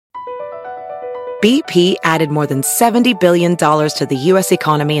BP added more than $70 billion to the U.S.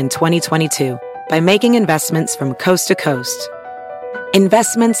 economy in 2022 by making investments from coast to coast.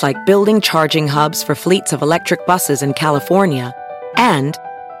 Investments like building charging hubs for fleets of electric buses in California and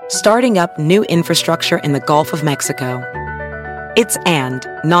starting up new infrastructure in the Gulf of Mexico. It's and,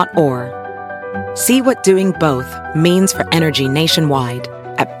 not or. See what doing both means for energy nationwide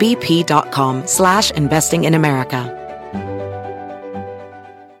at bp.com/investing in America.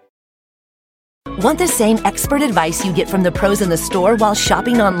 Want the same expert advice you get from the pros in the store while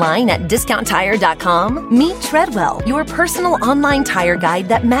shopping online at DiscountTire.com? Meet Treadwell, your personal online tire guide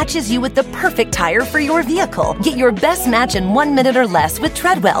that matches you with the perfect tire for your vehicle. Get your best match in 1 minute or less with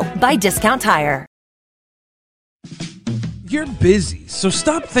Treadwell by Discount Tire. You're busy, so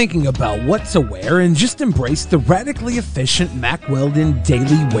stop thinking about what to wear and just embrace the radically efficient Mack Weldon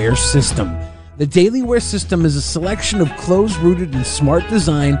Daily Wear System. The Daily Wear System is a selection of clothes rooted in smart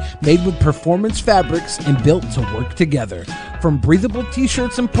design, made with performance fabrics and built to work together. From breathable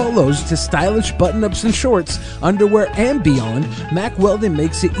t-shirts and polos to stylish button-ups and shorts, underwear and beyond, Mack Weldon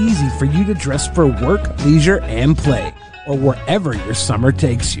makes it easy for you to dress for work, leisure, and play, or wherever your summer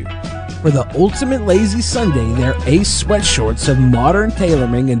takes you. For the ultimate lazy Sunday, their Ace sweatshorts have modern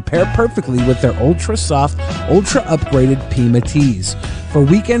tailoring and pair perfectly with their ultra-soft, ultra-upgraded Pima tees. For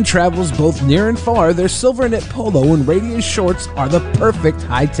weekend travels both near and far, their silver knit polo and radius shorts are the perfect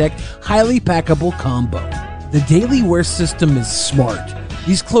high-tech, highly packable combo. The Daily Wear System is smart.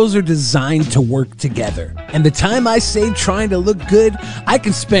 These clothes are designed to work together. And the time I save trying to look good, I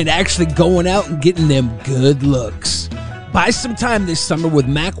can spend actually going out and getting them good looks. Buy some time this summer with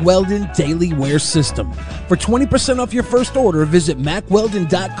Mack Weldon Daily Wear System. For 20% off your first order, visit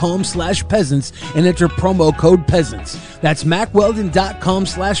MackWeldon.com/peasants and enter promo code peasants. That's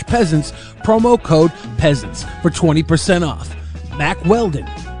MackWeldon.com/peasants, promo code peasants for 20% off. Mack Weldon,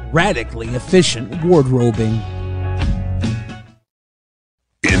 radically efficient wardrobing.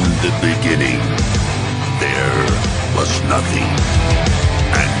 In the beginning, there was nothing.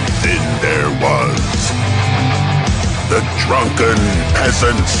 And then there was the Drunken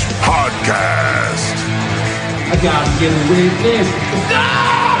Peasants Podcast. I gotta get away with this. No!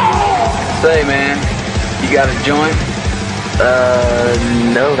 Say, man, you got a joint?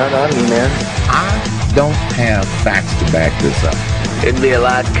 No, not on me, man. I don't have facts to back this up. It'd be a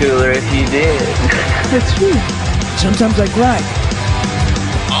lot cooler if you did. That's true. Sometimes I cry.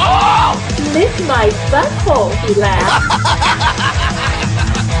 Oh! Lick my butthole, he laughed.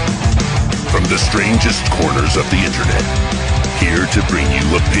 From the strangest corners of the internet, here to bring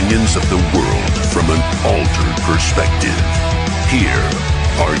you opinions of the world from an altered perspective. Here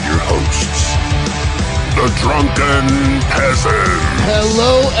are your hosts, the Drunken Peasants.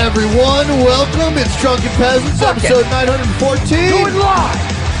 Hello, everyone. Welcome. It's Drunken Peasants, episode 914. Do it live.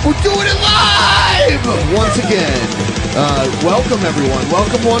 We're doing it live once again. Welcome, everyone.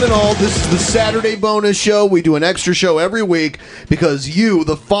 Welcome, one and all. This is the Saturday bonus show. We do an extra show every week because you,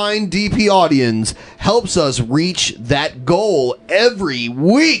 the fine DP audience, helps us reach that goal every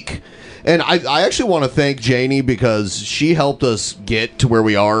week. And I actually want to thank Janie because she helped us get to where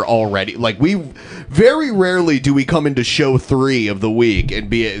we are already. Like, we very rarely do we come into show 3 of the week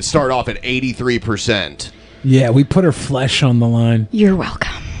and start off at 83%. Yeah, we put her flesh on the line. You're welcome.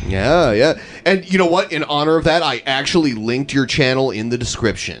 Yeah. And you know what? In honor of that, I actually linked your channel in the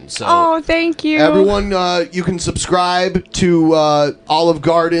description. So, oh, thank you. Everyone, you can subscribe to Olive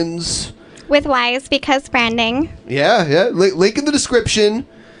Gardens. With Wise Because branding. Yeah. Link in the description.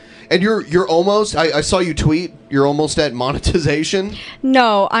 And you're almost, I saw you tweet, you're almost at monetization.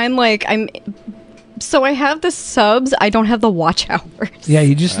 No, so I have the subs, I don't have the watch hours. Yeah,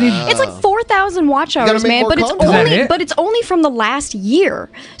 you just need... It's like 4,000 watch hours, man, but it's only from the last year.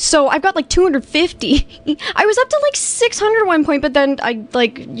 So I've got like 250. I was up to like 600 at one point, but then I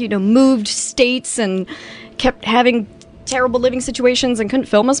moved states and kept having terrible living situations and couldn't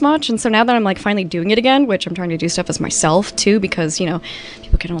film as much. And so now that I'm like finally doing it again, which I'm trying to do stuff as myself too, because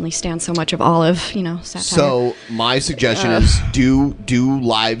people can only stand so much of Olive, satire. So my suggestion is do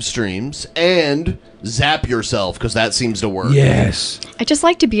live streams and zap yourself, because that seems to work. Yes. I just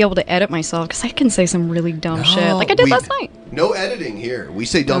like to be able to edit myself because I can say some really dumb shit like I did last night. No editing here. We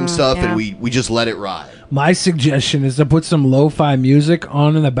say dumb stuff and we just let it ride. My suggestion is to put some lo-fi music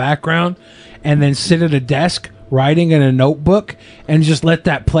on in the background and then sit at a desk writing in a notebook and just let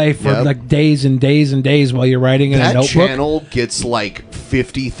that play for like days and days and days while you're writing in a notebook. That channel gets like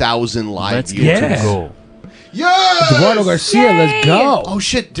 50,000 live views. Yeah. Yes! Eduardo Garcia, let's go. Oh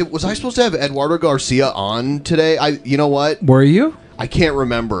shit, was I supposed to have Eduardo Garcia on today? You know what? Were you? I can't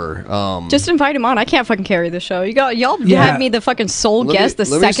remember. Just invite him on. I can't fucking carry the show. Y'all had me the fucking sole guest the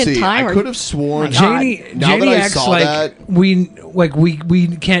second time. I could have sworn. Janie acts like we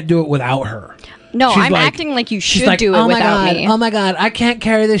can't do it without her. No, I'm acting like you should do it without me. Oh my god, I can't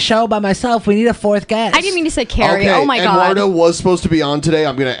carry the show by myself. We need a fourth guest. I didn't mean to say carry. Okay, Oh my god. Eduardo was supposed to be on today.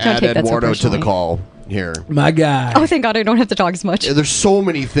 I'm going to add Eduardo to the call here. My guy. Oh, thank God I don't have to talk as much. There's so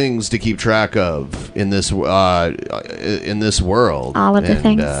many things to keep track of in this world. All of the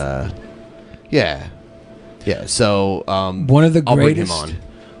things. Yeah. So one of the I'll bring him greatest, on.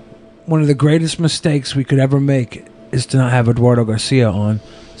 one of the greatest mistakes we could ever make is to not have Eduardo Garcia on.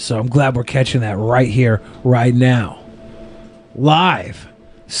 So I'm glad we're catching that right here, right now. Live,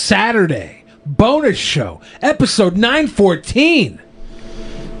 Saturday, bonus show, episode 914.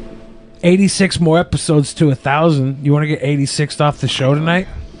 86 more episodes to 1,000. You want to get 86 off the show tonight?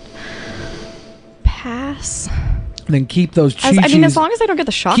 Pass. Then keep those chi-chis. I mean, as long as I don't get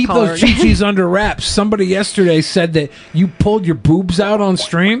the shock collar. Keep those chi-chis under wraps. Somebody yesterday said that you pulled your boobs out on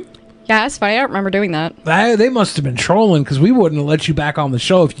stream. Yeah, that's funny. I don't remember doing that. They must have been trolling because we wouldn't have let you back on the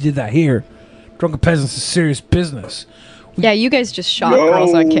show if you did that here. Drunken Peasants is serious business. Yeah, you guys just shot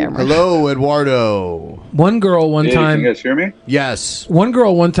girls on camera. Hello, Eduardo. One girl one time. Can you guys hear me? Yes. One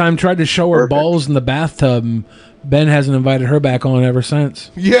girl one time tried to show her balls in the bathtub, and Ben hasn't invited her back on ever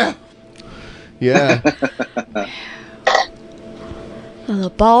since. Yeah.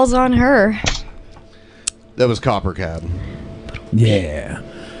 The balls on her. That was Copper Cab. Yeah.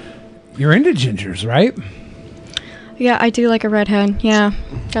 You're into gingers, right? Yeah, I do like a redhead. Yeah.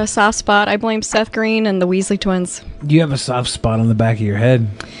 Got a soft spot. I blame Seth Green and the Weasley twins. You have a soft spot on the back of your head.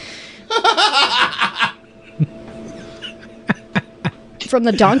 From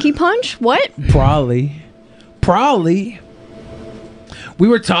the donkey punch? What? Probably. We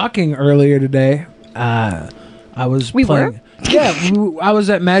were talking earlier today. I was playing. Yeah, I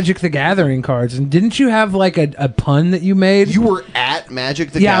was at Magic the Gathering cards, and didn't you have like a pun that you made? You were at Magic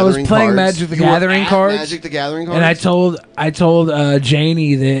the Gathering cards? Yeah, I was playing Magic the Gathering cards. Magic the Gathering cards? And I told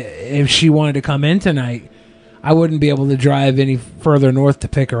Janie that if she wanted to come in tonight, I wouldn't be able to drive any further north to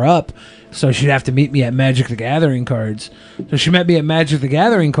pick her up, so she'd have to meet me at Magic the Gathering cards. So she met me at Magic the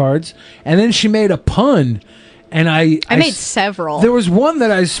Gathering cards, and then she made a pun, and I made several. There was one that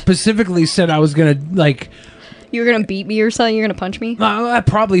I specifically said I was gonna like. You were gonna beat me or something? You're gonna punch me?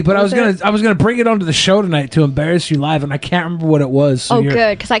 Probably, but I was gonna bring it onto the show tonight to embarrass you live, and I can't remember what it was. So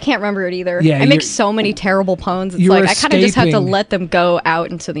good, because I can't remember it either. Yeah, I make so many terrible puns. It's like I kind of just have to let them go out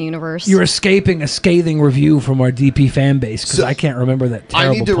into the universe. You're escaping a scathing review from our DP fan base because I can't remember that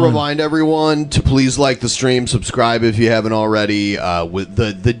terrible I need to pun. remind everyone to please like the stream, subscribe if you haven't already. With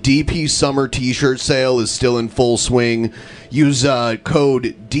the DP Summer T-shirt sale is still in full swing. Use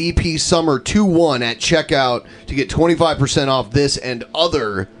code DPSummer21 at checkout to get 25% off this and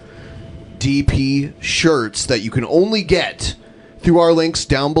other DP shirts that you can only get through our links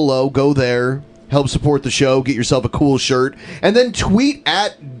down below. Go there, help support the show, get yourself a cool shirt, and then tweet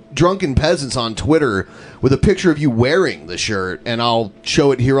at Drunken Peasants on Twitter with a picture of you wearing the shirt, and I'll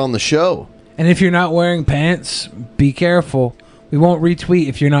show it here on the show. And if you're not wearing pants, be careful. We won't retweet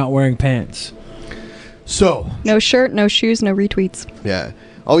if you're not wearing pants. So no shirt, no shoes, no retweets. Yeah.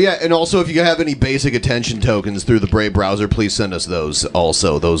 Oh, yeah, and also if you have any basic attention tokens through the Brave browser, please send us those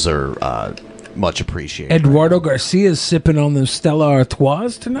also. Those are much appreciated. Eduardo Garcia's sipping on the Stella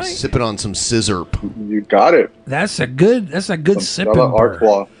Artois tonight? Sipping on some scissor. You got it. That's a good sipping Stella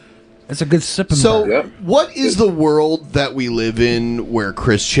Artois. That's a good sipping So, burr. what is the world that we live in where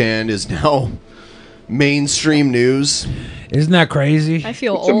Chris Chan is now mainstream news? Isn't that crazy? I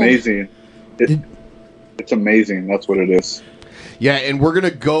feel old. Amazing. It's amazing. That's what it is. Yeah, and we're going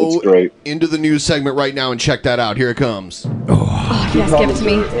to go into the news segment right now and check that out. Here it comes. Oh, yes, give it to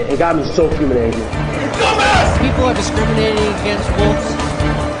me. It got me so humiliated. People are discriminating against wolves.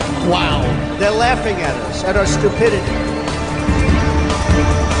 Wow. They're laughing at us, at our stupidity.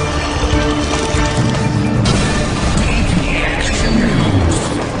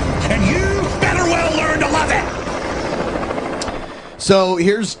 And you better well learn to love it. So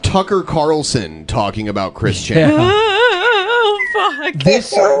here's Tucker Carlson talking about Chris Chan. Oh, fuck.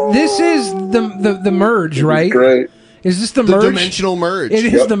 This is the merge, right? Great. Is this the The merge? dimensional merge. It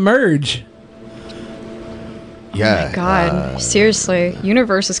is the merge. Yeah. Oh my God. Seriously.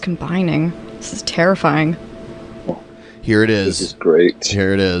 Universe is combining. This is terrifying. Here it is. This is great.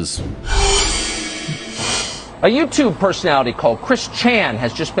 Here it is. A YouTube personality called Chris Chan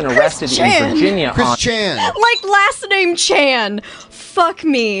has just been arrested in Virginia. Chris Chan. Like last name Chan. Fuck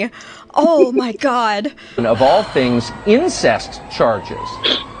me. Oh my God. Of all things, incest charges.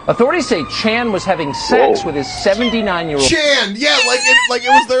 Authorities say Chan was having sex with his 79-year-old... Chan! Yeah, like it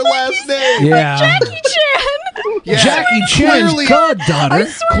was their last name. Yeah. Jackie Chan! Yeah. Jackie Chan's goddaughter.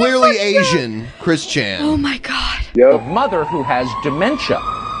 Clearly Asian, Chris Chan. Oh my god. Yep. Mother who has dementia.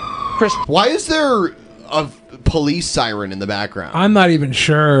 Why is there a police siren in the background? I'm not even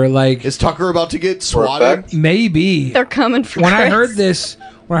sure. Like, is Tucker about to get swatted? Maybe. They're coming for When Chris. I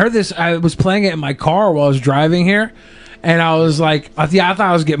heard this, I was playing it in my car while I was driving here, and I was like, I thought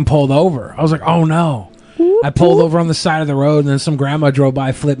I was getting pulled over. I was like, oh no. I pulled over on the side of the road, and then some grandma drove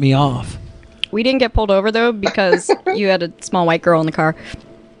by, flipped me off. We didn't get pulled over, though, because you had a small white girl in the car.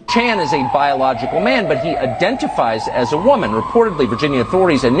 Chan is a biological man, but he identifies as a woman. Reportedly, Virginia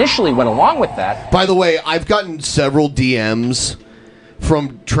authorities initially went along with that. By the way, I've gotten several DMs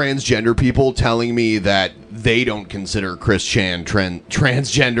from transgender people telling me that they don't consider Chris Chan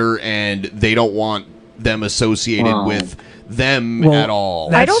transgender and they don't want them associated with them at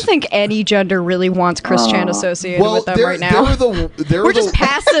all. I don't think any gender really wants Chris Chan associated with them right now. We're just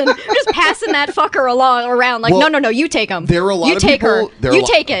passing that fucker around. Like, no, you take him. There are a lot you of take people, her. You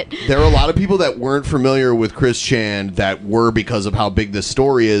take it. There are a lot of people that weren't familiar with Chris Chan that were because of how big this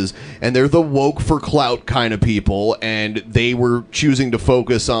story is, and they're the woke for clout kind of people, and they were choosing to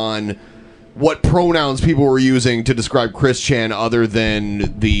focus on what pronouns people were using to describe Chris Chan other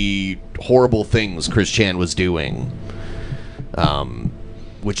than the horrible things Chris Chan was doing.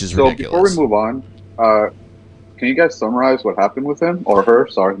 Which is ridiculous. So before we move on, can you guys summarize what happened with him or her?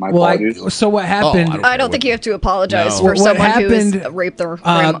 Sorry, my apologies. So what happened? I don't think you have to apologize No. for What someone who happened, has raped their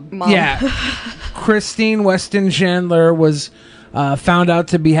mom. Yeah. Christine Weston Chandler was found out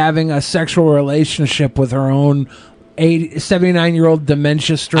to be having a sexual relationship with her own 79-year-old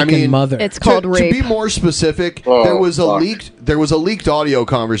dementia-stricken mother. It's called rape. To be more specific, there was a leaked audio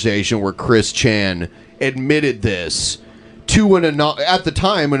conversation where Chris Chan admitted this to at the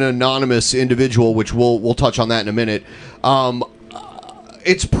time an anonymous individual, which we'll touch on that in a minute.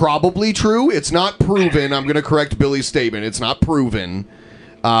 It's probably true. It's not proven. I'm going to correct Billy's statement. It's not proven,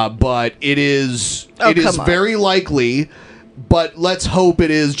 but it is. It is very likely. But let's hope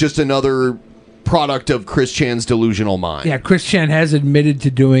it is just another product of Chris Chan's delusional mind. Yeah, Chris Chan has admitted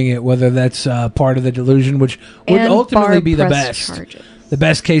to doing it, whether that's part of the delusion, which would And ultimately be the bar best. press charges. The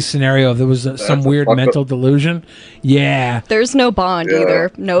best case scenario if there was some weird mental delusion. Yeah. There's no bond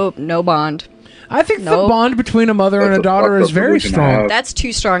either. No bond. I think the bond between a mother and a daughter is very strong. That's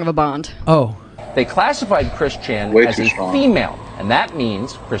too strong of a bond. Oh. They classified Chris Chan Way as too a strong. female, and that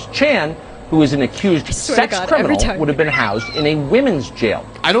means Chris Chan, who is an accused swear to sex God, every criminal, time. would have been housed in a women's jail.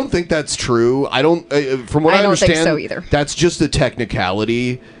 I don't think that's true. I don't. From what I don't think understand, so either. That's just a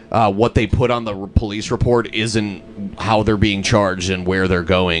technicality. What they put on the police report isn't how they're being charged and where they're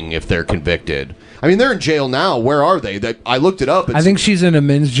going if they're convicted. I mean, they're in jail now. Where are they? I looked it up. I think she's in a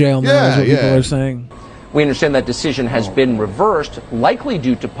men's jail now, is what people are saying. We understand that decision has been reversed, likely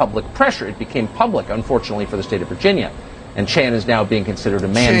due to public pressure. It became public, unfortunately, for the state of Virginia. And Chan is now being considered a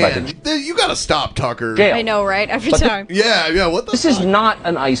man by the You gotta stop, Tucker. jail. I know, right? Every But the- time. Yeah. What the? This is not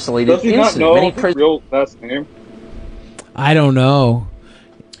an isolated Does he not incident. know Many his real last name? I don't know.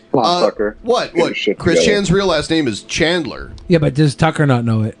 Come on, Tucker. What? Get your What? shit Chris together. Chan's real last name is Chandler. Yeah, but does Tucker not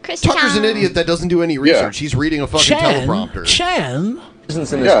know it? Tucker's an idiot that doesn't do any research. He's reading a fucking teleprompter. Chan?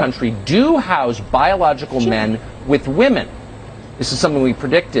 prisons in this country do house biological men with women. This is something we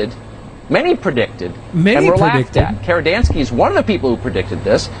predicted. Many predicted. And were laughed at. Kara Dansky is one of the people who predicted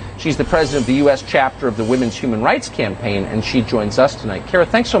this. She's the president of the U.S. chapter of the Women's Human Rights Campaign, and she joins us tonight. Kara,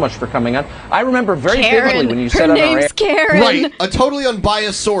 thanks so much for coming on. I remember very vividly when you said on our air. Karen. Right, a totally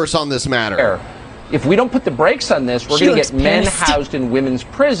unbiased source on this matter. If we don't put the brakes on this, we're going to get men housed in women's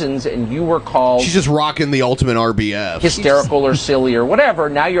prisons, and you were called... She's just rocking the ultimate RBF. ...hysterical or silly or whatever.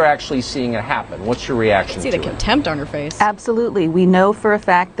 Now you're actually seeing it happen. What's your reaction to See the contempt on her face. Absolutely. We know for a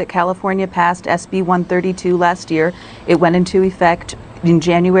fact that California passed SB 132 last year. It went into effect in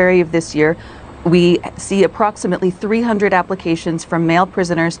January of this year. We see approximately 300 applications from male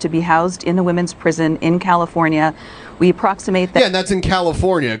prisoners to be housed in a women's prison in California. We approximate that. Yeah, and that's in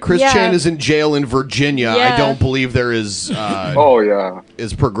California. Chris Chan is in jail in Virginia. I don't believe there is.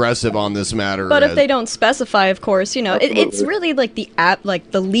 Is progressive on this matter. But if they don't specify, of course, you know, it's really like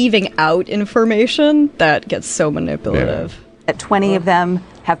the leaving out information that gets so manipulative. That 20 of them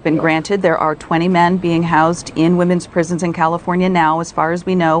have been granted. There are 20 men being housed in women's prisons in California now, as far as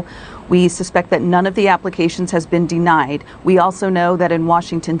we know. We suspect that none of the applications has been denied. We also know that in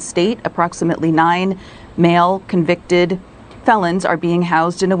Washington state, approximately 9 male convicted felons are being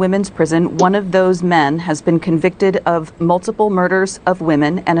housed in a women's prison. One of those men has been convicted of multiple murders of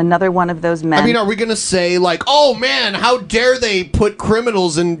women, and another one of those men... I mean, are we going to say, like, oh, man, how dare they put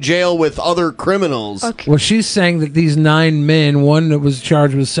criminals in jail with other criminals? Okay. Well, she's saying that these 9 men, one that was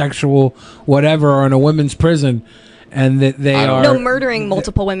charged with sexual whatever, are in a women's prison, and that they are... No, murdering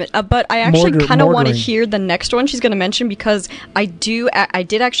multiple women. But I actually kind of want to hear the next one she's going to mention, because I did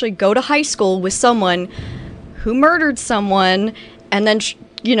actually go to high school with someone who murdered someone and then,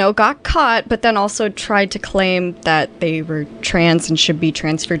 got caught, but then also tried to claim that they were trans and should be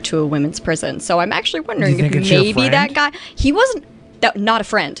transferred to a women's prison. So I'm actually wondering if maybe that guy... He wasn't... not a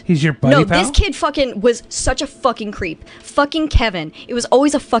friend. He's your buddy, No, pal? this kid fucking was such a fucking creep. Fucking Kevin. It was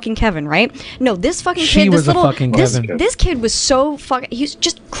always a fucking Kevin, right? No, this fucking She kid, was a fucking Kevin. This kid was so fucking... He was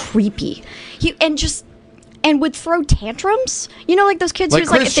just creepy. And would throw tantrums. Like those kids who's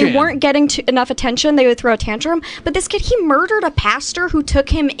like, if they weren't getting enough attention, they would throw a tantrum. But this kid, he murdered a pastor who took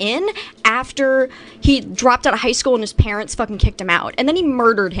him in after he dropped out of high school and his parents fucking kicked him out. And then he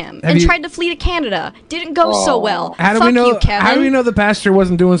murdered him and tried to flee to Canada. Didn't go so well. How do we know? How do we know the pastor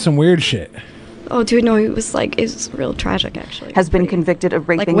wasn't doing some weird shit? Oh, dude, no, it was real tragic, actually. Has been convicted of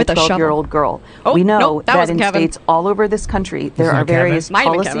raping a 12-year-old girl. Oh, we know nope, that in Kevin. states all over this country, there are various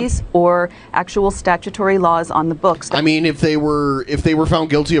policies or actual statutory laws on the books. I mean, if they were found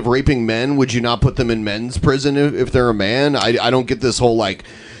guilty of raping men, would you not put them in men's prison if they're a man? I don't get this whole, like,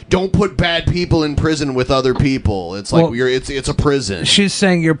 don't put bad people in prison with other people. It's like, it's a prison. She's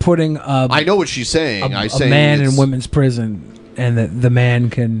saying you're putting I know what she's saying. A man in women's prison. And that the man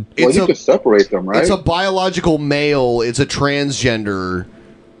can... Well, you could separate them, right? It's a biological male. It's a transgender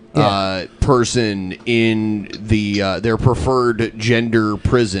person in their preferred gender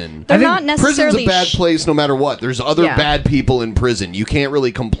prison. They're not necessarily... Prison's a bad place no matter what. There's other bad people in prison. You can't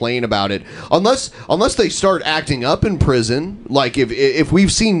really complain about it. Unless they start acting up in prison. Like, if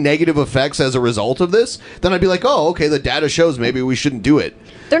we've seen negative effects as a result of this, then I'd be like, oh, okay, the data shows maybe we shouldn't do it.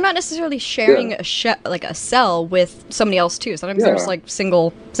 They're not necessarily sharing a cell with somebody else too. Sometimes there's like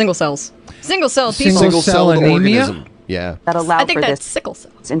single cells, single cell people, single cell anemia. Yeah, that allow I think for that's this. sickle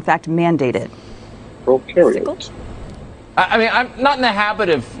cell. It's in fact mandated. Prokaryotes. I mean, I'm not in the habit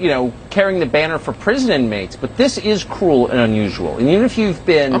of, carrying the banner for prison inmates, but this is cruel and unusual. And even if you've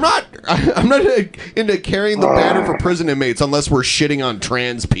been... I'm not into carrying the banner for prison inmates unless we're shitting on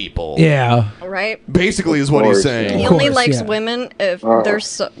trans people. Yeah. Right? Basically is what he's saying. He only likes women if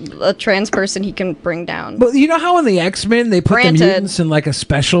there's a trans person he can bring down. But you know how in the X-Men they put the mutants in like a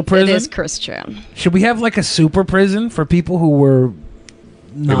special prison? It is Christian. Should we have like a super prison for people who were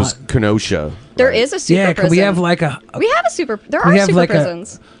not... It was Kenosha. There is a super prison. Can we have like a... We have a super... There are super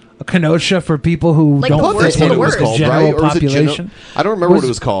prisons. A Kenosha for people who don't fit in with the general population. I don't remember what it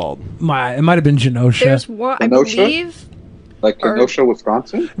was called. It might have been Genosha. There's one, I believe... Like Kenosha,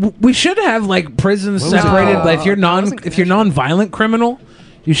 Wisconsin? We should have like prisons separated. Like if you're non-violent criminal,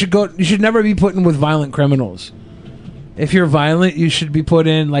 you should never be put in with violent criminals. If you're violent, you should be put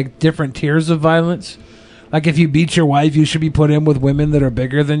in like different tiers of violence. Like if you beat your wife, you should be put in with women that are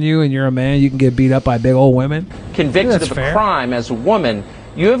bigger than you, and you're a man, you can get beat up by big old women. Convicted of a crime as a woman,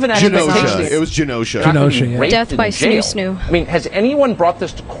 you have an expectation. It was Genosha. Yeah. Death by snoo. I mean, has anyone brought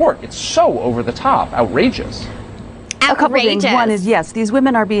this to court? It's so over the top, outrageous. A couple of things. One is, yes, these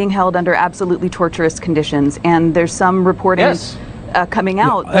women are being held under absolutely torturous conditions, and there's some reporting coming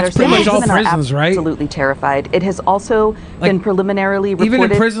out that are saying these women are absolutely terrified. It has also been preliminarily reported.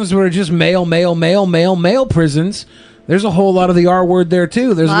 Even in prisons where it's just male prisons, there's a whole lot of the R word there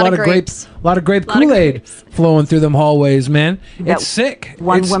too. There's a lot of grape Kool-Aid flowing through them hallways, man. It's sick.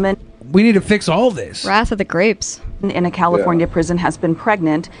 One woman. We need to fix all this. Wrath of the grapes. In a California prison has been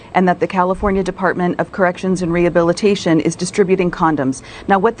pregnant, and that the California Department of Corrections and Rehabilitation is distributing condoms.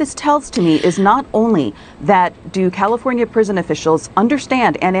 Now, what this tells to me is not only that do California prison officials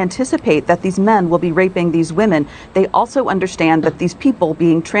understand and anticipate that these men will be raping these women, they also understand that these people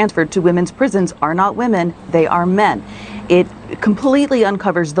being transferred to women's prisons are not women, they are men. It completely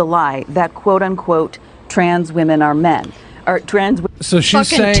uncovers the lie that, quote unquote, trans women are men. So she's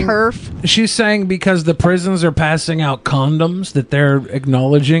saying because the prisons are passing out condoms that they're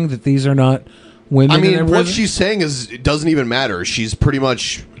acknowledging that these are not women. I mean, in their what prison? she's saying is it doesn't even matter. She's pretty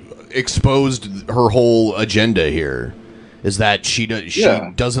much exposed her whole agenda here. Is that she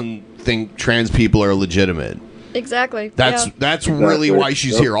doesn't think trans people are legitimate. Exactly. That's really why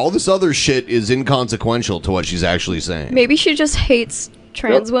she's here. All this other shit is inconsequential to what she's actually saying. Maybe she just hates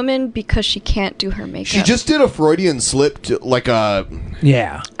trans women because she can't do her makeup. She just did a Freudian slip to like a.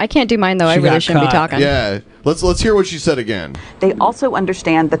 Yeah. I can't do mine though. I really shouldn't be talking. Yeah. Let's hear what she said again. They also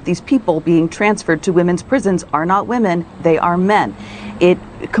understand that these people being transferred to women's prisons are not women, they are men. It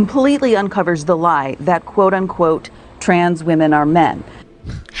completely uncovers the lie that quote unquote trans women are men.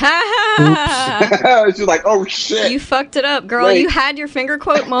 She's like, oh shit. You fucked it up, girl. Wait. You had your finger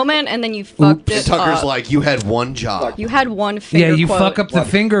quote moment and then you fucked it Tucker's up. like, you had one job. You had one finger quote. Yeah, you fuck up the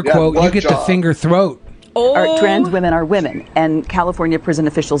finger quote, you get the finger throat. Our trans women are women, and California prison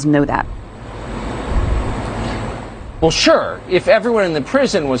officials know that. Well, sure. If everyone in the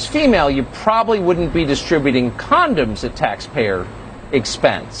prison was female, you probably wouldn't be distributing condoms at taxpayer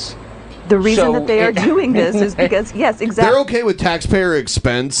expense. The reason that they are doing this is because, yes, exactly. They're okay with taxpayer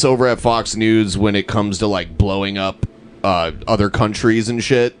expense over at Fox News when it comes to like blowing up other countries and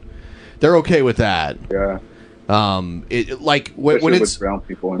shit. They're okay with that. Yeah. When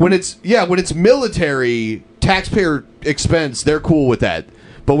it's military taxpayer expense, they're cool with that.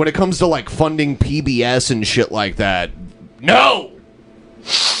 But when it comes to like funding PBS and shit like that, no.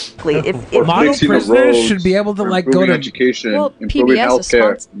 Model prisoners should be able to like go to education, improving PBS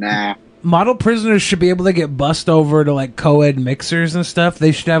healthcare. Nah. Model prisoners should be able to get bussed over to like co-ed mixers and stuff.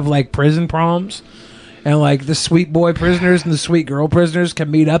 They should have like prison proms, and like the sweet boy prisoners and the sweet girl prisoners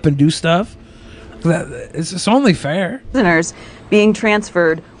can meet up and do stuff. It's only fair. Prisoners being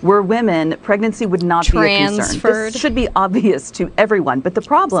transferred were women, pregnancy would not be a concern. This should be obvious to everyone. But the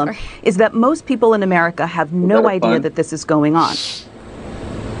problem is that most people in America have no idea that this is going on.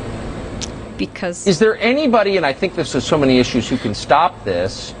 Because is there anybody, and I think there's so many issues, who can stop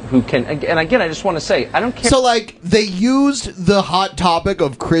this, who can, and again, I just want to say, I don't care. So, like, they used the hot topic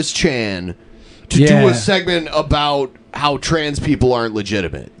of Chris Chan to do a segment about how trans people aren't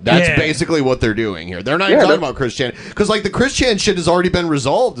legitimate. That's basically what they're doing here. They're not even talking about Chris Chan. Because, like, the Chris Chan shit has already been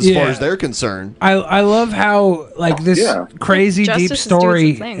resolved as far as they're concerned. I love how, like, this crazy deep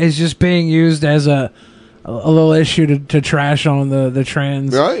story is just being used as a little issue to trash on the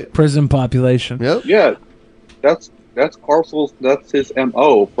trans prison population. Yep. Yeah, that's Carlson's. That's his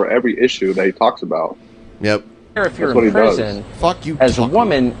MO for every issue that he talks about. Yep. If you're in prison, fuck you, as a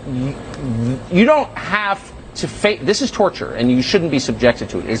woman, you don't have to face. This is torture, and you shouldn't be subjected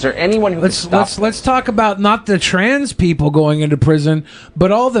to it. Is there anyone who let's talk about not the trans people going into prison, but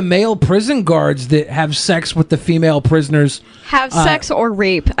all the male prison guards that have sex with the female prisoners? Have sex or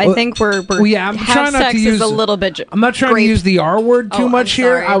rape. I think we're I'm trying not to use a little bit. I'm not trying to use the R word too much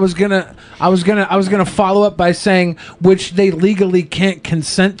here. I was gonna follow up by saying which they legally can't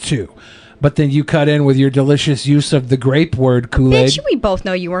consent to. But then you cut in with your delicious use of the grape word, Kool-Aid. Bitch, we both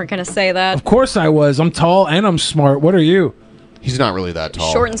know you weren't going to say that. Of course I was. I'm tall and I'm smart. What are you? He's not really that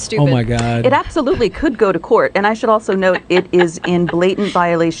tall. Short and stupid. Oh my God. It absolutely could go to court. And I should also note it is in blatant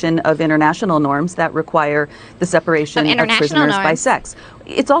violation of international norms that require the separation of prisoners by sex.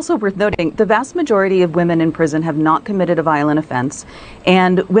 It's also worth noting the vast majority of women in prison have not committed a violent offense,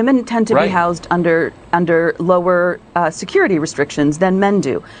 and women tend to be housed under lower security restrictions than men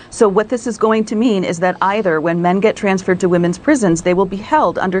do. So what this is going to mean is that either when men get transferred to women's prisons, they will be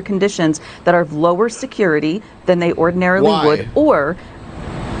held under conditions that are of lower security than they ordinarily would,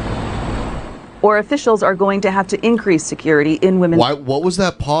 or officials are going to have to increase security in women's. What was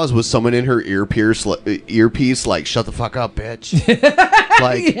that pause? Was someone in her earpiece like, shut the fuck up, bitch?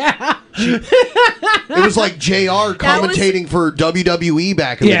 Like, it was like JR commentating for WWE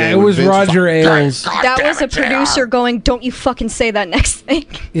back in the day. Yeah, it was Roger Ailes. That was a producer going, don't you fucking say that next thing.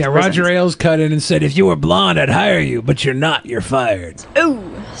 Yeah, Roger Ailes cut in and said, if you were blonde, I'd hire you, but you're not, you're fired. Ooh,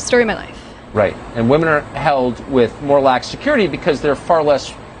 story of my life. Right, and women are held with more lax security because they're far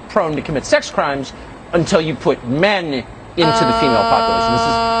less prone to commit sex crimes until you put men into the female population. This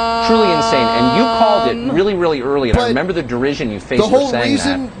is truly insane, and you called it really, really early, and I remember the derision you faced for saying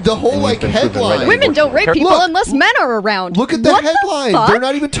that. The whole like headline. Women don't rape people unless men are around. Look at the headline. They're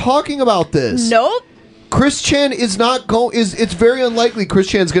not even talking about this. Nope. Chris Chan is not going. It's very unlikely Chris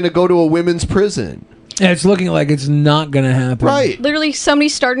Chan's going to go to a women's prison. Yeah, it's looking like it's not going to happen. Right. Literally, somebody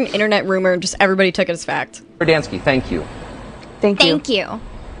started an internet rumor, and just everybody took it as fact. Verdansky, thank you. Thank you. Thank you.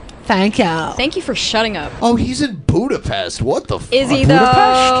 Thank you. Thank you for shutting up. Oh, he's in Budapest. What the fuck? Is he,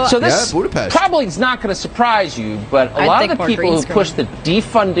 though? So this Budapest. probably is not going to surprise you, but a lot of the people who push the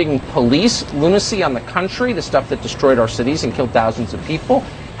defunding police lunacy on the country, the stuff that destroyed our cities and killed thousands of people,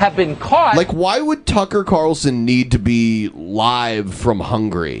 have been caught. Like, why would Tucker Carlson need to be live from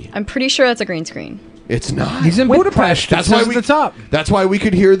Hungary? I'm pretty sure that's a green screen. It's not. He's in Budapest. That's why we at the top. That's why we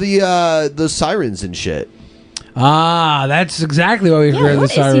could hear the sirens and shit. Ah, that's exactly why we heard the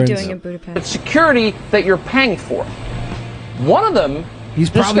sirens. What is he doing in Budapest? It's security that you're paying for. One of them He's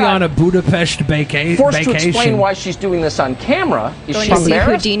probably on a Budapest vacation. Forced to explain why she's doing this on camera. Is Going she to see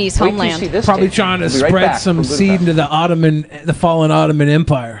embarrassed? Houdini's Wait till you homeland. see this Probably tape. trying to We'll be right spread back some from seed into the fallen Ottoman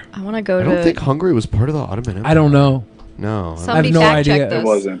Empire. I want to go I to. don't think Hungary was part of the Ottoman Empire. I don't know. No. I have no idea. It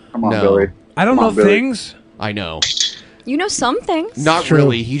wasn't. Come on, No. Billy. I don't Come know on, Billy. things. I know. You know some things. Not True.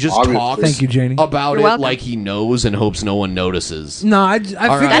 really. He just Obviously. talks Thank you, Janie. about You're it welcome. like he knows and hopes no one notices. No, I All figured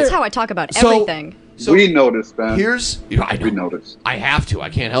right. That's how I talk about So- everything. So we noticed, Ben. here's I We know. noticed. I have to. I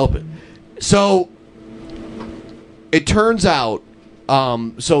can't help it. So it turns out,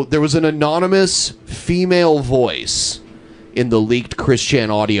 so there was an anonymous female voice in the leaked Chris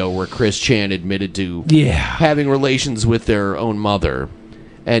Chan audio where Chris Chan admitted to having relations with their own mother.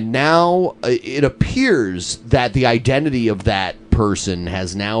 And now it appears that the identity of that person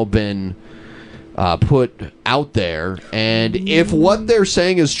has now been put out there. And if what they're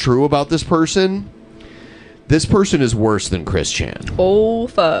saying is true about this person is worse than Chris Chan. Oh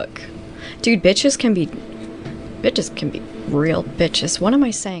fuck, dude, bitches can be real bitches. What am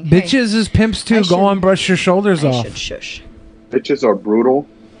I saying? Hey, bitches is pimps too. I Go should- on, brush your shoulders I off. should shush. Bitches are brutal.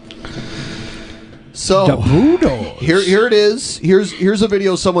 So The Boodles. here it is. Here's a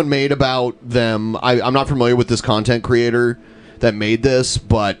video someone made about them. I'm not familiar with this content creator that made this,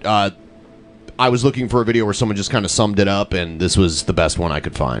 but I was looking for a video where someone just kind of summed it up, and this was the best one I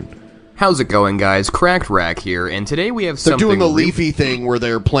could find. How's it going, guys? Cracked Rack here, and today we have They're something doing the really Leafy thing where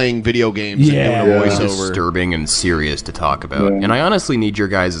they're playing video games and doing a voiceover. disturbing and serious to talk about. Yeah. And I honestly need your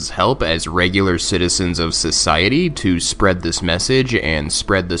guys' help as regular citizens of society to spread this message and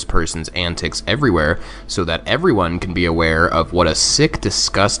spread this person's antics everywhere so that everyone can be aware of what a sick,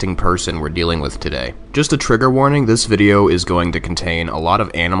 disgusting person we're dealing with today. Just a trigger warning, this video is going to contain a lot of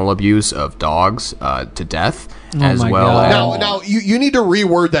animal abuse of dogs to death, as well as... Now you need to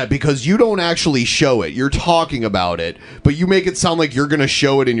reword that because you don't actually show it. You're talking about it, but you make it sound like you're going to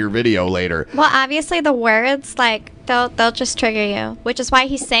show it in your video later. Well, obviously the words, like, they'll just trigger you, which is why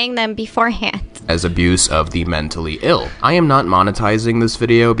he's saying them beforehand. as abuse of the mentally ill. I am not monetizing this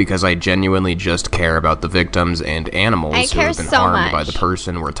video because I genuinely just care about the victims and animals I who care have been so harmed by much. the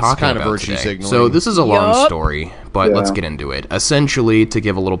person we're talking kind of about virtue today. signaling. So this is a long Yup. story, but let's get into it. Essentially, to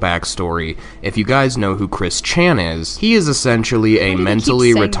give a little backstory, if you guys know who Chris Chan is, he is essentially a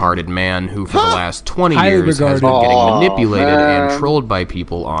mentally retarded man who for the last 20 Highly years has been regarded. getting Aw, manipulated man. and trolled by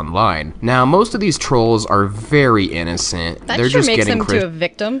people online. Now, most of these trolls are very innocent. That They're sure just makes getting him to a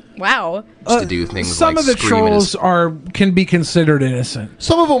victim. Wow. to do things Some like of the scream and trolls can be considered innocent.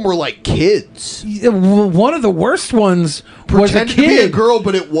 Some of them were like kids. One of the worst ones was a Pretended to be a kid. girl,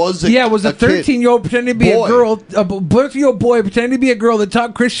 but it was a Yeah, it was a kid. 13-year-old pretending to be Boy. a girl, a 13-year-old boy pretending to be a girl that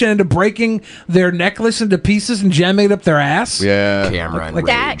taught Christian into breaking their necklace into pieces and jamming it up their ass. Yeah. Camera and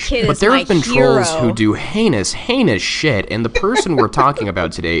That rage. kid But is there my have been hero. trolls who do heinous shit, and the person we're talking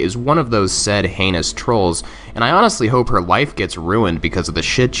about today is one of those said heinous trolls, and I honestly hope her life gets ruined because of the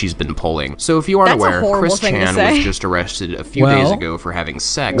shit she's been pulling. So if you aren't That's a aware, horrible Chris thing to Chan say. was just arrested a few Well, days ago for having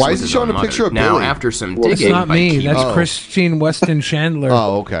sex why with is he his showing own a picture mother. of Now, Billy? after some That's digging not by me. Keith That's Christine Weston Chandler.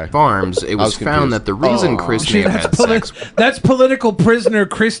 Oh, okay. Farms, it was found that the reason Chris may have had sex That's political prisoner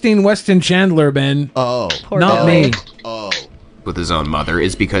Christine Weston Chandler, Ben. Oh. Not me. with his own mother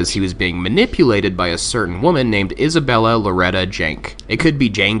is because he was being manipulated by a certain woman named Isabella Loretta Jank. It could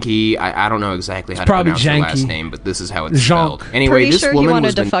be Janky. I don't know exactly how to probably pronounce her last Janky. name, but this is how it's Jank. spelled. Anyway, Pretty this sure he woman wanted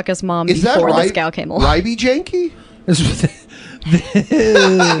was to been fuck his mom Is that before right? this gal came along. Ryby Janky?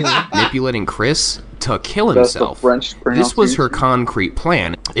 manipulating Chris to kill That's the himself. French This was her concrete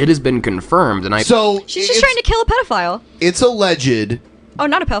plan. It has been confirmed, and I... So She's just trying to kill a pedophile. it's alleged. Oh,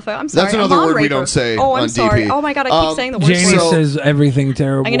 not a pedophile. I'm sorry. That's a another mom word we raper. don't say Oh, I'm on sorry. DP. Oh my god, I keep saying the word. Janie wrong. says everything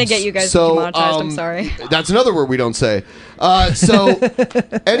terrible. I'm gonna get you guys So, demonetized. I'm sorry. That's another word we don't say. So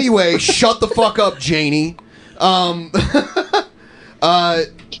anyway, shut the fuck up, Janie.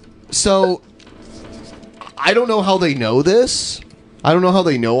 So I don't know how they know this. I don't know how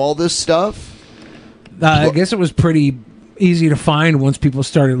they know all this stuff. I guess it was pretty easy to find once people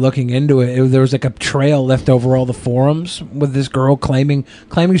started looking into it. There was like a trail left over all the forums with this girl claiming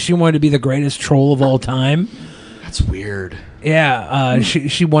she wanted to be the greatest troll of all time. That's weird. Yeah,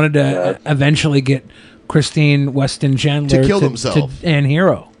 she wanted to eventually get Christine Weston Chandler To kill himself. and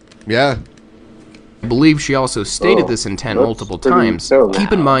Hero. Yeah. I believe she also stated this intent that's multiple pretty times. terrible.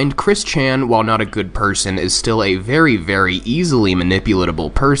 Keep in mind, Chris Chan, while not a good person, is still a very, very easily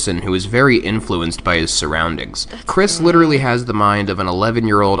manipulatable person who is very influenced by his surroundings. Chris literally has the mind of an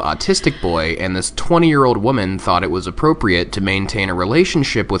 11-year-old autistic boy, and this 20-year-old woman thought it was appropriate to maintain a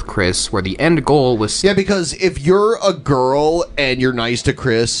relationship with Chris where the end goal was... Yeah, because if you're a girl and you're nice to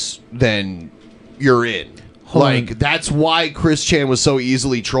Chris, then you're in. That's why Chris Chan was so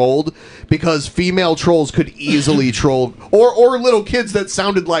easily trolled, because female trolls could easily troll, or little kids that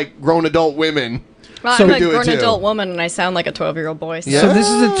sounded like grown adult women. Well, I'm a grown adult woman, and I sound like a 12-year-old boy. So. So this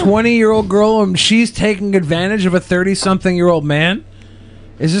is a 20-year-old girl, and she's taking advantage of a 30-something-year-old man?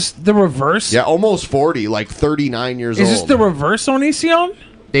 Is this the reverse? Yeah, almost 40, like 39 years old. Is this the reverse, Onision?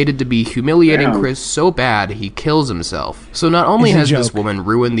 Stated to be humiliating Chris so bad he kills himself. So not only has this woman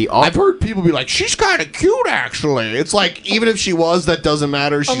ruined the... I've heard people be like, she's kind of cute, actually. It's like, even if she was, that doesn't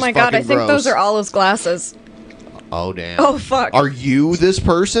matter. She's oh my god, I think those are Olive's glasses. Oh, damn. Oh, fuck. Are you this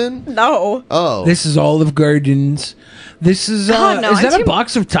person? No. Oh. This is Olive Gardens. This is... no, is that a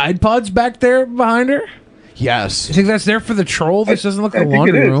box of Tide Pods back there behind her? Yes. You think that's there for the troll? This doesn't look like a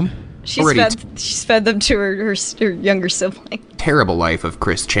laundry room. She's fed them to her younger sibling. Terrible life of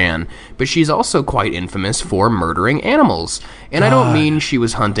Chris Chan, but she's also quite infamous for murdering animals. And I don't mean she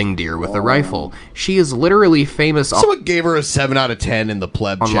was hunting deer with a rifle. She is literally famous... Someone gave her a 7 out of 10 in the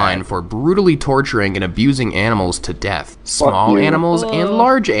pleb online chat. for brutally torturing and abusing animals to death. Small animals and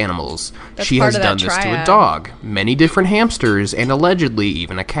large animals. She has done this to a dog, many different hamsters, and allegedly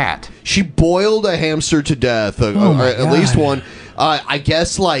even a cat. She boiled a hamster to death, at least one. I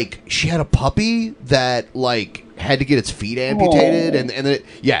guess, like, she had a puppy that, like, had to get its feet amputated, and then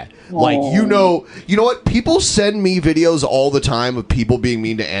you know what? People send me videos all the time of people being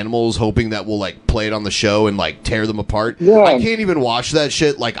mean to animals, hoping that we'll, like, play it on the show and, like, tear them apart. Yeah. I can't even watch that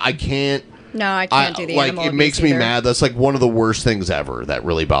shit. Like, I can't. No, I can't do the animal it makes me either. mad. That's like one of the worst things ever. That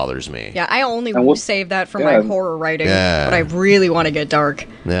really bothers me. Yeah, I only save that for my horror writing, but I really want to get dark.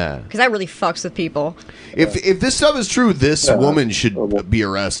 Yeah, because that really fucks with people. If this stuff is true, this woman should be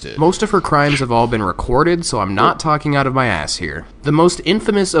arrested. Most of her crimes have all been recorded, so I'm not talking out of my ass here. The most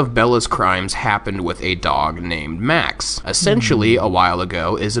infamous of Bella's crimes happened with a dog named Max. Essentially, a while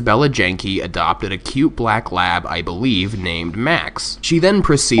ago, Isabella Jenke adopted a cute black lab, I believe, named Max. She then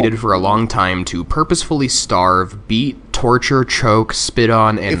proceeded for a long time to purposefully starve, beat, torture, choke, spit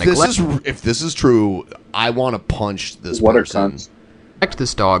on, and neglect. If this is true, I want to punch this person.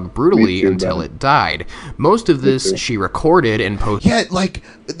 This dog brutally until it died. Most of this she recorded and posted. Yeah, like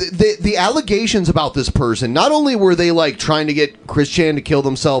the allegations about this person. Not only were they like trying to get Chris Chan to kill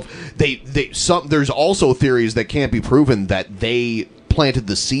themselves, there's also theories that can't be proven that they planted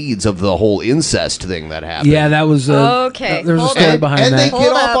the seeds of the whole incest thing that happened. Yeah, that was okay. There was a story behind and that. And they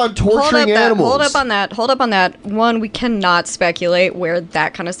get off on torturing animals. Hold up on that. One, we cannot speculate where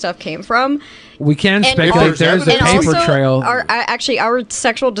that kind of stuff came from. We can speculate. There's a paper trail. Our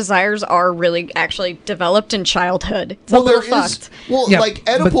sexual desires are really actually developed in childhood. It's fucked. Like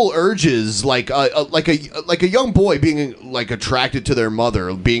Oedipal urges, like a young boy being like attracted to their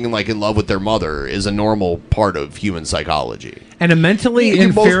mother, being like in love with their mother, is a normal part of human psychology. And a mentally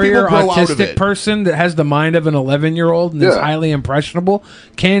inferior autistic person that has the mind of an 11-year-old and is highly impressionable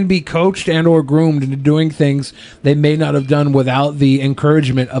can be coached and or groomed into doing things they may not have done without the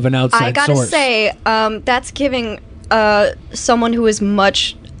encouragement of an outside source. I gotta say, that's giving someone who is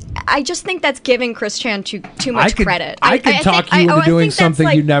much... I just think that's giving Chris Chan too much credit. I could talk you into doing something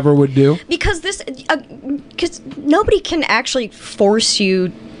you never would do. Because because nobody can actually force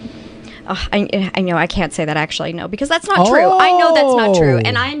you... I know I can't say that actually, no, because that's not true. I know that's not true,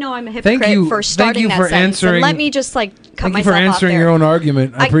 and I know I'm a hypocrite for starting that sentence. And let me just cut myself off there. Thank you for answering your own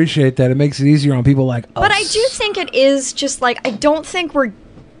argument. I appreciate that. It makes it easier on people like us. But I do think it is just like, I don't think we're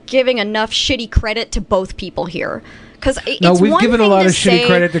giving enough shitty credit to both people here. No, we've given a lot of shitty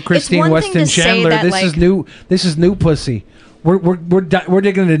credit to Christine Weston Chandler. This is new pussy. We're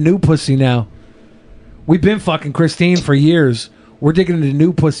digging into new pussy now. We've been fucking Christine for years. We're digging into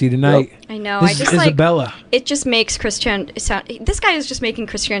new pussy tonight. I know. This is Isabella. It just makes Chris Chan sound... This guy is just making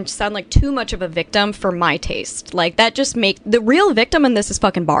Chris Chan sound like too much of a victim for my taste. Like, that just makes... The real victim in this is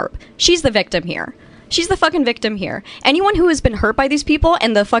fucking Barb. She's the victim here. She's the fucking victim here. Anyone who has been hurt by these people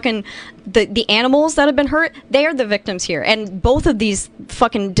and the fucking... The animals that have been hurt, they are the victims here. And both of these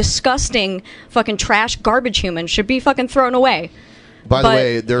fucking disgusting fucking trash garbage humans should be fucking thrown away. By the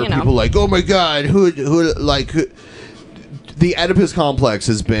way, there are people like, oh my god, who the Oedipus complex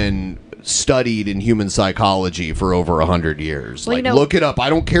has been studied in human psychology for over 100 years. Well, look it up. I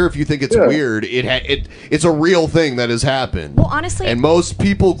don't care if you think it's weird. It's a real thing that has happened. Well, honestly... And most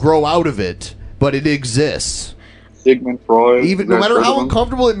people grow out of it, but it exists. Sigmund Freud. Even no matter how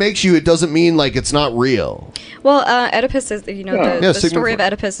uncomfortable it makes you, it doesn't mean like it's not real. Well, Oedipus is, the story of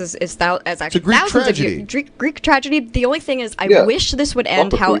Oedipus is actually Greek thousands tragedy. of years. Greek tragedy. The only thing is, I wish this would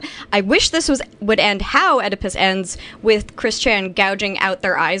end how Oedipus ends with Christian gouging out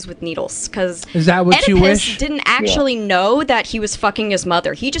their eyes with needles. Because is that what Oedipus you wish? Didn't actually know that he was fucking his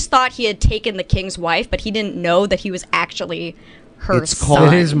mother. He just thought he had taken the king's wife, but he didn't know that he was actually her son.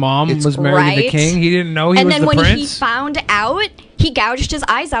 That his mom was married to the king. He didn't know he was the prince. And then when he found out, he gouged his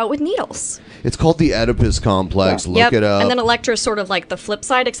eyes out with needles. It's called the Oedipus complex. Look it up. And then Electra is sort of like the flip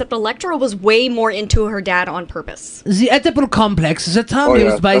side, except Electra was way more into her dad on purpose. The Oedipal complex is a term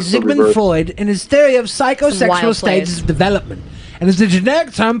used by Sigmund Freud in his theory of psychosexual stages of development, and is the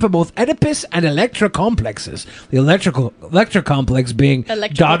generic term for both Oedipus and Electra complexes. The Electra complex being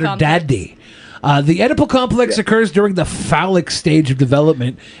daughter-daddy. The Oedipal complex occurs during the phallic stage of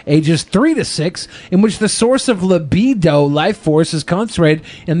development, ages 3 to 6, in which the source of libido life force is concentrated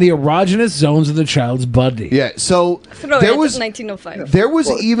in the erogenous zones of the child's body. Yeah, so there was 1905. There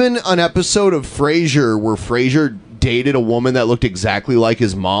was even an episode of Frasier where Frasier dated a woman that looked exactly like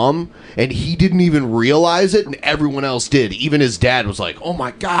his mom, and he didn't even realize it, and everyone else did. Even his dad was like, "Oh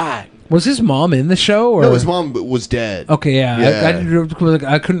my god." Was his mom in the show? Or? No, his mom was dead. Okay, yeah.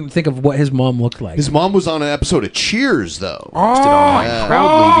 I couldn't think of what his mom looked like. His mom was on an episode of Cheers, though. Posted online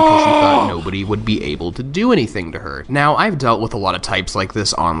proudly because she thought nobody would be able to do anything to her. Now, I've dealt with a lot of types like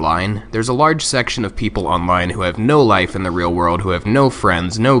this online. There's a large section of people online who have no life in the real world, who have no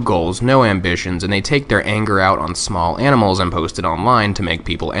friends, no goals, no ambitions, and they take their anger out on small animals and post it online to make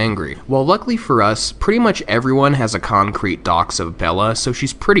people angry. Well, luckily for us, pretty much everyone has a concrete dox of Bella, so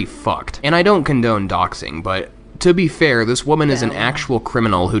she's pretty fucked. And I don't condone doxing, but to be fair, this woman is an actual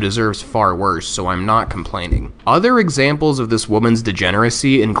criminal who deserves far worse, so I'm not complaining. Other examples of this woman's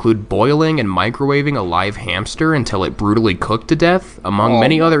degeneracy include boiling and microwaving a live hamster until it brutally cooked to death, among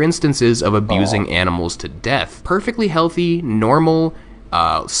many other instances of abusing animals to death. Perfectly healthy, normal,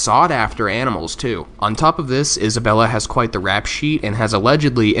 sought-after animals, too. On top of this, Isabella has quite the rap sheet and has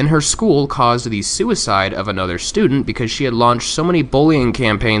allegedly, in her school, caused the suicide of another student because she had launched so many bullying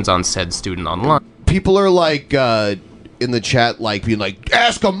campaigns on said student online. People are like, in the chat, like, being like,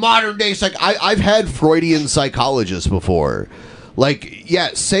 ask a modern-day I've had Freudian psychologists before. Like,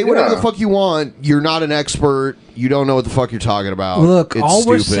 say whatever the fuck you want. You're not an expert. You don't know what the fuck you're talking about. Look, it's all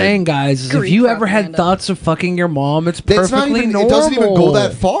we're stupid. saying, guys, is if you ever had thoughts of fucking your mom, it's perfectly normal. It doesn't even go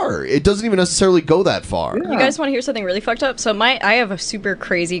that far. It doesn't even necessarily go that far. You guys want to hear something really fucked up? So I have a super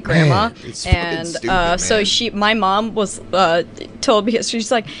crazy grandma, and stupid, my mom was told, because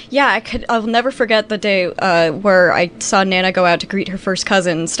she's like, I'll never forget the day where I saw Nana go out to greet her first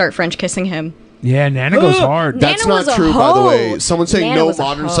cousin and start French kissing him. Yeah, Nana goes hard. That's not true, by the way. Someone saying no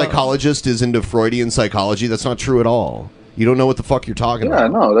modern psychologist is into Freudian psychology. That's not true at all. You don't know what the fuck you're talking about. Yeah,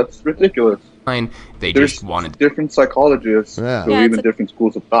 no, that's ridiculous. There's just wanted different psychologists who believe in different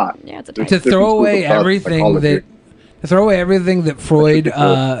schools of thought. Yeah, it's to throw away everything that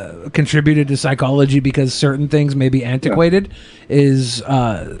Freud contributed to psychology because certain things may be antiquated is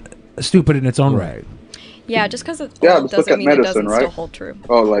stupid in its own right. Yeah, just because it doesn't mean it doesn't still hold true.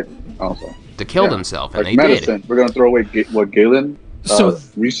 Sorry. To kill himself, and like they medicine. did. We're going to throw away what Galen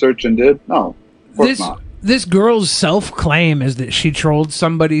researched and did? No, of course not. This girl's self-claim is that she trolled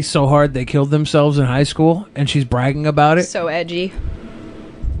somebody so hard they killed themselves in high school, and she's bragging about it. So edgy.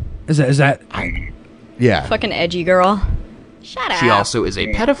 Is that? Yeah. Fucking edgy girl. Shut up. She also is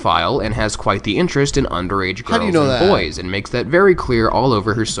a pedophile and has quite the interest in underage girls and boys, and makes that very clear all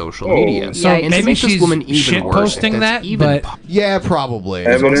over her social media. So and maybe she's this woman even shit worse, posting that's that, but yeah, probably.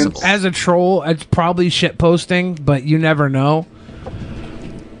 As a troll, it's probably shit posting, but you never know.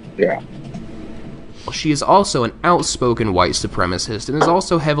 Yeah. She is also an outspoken white supremacist and is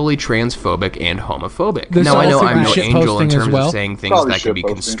also heavily transphobic and homophobic. Now, I know I'm no angel in terms of saying things that could be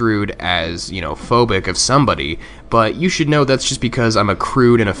construed as, phobic of somebody, but you should know that's just because I'm a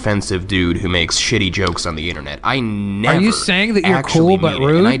crude and offensive dude who makes shitty jokes on the internet. I never Are you saying that you're actually cool but mean it,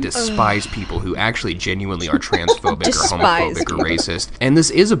 rude? and I despise people who actually genuinely are transphobic or homophobic or racist. And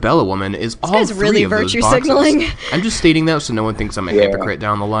this Isabella woman is all three really of those virtue boxes. signaling. I'm just stating that so no one thinks I'm a hypocrite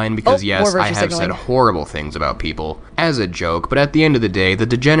down the line, because yes, I have said horrible things about people as a joke, but at the end of the day, the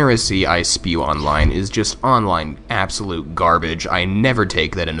degeneracy I spew online is just online absolute garbage. I never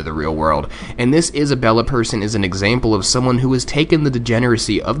take that into the real world. And this Isabella person is an example of someone who has taken the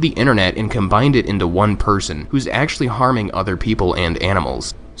degeneracy of the internet and combined it into one person who's actually harming other people and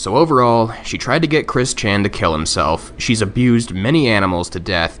animals. So overall, she tried to get Chris Chan to kill himself, she's abused many animals to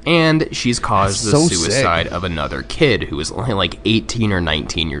death, and she's caused the suicide of another kid who is only like 18 or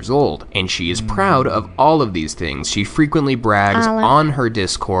 19 years old. And she is proud of all of these things. She frequently brags on her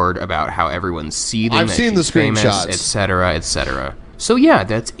Discord about how everyone's seething, I've seen the screenshots, etc., etc. So yeah,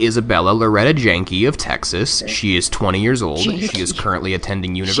 that's Isabella Loretta Janke of Texas. She is 20 years old. She is currently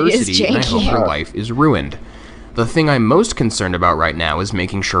attending university, and I hope her life is ruined. The thing I'm most concerned about right now is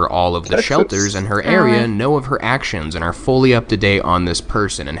making sure all of the shelters in her area know of her actions and are fully up to date on this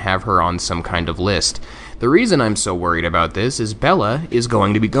person and have her on some kind of list. The reason I'm so worried about this is Bella is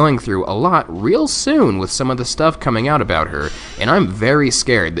going to be going through a lot real soon with some of the stuff coming out about her, and I'm very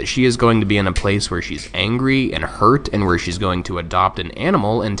scared that she is going to be in a place where she's angry and hurt and where she's going to adopt an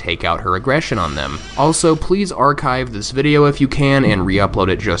animal and take out her aggression on them. Also, please archive this video if you can and re-upload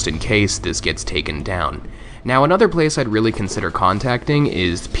it just in case this gets taken down. Now, another place I'd really consider contacting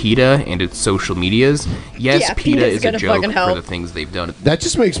is PETA and its social medias. Yes, PETA is a joke for the things they've done. That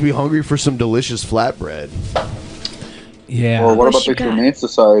just makes me hungry for some delicious flatbread. Yeah. Or what about the Humane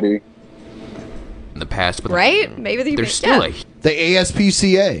Society? In the past, but right? Maybe there's still the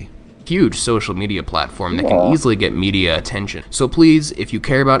ASPCA. Huge social media platform that can easily get media attention. So please, if you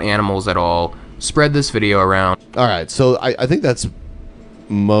care about animals at all, spread this video around. All right, so I think that's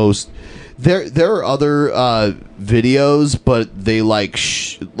most... There are other videos, but they like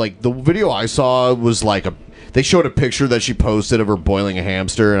the video I saw was like they showed a picture that she posted of her boiling a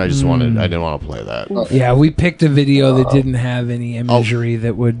hamster, and I didn't want to play that. Yeah, we picked a video that didn't have any imagery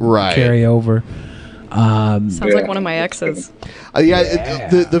that would carry over. Sounds like one of my exes.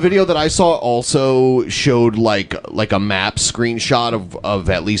 The video that I saw also showed like a map screenshot of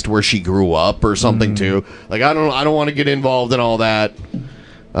at least where she grew up or something too. Like I don't want to get involved in all that.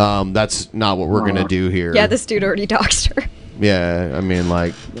 That's not what we're gonna do here. Yeah, this dude already doxed her. Yeah, I mean,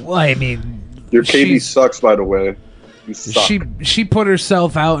 like... Well, I mean... Your KB sucks, by the way. You suck. She put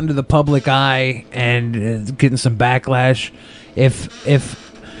herself out into the public eye and getting some backlash. If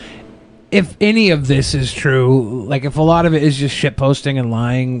any of this is true, like if a lot of it is just shit posting and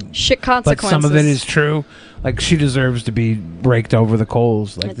lying... Shit consequences. But some of it is true, like she deserves to be raked over the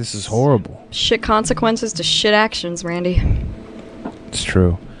coals. Like, this is horrible. Shit consequences to shit actions, Randy. It's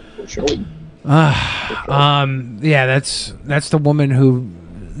true. Yeah, that's the woman who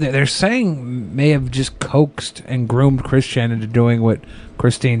they're saying may have just coaxed and groomed Christian into doing what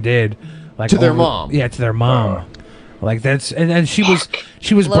Christine did, like to their mom. Yeah, to their mom. Like that's and she was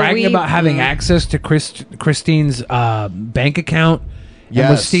bragging about having access to Christine's bank account and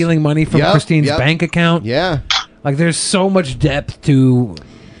was stealing money from Christine's bank account. Yeah, like there's so much depth to.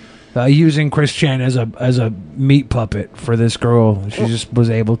 Using Chris Chan as a meat puppet for this girl. She just was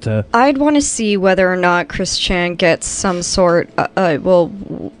able to... I'd want to see whether or not Chris Chan gets some sort...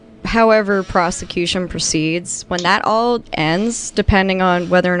 however prosecution proceeds, when that all ends, depending on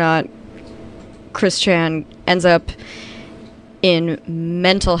whether or not Chris Chan ends up in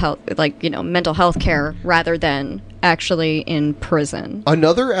mental health, mental health care rather than actually in prison.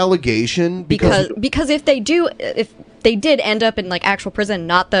 Another allegation... Because if they did end up in like actual prison,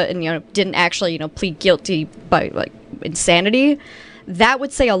 didn't actually plead guilty by like insanity, that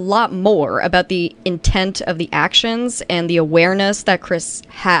would say a lot more about the intent of the actions and the awareness that Chris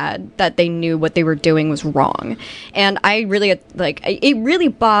had that they knew what they were doing was wrong. And I really it really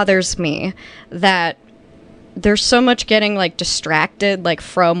bothers me that there's so much getting like distracted like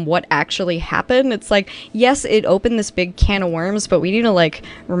from what actually happened. It's like, yes, it opened this big can of worms, but we need to like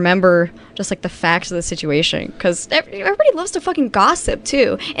remember just like the facts of the situation, because everybody loves to fucking gossip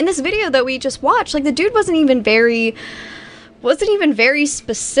too. In this video that we just watched, like the dude wasn't even very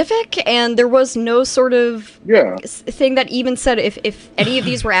specific, and there was no sort of thing that even said if any of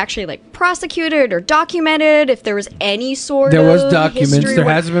these were actually like prosecuted or documented, if there was any sort there was documents. There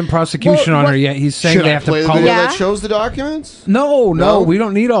hasn't been prosecution on her yet. He's saying they have to play the video that shows the documents. No, we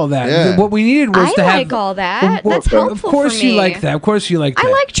don't need all that. Yeah. What we needed was to have... I like all that. That's helpful. Of course for me. you like that. Of course you like that.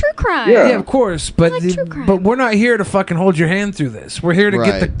 I like true crime. Yeah, of course. But but we're not here to fucking hold your hand through this. We're here to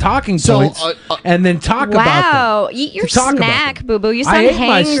get the talking points and then talk about them. Wow, eat your snack, boo boo. You sound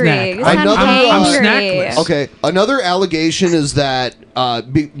hangry. You sound I'm hangry. snackless. Okay, another allegation is that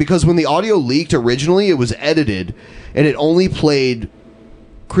because when the audio leaked originally, it was edited and it only played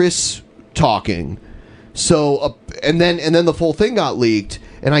Chris talking. So and then the full thing got leaked,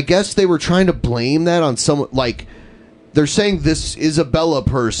 and I guess they were trying to blame that on someone. Like they're saying this Isabella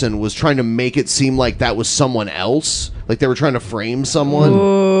person was trying to make it seem like that was someone else. Like they were trying to frame someone.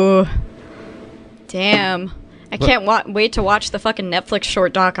 Ooh. Damn. I can't wait to watch the fucking Netflix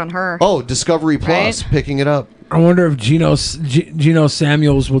short doc on her. Oh, Discovery Plus, picking it up. I wonder if Geno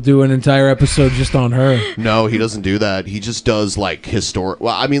Samuels will do an entire episode just on her. No, he doesn't do that. He just does like historic.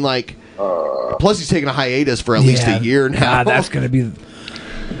 Well, I mean, like. Plus, he's taking a hiatus for at least a year now. That's gonna be.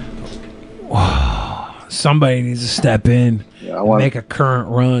 Somebody needs to step in and make a current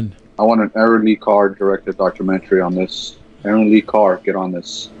run. I want an Aaron Lee Carr directed documentary on this. Aaron Lee Carr, get on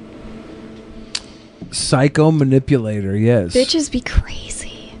this. Psycho manipulator, yes. Bitches be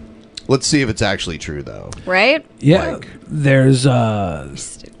crazy. Let's see if it's actually true, though. Right? Yeah. There's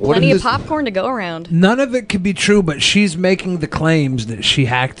plenty of popcorn to go around. None of it could be true, but she's making the claims that she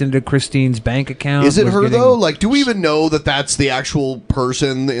hacked into Christine's bank account. Is it her though? Like, do we even know that that's the actual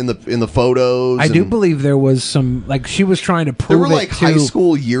person in the photos? I do believe there was some. Like, she was trying to prove there were like high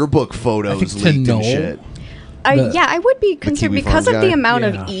school yearbook photos leaked and shit. I would be concerned because of the amount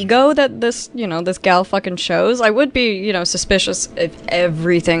of ego that this gal fucking shows. I would be, suspicious if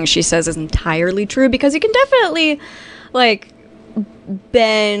everything she says is entirely true, because you can definitely, like,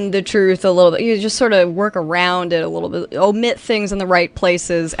 bend the truth a little bit. You just sort of work around it a little bit, omit things in the right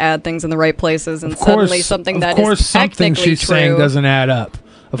places, add things in the right places, and suddenly something that is something technically she's saying true doesn't add up.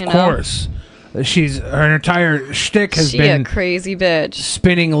 Of course. Her entire shtick has been a crazy bitch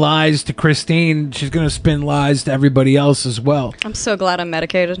spinning lies to Christine. She's going to spin lies to everybody else as well. I'm so glad I'm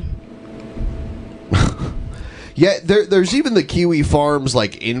medicated. Yeah, there's even the Kiwi Farms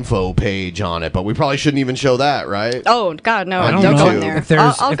like info page on it, but we probably shouldn't even show that, right? Oh God, no! I Don't don't go know. in there. If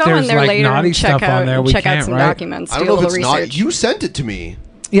there's- I'll if go in there's, there like, later naughty and check stuff on out there, we check out can't, some right? documents. I Do don't know a if little it's research. not. You sent it to me.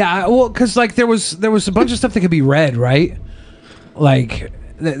 Yeah, well, because like there was a bunch of stuff that could be read, right? Like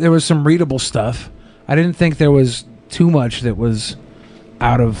there was some readable stuff. I didn't think there was too much that was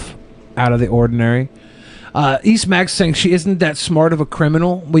out of the ordinary. East Max saying she isn't that smart of a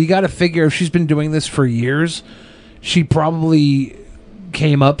criminal. Well, you got to figure if she's been doing this for years, she probably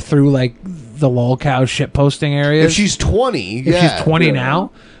came up through like the lolcow shit posting areas. If she's 20, if she's 20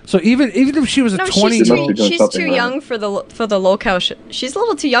 now, so even if she was a 20-year-old, she's too young for the lolcow shit. She's a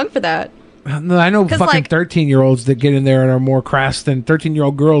little too young for that. No, I know fucking 13-year-olds that get in there and are more crass than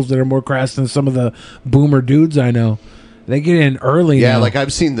 13-year-old girls that are more crass than some of the boomer dudes I know. They get in early. Yeah, now. like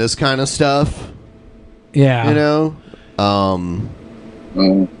I've seen this kind of stuff. Yeah, you know,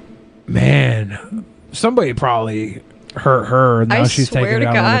 Mm. somebody probably hurt her. And now she's taking it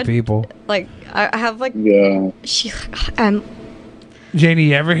out on the people. Like I have like she Janie,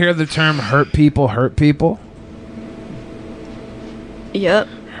 you ever hear the term "hurt people"? Hurt people. Yep.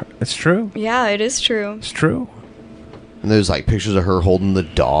 It's true. Yeah, it is true. It's true. And there's like pictures of her holding the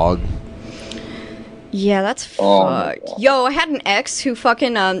dog. Yeah, that's fucked. Yo, I had an ex who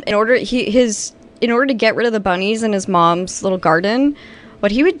fucking in order to get rid of the bunnies in his mom's little garden,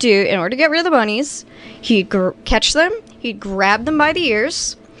 what he would do in order to get rid of the bunnies, he'd catch them, he'd grab them by the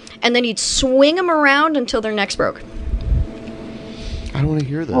ears, and then he'd swing them around until their necks broke. I don't want to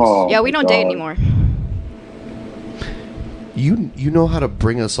hear this. Yeah, we don't date anymore. You know how to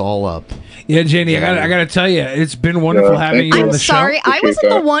bring us all up. Yeah, Janie, I gotta tell you, it's been wonderful having you on the show. I'm sorry, I wasn't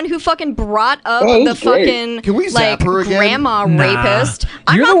the one who fucking brought up the fucking Can we zap her again? grandma rapist.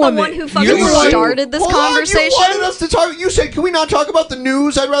 I'm You're not the the one who fucking started this conversation. You wanted us to talk. You said, "Can we not talk about the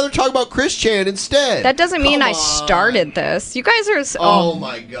news? I'd rather talk about Chris Chan instead." That doesn't mean I started this. You guys are. Oh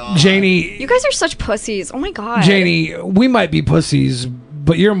my god, Janie. You guys are such pussies. Oh my god, Janie, we might be pussies,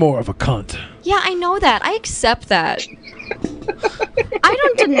 but you're more of a cunt. Yeah, I know that. I accept that. I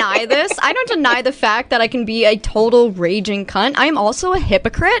don't deny this. I don't deny the fact that I can be a total raging cunt. I'm also a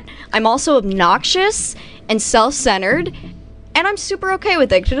hypocrite. I'm also obnoxious and self-centered. And I'm super okay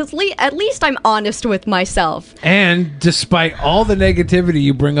with it. 'Cause at least I'm honest with myself. And despite all the negativity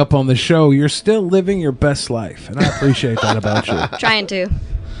you bring up on the show, you're still living your best life. And I appreciate that about you. Trying to.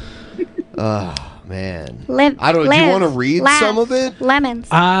 Oh, man. Live, I don't. Do you want to read some of it? Lemons.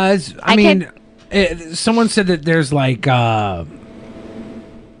 I mean, someone said that there's like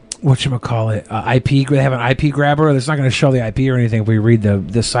whatchamacallit, IP. They have an IP grabber. It's not going to show the IP or anything if we read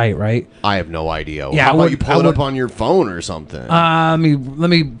the site, right? I have no idea. Yeah, How about you pull it up on your phone or something? Let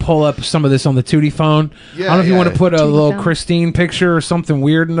me pull up some of this on the Tootie phone. Yeah, I don't know if you want to put a Tootie little phone. Christine picture or something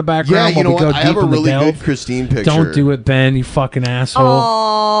weird in the Yeah, background. you know while we what? go I have deep a in the really delve. good Christine picture. Don't do it, Ben. You fucking asshole.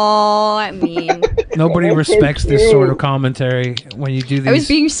 Oh, I mean. Nobody respects this sort of commentary when you do these. I was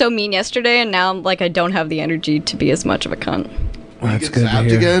being so mean yesterday, and now I don't have the energy to be as much of a cunt. That's good to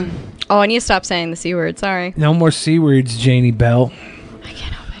hear. Again? Oh, I need to stop saying the C word. Sorry. No more C words, Janie Bell.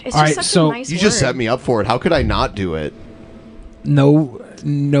 It's All just right, such so a nice You word. just set me up for it. How could I not do it? Know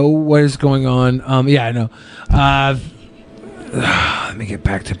what is going on. Yeah, I know. Let me get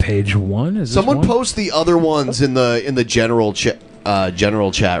back to page 1. Someone post the other ones in the general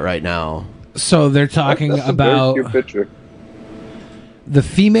chat right now. So they're talking That's about a very cute picture. the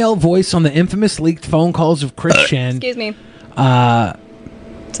female voice on the infamous leaked phone calls of Chris Chan. Excuse me.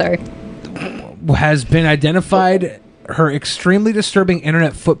 Sorry. Has been identified. Her extremely disturbing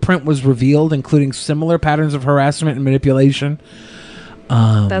internet footprint was revealed, including similar patterns of harassment and manipulation.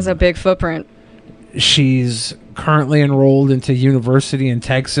 That's a big footprint. She's currently enrolled into university in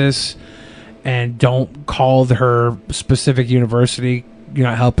Texas, and don't call her specific university. You're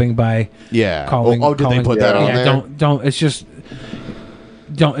not helping by calling. Did they put that on there? Don't. It's just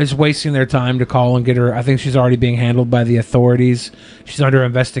it's wasting their time to call and get her. I think she's already being handled by the authorities. She's under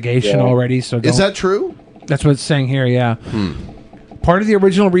investigation already. So is that true? That's what it's saying here. Yeah. Part of the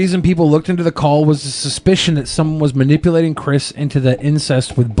original reason people looked into the call was the suspicion that someone was manipulating Chris into the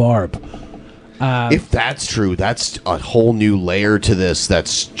incest with Barb. If that's true, that's a whole new layer to this.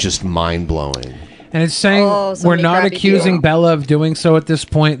 That's just mind blowing. And it's saying we're not accusing Bella of doing so at this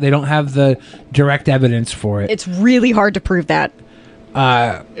point. They don't have the direct evidence for it. It's really hard to prove that.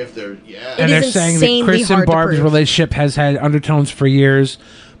 If they're and they're saying that Chris and Barb's relationship has had undertones for years.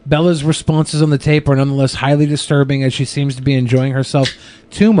 Bella's responses on the tape are nonetheless highly disturbing, as she seems to be enjoying herself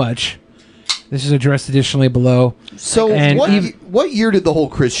too much. This is addressed additionally below. So, what year did the whole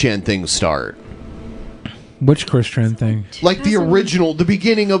Chris Chan thing start? Which Chris Chan thing? Like the original, the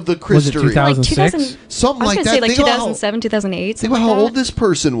beginning of the Chris Was it 2006? Something like that. Say like Think about 2007, 2008. Think about how old this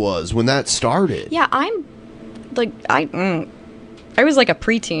person was when that started. Yeah, I'm like I was like a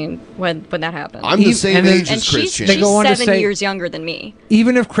preteen when that happened. I'm the same age and as Chris Chan. She's go on to 7 say- years younger than me.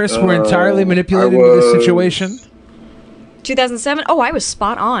 Even if Chris were entirely manipulated into this situation, 2007. Oh, I was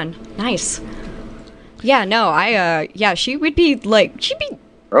spot on. Nice. Yeah, no, she would be like she'd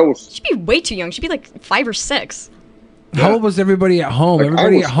be way too young. She'd be like 5 or 6. how old was everybody at home? Like, I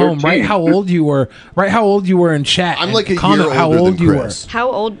Everybody was at home, 13. write how old you were. Write how old you were in chat. I'm and like a comment year how older old than you Chris. How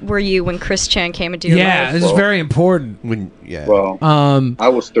old were you when Chris Chan came into your were. life? Yeah, this is very important. Well, I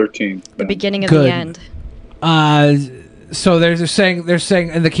was 13. The beginning of Good. the end. So they're saying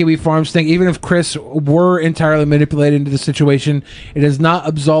in the Kiwi Farms thing, even if Chris were entirely manipulated into the situation, it does not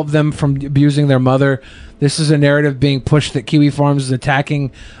absolve them from abusing their mother. This is a narrative being pushed that Kiwi Farms is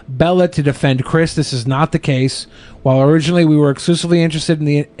attacking Bella to defend Chris. This is not the case. While originally we were exclusively interested in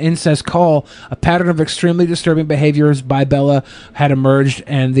the incest call, a pattern of extremely disturbing behaviors by Bella had emerged,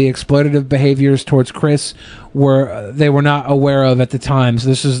 and the exploitative behaviors towards Chris they were not aware of at the time. So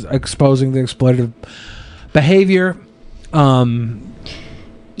this is exposing the exploitative behavior.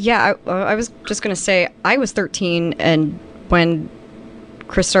 Yeah, I was just gonna say I was 13, and when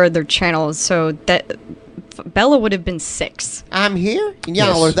Chris started their channel, so that Bella would have been 6. I'm here, and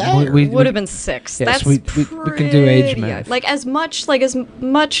y'all are there. Would have been 6. Yes, That's we can do age pretty- math. Like as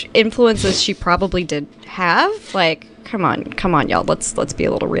much influence as she probably did have. Like, come on, y'all. Let's be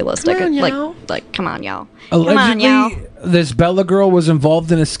a little realistic. Come on, y'all. Like, come on, y'all. Come on, Allegedly, y'all. this Bella girl was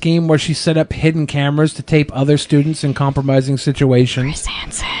involved in a scheme where she set up hidden cameras to tape other students in compromising situations.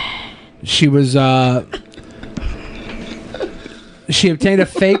 She was she obtained a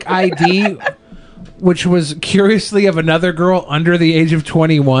fake ID, which was curiously of another girl under the age of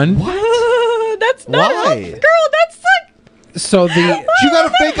 21. That's not Why? girl. That's like So you got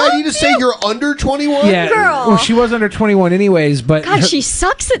a fake ID to say you're under 21? yeah, girl. well, she was under 21 anyways, but God. She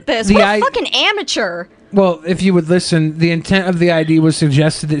sucks at this. the What I- a fucking amateur. well, if you would listen, the intent of the ID was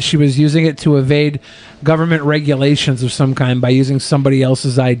suggested that she was using it to evade government regulations of some kind by using somebody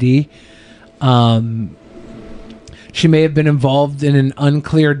else's ID. She may have been involved in an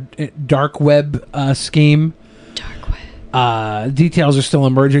unclear dark web scheme. Details are still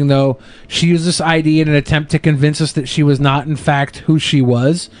emerging, though. She used this ID in an attempt to convince us that she was not, in fact, who she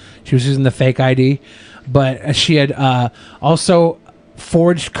was. She was using the fake ID. But she had also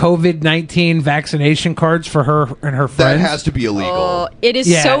forged COVID-19 vaccination cards for her and her friends. That has to be illegal. Oh, it is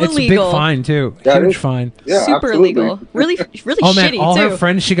yeah, so it's illegal. a big fine, too. Yeah, it Huge is. fine. Yeah, Super absolutely. illegal. Really Oh, man, shitty, all too. her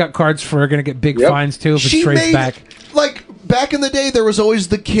friends she got cards for are going to get big Yep. fines, too, if it's She traced made, back. like, back in the day, there was always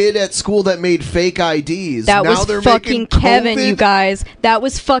the kid at school that made fake IDs. That Now was they're fucking making Kevin, COVID. you guys. That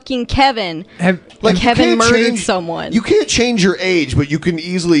was fucking Kevin. Like, you Kevin can't murdered change- someone. You can't change your age, but you can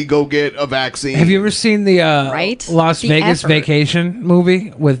easily go get a vaccine. Have you ever seen the Right? Las The Vegas effort. Vacation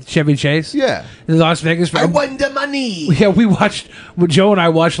movie with Chevy Chase? Yeah. The Las Vegas. I want the money. Yeah, Joe and I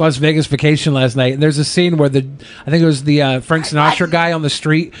watched Las Vegas Vacation last night, and there's a scene where I think it was the Frank Sinatra guy on the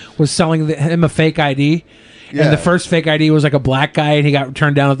street was selling him a fake ID. Yeah. And the first fake ID was like a black guy, and he got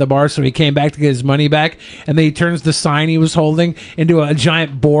turned down at the bar, so he came back to get his money back. And then he turns the sign he was holding into a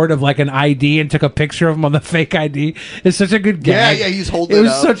giant board of like an ID and took a picture of him on the fake ID. It's such a good gag. Yeah, he's holding it it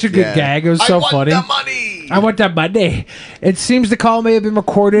was up. such a good Yeah. gag. It was so I want funny. the money. I want that money. It seems the call may have been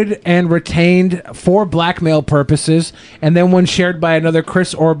recorded and retained for blackmail purposes, and then when shared by another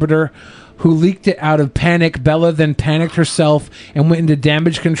Chris Orbiter, who leaked it out of panic, Bella then panicked herself and went into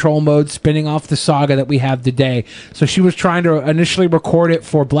damage control mode, spinning off the saga that we have today. So she was trying to initially record it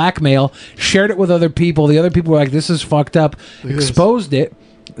for blackmail, shared it with other people. The other people were like, this is fucked up, exposed it.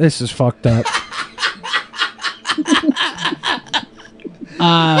 This is fucked up.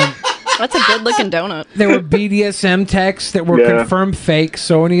 That's a good-looking donut. There were BDSM texts that were confirmed fake,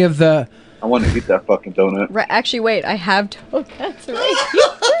 so any of the... I want to eat that fucking donut. Right, actually, wait, I have donuts, right?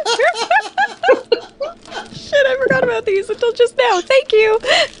 Shit, I forgot about these until just now. Thank you.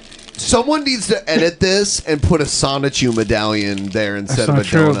 Someone needs to edit this and put a Sonichu medallion there instead of a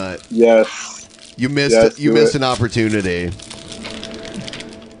donut. Yes. You missed an opportunity.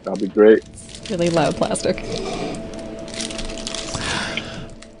 That'd be great. Really loud plastic.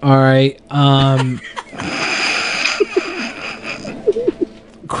 All right.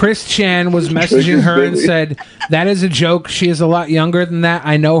 Chris Chan was messaging her and said, that is a joke. She is a lot younger than that.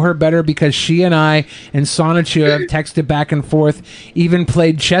 I know her better because she and I and Sonichu have texted back and forth, even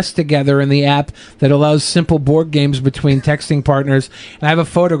played chess together in the app that allows simple board games between texting partners. And I have a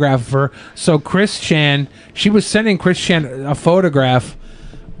photograph of her. So Chris Chan, she was sending Chris Chan a photograph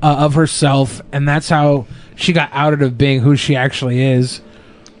of herself, and that's how she got outed of being who she actually is.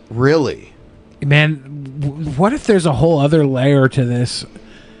 Really? Man, what if there's a whole other layer to this?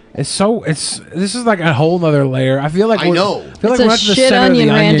 This is like a whole nother layer. I feel like I know. Feel It's like we're a not to the shit center of the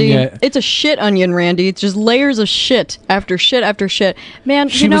onion, Randy. yet. It's a shit onion, Randy. It's just layers of shit after shit after shit. Man,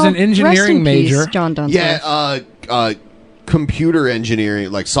 She was an engineering major. John Dunsworth. Yeah, computer engineering,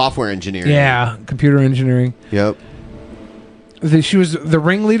 like software engineering. Yeah, computer engineering. Yep. She was the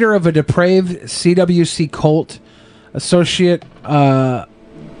ringleader of a depraved CWC cult, associate of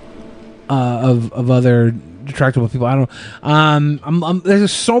other detractable people. I don't.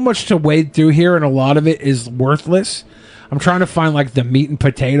 There's so much to wade through here, and a lot of it is worthless. I'm trying to find like the meat and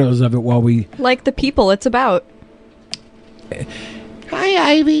potatoes of it while we like the people it's about.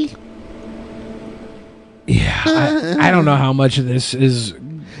 Hi, Ivy. Yeah, I don't know how much of this is.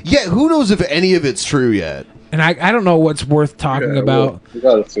 Yeah, who knows if any of it's true yet? And I don't know what's worth talking about. We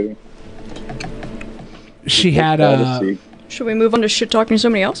gotta see. She had Should we move on to shit talking to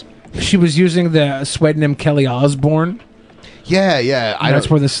somebody else? She was using the pseudonym Kelly Osbourne. Yeah. That's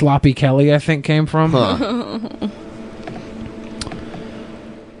where the sloppy Kelly, I think, came from. Huh.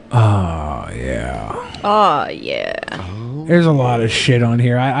 Oh yeah. Oh yeah. There's a lot of shit on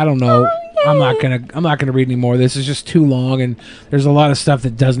here. I don't know. I'm not gonna read any more of this. It's just too long, and there's a lot of stuff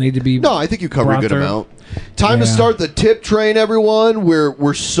that does need to be. No, I think you covered a good through. amount. Time to start the tip train, everyone.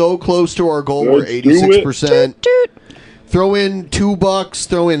 We're so close to our goal. We're 86%. Throw in $2,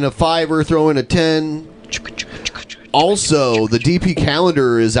 throw in a $5, throw in a 10. Also, the DP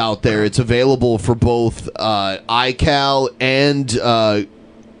calendar is out there. It's available for both iCal and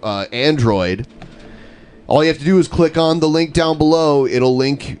Android. All you have to do is click on the link down below. It'll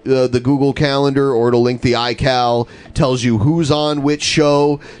link the Google Calendar, or it'll link the iCal. Tells you who's on which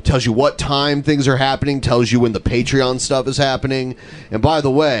show. Tells you what time things are happening. Tells you when the Patreon stuff is happening. And by the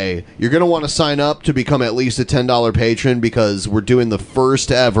way, you're going to want to sign up to become at least a $10 patron, because we're doing the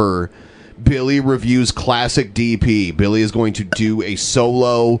first ever Billy Reviews Classic DP. Billy is going to do a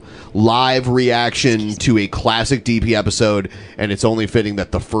solo live reaction to a classic DP episode, and it's only fitting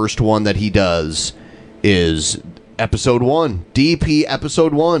that the first one that he does is episode 1, DP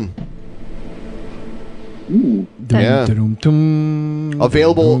episode 1. Yeah.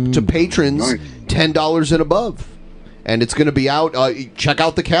 Available to patrons, $10 and above, and it's going to be out. Check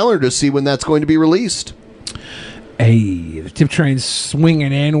out the calendar to see when that's going to be released. Hey, the tip train's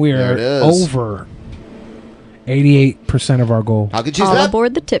swinging in. We are over 88% of our goal. How could she All slap?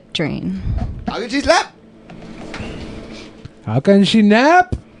 aboard the tip train. How could she slap? How can she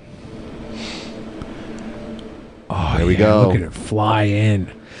nap? Oh, there we go. Look at it fly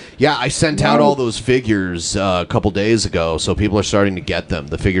in. Yeah, I sent out all those figures a couple days ago, so people are starting to get them.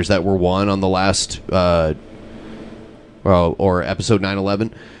 The figures that were won on the last, or episode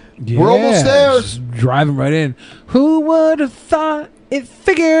 911. Yeah, we're almost there. Just driving right in. Who would have thought it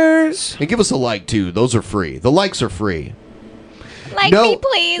figures? And give us a like, too. Those are free. The likes are free. Like me,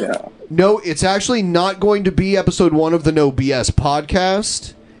 please. Yeah. No, it's actually not going to be episode 1 of the No BS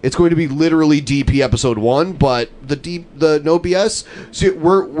podcast. It's going to be literally DP episode 1, but the No BS. See,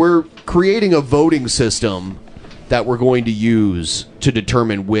 we're creating a voting system that we're going to use to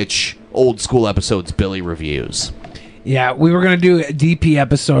determine which old school episodes Billy reviews. Yeah, we were going to do DP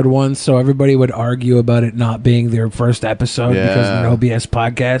episode 1, so everybody would argue about it not being their first episode because of the No BS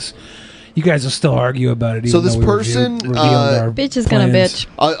podcast. You guys will still argue about it. So even this though we person, revealed our bitch is gonna plans.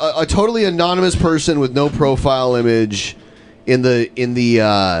 bitch. a totally anonymous person with no profile image in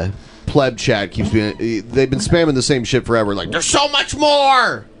the pleb chat keeps being. They've been spamming the same shit forever. Like, there's so much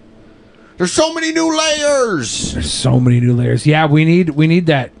more. There's so many new layers. There's so many new layers. Yeah, we need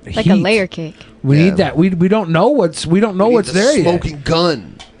that Like heat. a layer cake. We need that. We don't know what's there yet. Smoking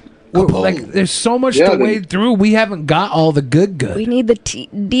gun. Like, there's so much to wade through. We haven't got all the good. We need the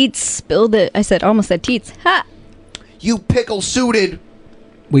deets. Spill the. I almost said teats. Ha! You pickle suited.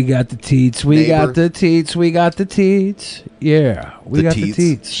 We got the teats. We got the teats. We got the teats. Yeah, we got the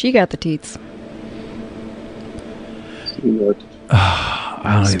teats. She got the teats. Spill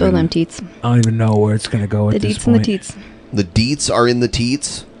them teats. I don't even know where it's gonna go at The this deets point. and the teats. The deets are in the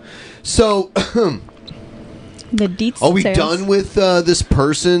teats. So. The deets. Are we tails. done with this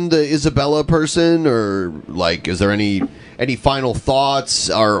person, the Isabella person, or like, is there any final thoughts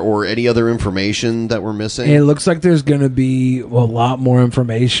or any other information that we're missing? It looks like there's going to be a lot more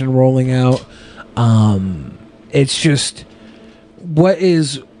information rolling out. It's just what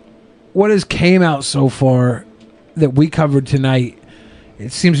has came out so far that we covered tonight.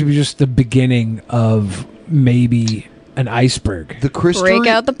 It seems to be just the beginning of maybe an iceberg. The Break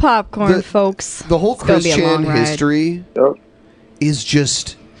out the popcorn, folks. The whole It's gonna Chris be a Chan long ride. history is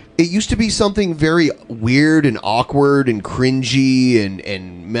just. It used to be something very weird and awkward and cringy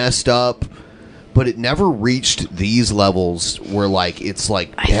and messed up, but it never reached these levels where it's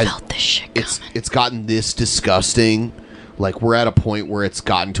like I felt this shit coming. It's gotten this disgusting. Like, we're at a point where it's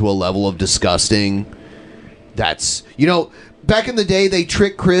gotten to a level of disgusting that's, back in the day they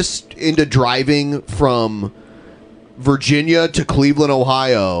tricked Chris into driving from Virginia to Cleveland,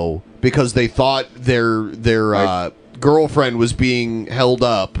 Ohio, because they thought their girlfriend was being held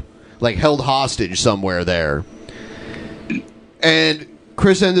hostage somewhere there. And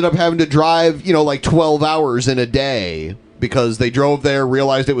Chris ended up having to drive, 12 hours in a day because they drove there,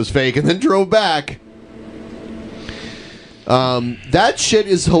 realized it was fake, and then drove back. That shit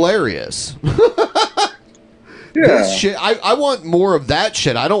is hilarious. This shit, I want more of that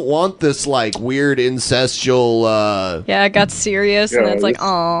shit. I don't want this weird incestual. Yeah, it got serious, and it's like,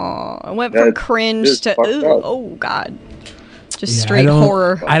 oh, it went from cringe to oh god, just straight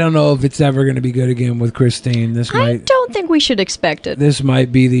horror. I don't know if it's ever going to be good again with Christine. I don't think we should expect it. This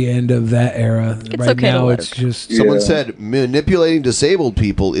might be the end of that era. It's right okay to now, let it's her go. just Someone said manipulating disabled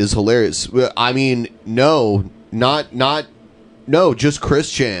people is hilarious. I mean, no, just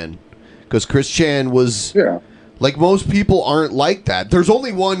Chris Chan, because Chris Chan was. Yeah. Like, most people aren't like that. There's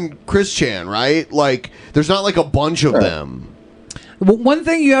only one Chris Chan, right? Like, there's not a bunch of them. Well, one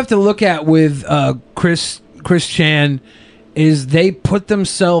thing you have to look at with Chris Chan is they put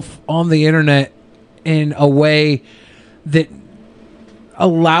themselves on the internet in a way that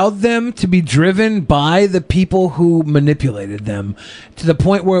allowed them to be driven by the people who manipulated them to the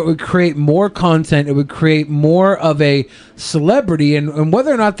point where it would create more content. It would create more of a celebrity, and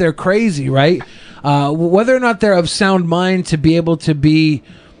whether or not they're crazy, right? Whether or not they're of sound mind to be able to be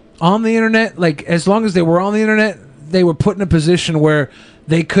on the internet, as long as they were on the internet, they were put in a position where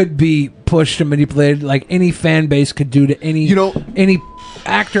they could be pushed and manipulated, like any fan base could do to any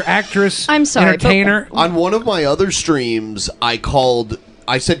actor, actress, entertainer. On one of my other streams, I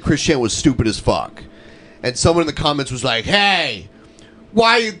said Chris Chan was stupid as fuck, and someone in the comments was like, "Hey,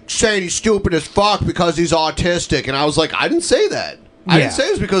 why are you saying he's stupid as fuck because he's autistic?" And I was like, I didn't say that. I didn't say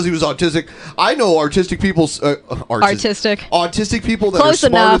it was because he was autistic. I know autistic people. Autistic people that Close are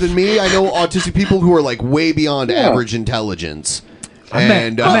smarter enough. than me. I know autistic people who are way beyond average intelligence.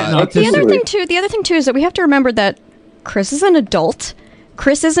 The other thing too is that we have to remember that Chris is an adult.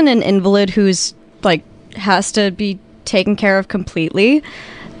 Chris isn't an invalid who's has to be taken care of completely.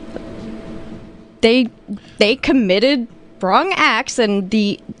 They committed wrong acts, and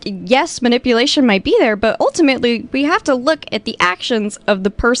yes, manipulation might be there, but ultimately we have to look at the actions of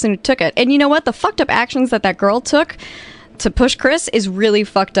the person who took it. And you know what? The fucked up actions that girl took to push Chris is really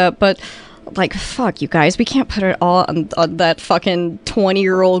fucked up, but fuck you guys, we can't put it all on that fucking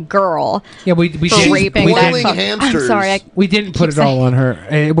 20-year-old girl. Yeah, we for raping that hamsters. I'm sorry, we didn't put it all on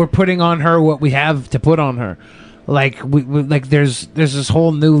her. We're putting on her what we have to put on her. There's this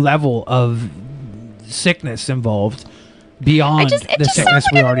whole new level of sickness involved beyond the sickness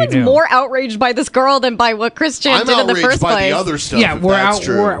we already knew. More outraged by this girl than by what Chris Chan did in the first place. The other stuff. Yeah, we're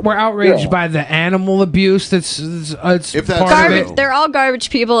outraged by the animal abuse. That's part garbage. of it. They're all garbage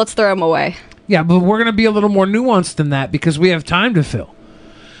people. Let's throw them away. Yeah, but we're gonna be a little more nuanced than that because we have time to fill.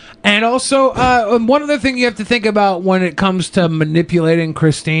 And also, one other thing you have to think about when it comes to manipulating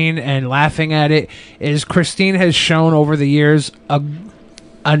Christine and laughing at it is Christine has shown over the years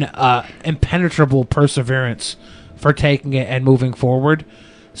an impenetrable perseverance for taking it and moving forward.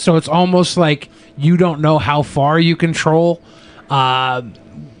 So it's almost like you don't know how far you control,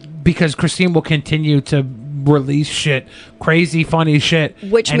 because Christine will continue to release shit, crazy, funny shit,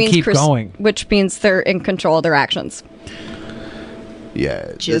 which and means keep going. Which means they're in control of their actions.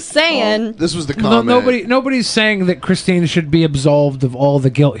 Yeah. Just saying. This was the comment. Nobody's saying that Christine should be absolved of all the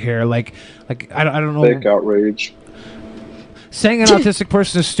guilt here. Like I don't know. Fake outrage. Saying an autistic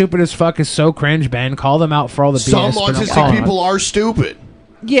person is stupid as fuck is so cringe, Ben. Call them out for all the BS. Some autistic people are stupid.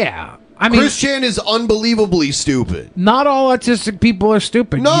 Yeah. I mean, Christian is unbelievably stupid. Not all autistic people are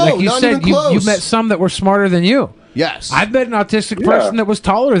stupid. No, like you not said, even close. You met some that were smarter than you. Yes. I've met an autistic person that was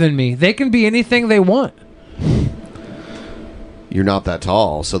taller than me. They can be anything they want. You're not that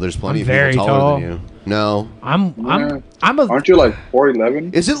tall, so there's plenty I'm of very people taller tall. than you. No. Aren't you like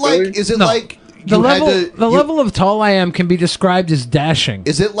 4'11"? Is it like the level had to, level of tall I am can be described as dashing.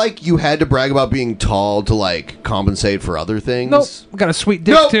 Is it like you had to brag about being tall to like compensate for other things? Nope. Got a sweet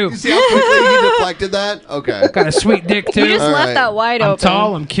dick too. You see how quickly he deflected that? Okay. Got a sweet dick too. You just left that wide I'm open.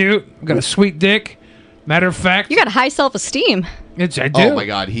 tall. I'm cute. Got a sweet dick. Matter of fact, You got high self-esteem. I do. Oh my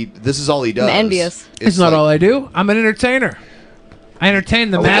God, this is all he does. I'm envious. It's not all I do. I'm an entertainer. I entertain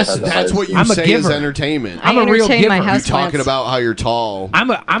the masses. That's what you I'm say a giver. is entertainment. I'm a real entertain giver. my You're house talking plants. about how you're tall.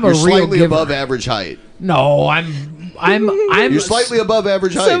 I'm a You're real slightly giver. above average height. No, I'm You're slightly above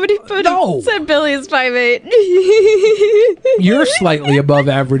average height. Somebody said Billy is 5'8". You're slightly above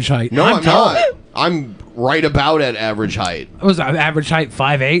average height. No, I'm tall. not. I'm right about at average height. Was average height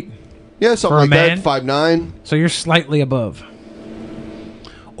 5'8"? Yeah, something For a like man? that. 5'9". So you're slightly above.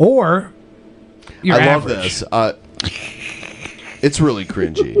 Or you're I love average. this. It's really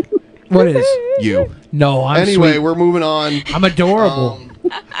cringy. What is? You. No, I'm Anyway, sweet. we're moving on. I'm adorable.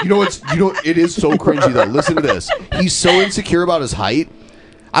 It is so cringy though. Listen to this. He's so insecure about his height.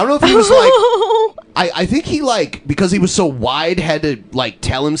 I don't know if he was like I think he because he was so wide had to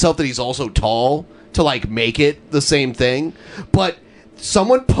tell himself that he's also tall to make it the same thing. But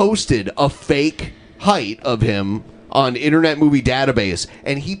someone posted a fake height of him on Internet Movie Database,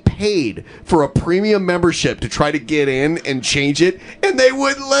 and he paid for a premium membership to try to get in and change it, and they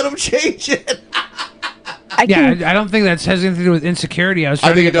wouldn't let him change it. I don't think that has anything to do with insecurity. I was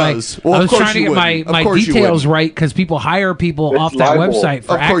trying think to get it does. Well, I of was course trying to you get wouldn't. Of my course you details wouldn't. right because people hire people It's off that libel. website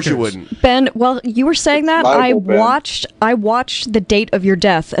for Of course you actors. wouldn't. Ben, while you were saying that, Libel, Ben. I watched the date of your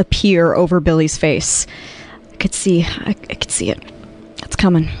death appear over Billy's face. I could see it. It's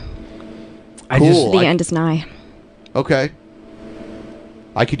coming. Cool. The end is nigh. Okay.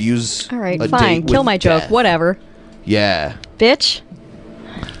 I could use All right, a fine. date Kill with my joke. death. Whatever. Yeah. Bitch.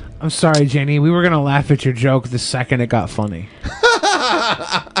 I'm sorry, Jenny. We were gonna laugh at your joke the second it got funny.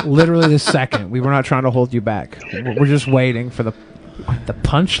 Literally the second. We were not trying to hold you back. We're just waiting for the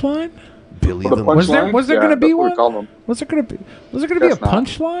punchline. Billy For the the Was there punchline? going to Yeah, be that's what we one? call them. Was there going to be a Guess not.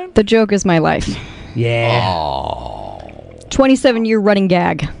 punchline? The joke is my life. Yeah. 27-year running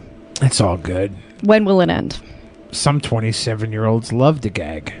gag. It's all good. When will it end? Some 27-year-olds love to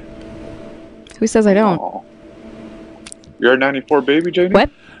gag. Who says I don't? Aw. You're a 94 baby, Janie? What?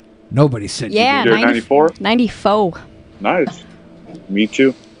 Nobody said Yeah, You're 94? 94. Nice. Me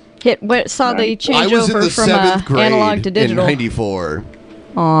too. Saw the I was in changeover the from 7th grade analog to in digital. 94.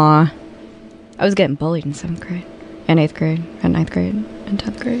 Aw. I was getting bullied in 7th grade, and 8th grade, and 9th grade, and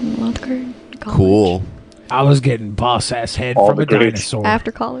 10th grade, and 11th grade. College. Cool. I was getting boss-ass head All from the a grades. dinosaur.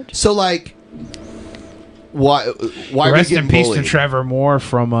 After college. So why were Rest you in getting peace bullied? to Trevor Moore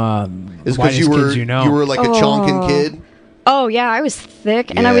from Is because Whitest you were Kids You Know. you were like a chonkin Oh. kid? Oh yeah, I was thick,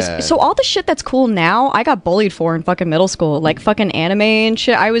 and I Yeah. was so all the shit that's cool now. I got bullied for in fucking middle school, like fucking anime and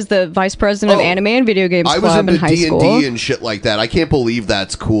shit. I was the vice president of anime and video games I was club into in high school. D&D and shit like that. I can't believe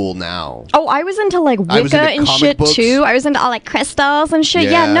that's cool now. Oh, I was into like I was Wicca into and comic shit books. too. I was into all like crystals and shit.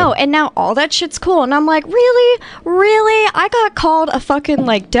 Yeah. Yeah, no, and now all that shit's cool, and I'm like, really? I got called a fucking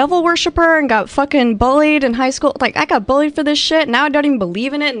like devil worshiper and got fucking bullied in high school. Like I got bullied for this shit. Now I don't even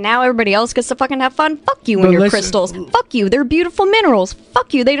believe in it. And now everybody else gets to fucking have fun. Fuck you and But your listen- crystals. Fuck you. They're beautiful minerals.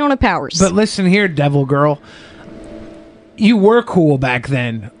 Fuck you. They don't have powers. But listen here, devil girl. You were cool back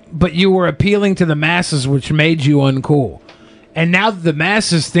then, but you were appealing to the masses, which made you uncool. And now that the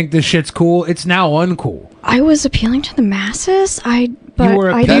masses think this shit's cool, it's now uncool. I was appealing to the masses. You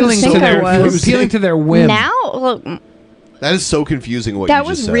were I didn't appealing think to I their you were was. appealing to their whim. Now, look, That is so confusing what that you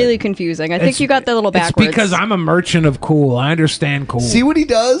was just said. really confusing. I think you got that a little backwards. It's because I'm a merchant of cool. I understand cool. See what he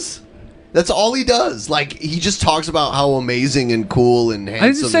does? That's all he does. Like, he just talks about how amazing and cool and handsome.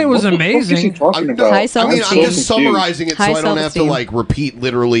 I didn't say it was amazing. High I'm self-esteem. just summarizing it so High I don't have to, self-esteem. repeat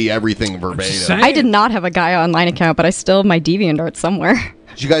literally everything verbatim. I did not have a Gaia online account, but I still have my DeviantArt somewhere.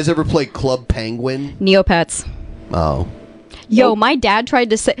 Did you guys ever play Club Penguin? Neopets. Oh. Yo, my dad tried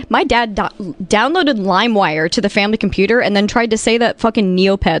to say... My dad downloaded LimeWire to the family computer and then tried to say that fucking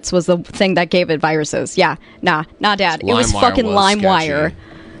Neopets was the thing that gave it viruses. Yeah. Nah, Dad. It was fucking LimeWire.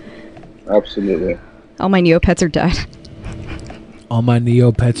 Absolutely. All my Neopets are dead. All my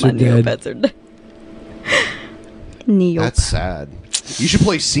Neopets are dead. Neopets are dead. Neopets. That's sad. You should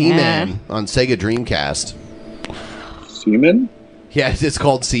play Seaman on Sega Dreamcast. Seaman? Yeah, it's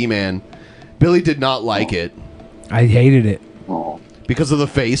called Seaman. Billy did not like it. I hated it. Because of the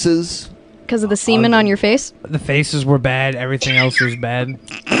faces? Because of the semen on your face? The faces were bad. Everything else was bad.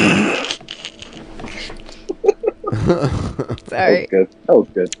 Sorry. That was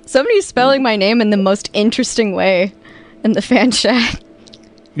good. Somebody's spelling my name in the most interesting way in the fan chat.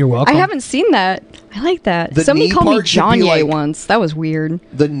 You're welcome. I haven't seen that. I like that. The Somebody knee called me part should be Johnny like- once. That was weird.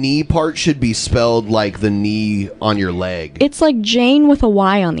 The knee part should be spelled like the knee on your leg. It's like Jane with a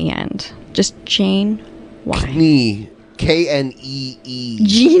Y on the end. Just Jane Y. Knee. K-N-E-E.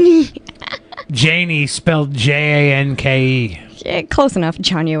 Genie. Janie spelled Janke. Yeah, close enough.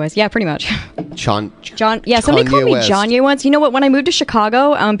 Johnny was. Yeah, pretty much. John. Yeah, somebody called me West. Johnny once. You know what? When I moved to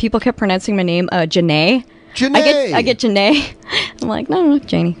Chicago, people kept pronouncing my name Janae. Janae. I get Janae. I'm like, no,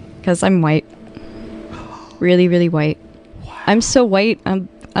 Janie, because I'm white. Really, really white. Wow. I'm so white.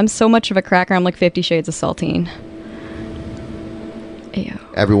 I'm so much of a cracker. I'm like 50 Shades of Saltine. Ew.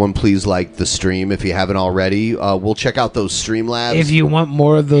 Everyone, please like the stream if you haven't already. We'll check out those Streamlabs. If you want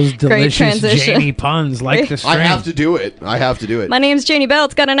more of those delicious transition. Janie puns, like the stream. I have to do it. My name's Janie Bell.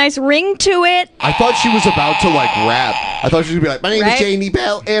 It's got a nice ring to it. I thought she was about to like rap. I thought she was gonna be like, "My name is Janie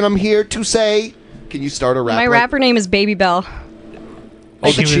Bell, and I'm here to say." Can you start a rap? My rapper name is Baby Bell.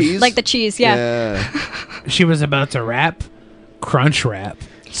 Like the cheese? Like the cheese, yeah. She was about to rap. Crunch rap.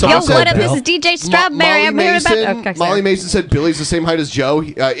 Yo, what up? This is DJ Strawberry. I'm here about... Molly Mason said Billy's the same height as Joe.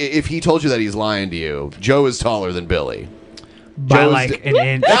 If he told you that, he's lying to you. Joe is taller than Billy. By like an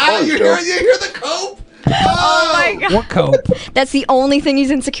inch. You hear the cope? Oh my god. What cope? That's the only thing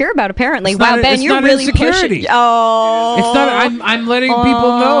he's insecure about, apparently. It's Wow, not- Ben, it's you're not really insecurity. pushing. Oh. It's not. I'm letting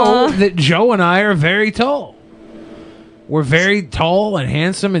people know that Joe and I are very tall. We're very tall and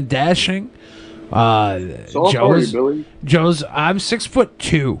handsome and dashing. Joe's. I'm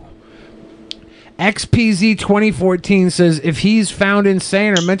 6'2". XPZ 2014 says if he's found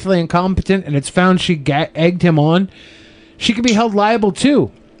insane or mentally incompetent and it's found she egged him on, she could be held liable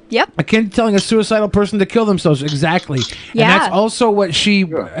too. Yep. Akin to telling a suicidal person to kill themselves. Exactly. Yeah. And that's also what she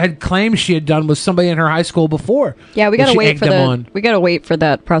had claimed she had done with somebody in her high school before. Yeah, we when gotta she wait egged for them the on. we gotta wait for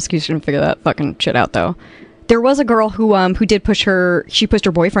that prosecution to figure that fucking shit out, though. There was a girl who did push her. She pushed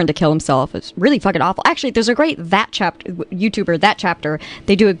her boyfriend to kill himself. It's really fucking awful. Actually, there's a great YouTuber That Chapter.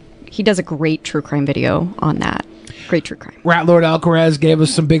 He does a great true crime video on that. Great true crime. Rat Lord Alcaraz gave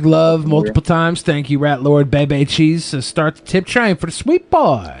us some big love multiple times. Thank you, Rat Lord. Bebe Cheese says start the tip train for the sweet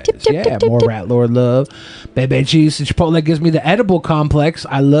boys. More Rat Lord love. Bebe Cheese and Chipotle gives me the edible complex.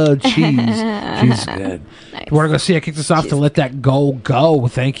 I love cheese. Cheese is good. Nice. Eduardo Garcia kicked us off to let that go.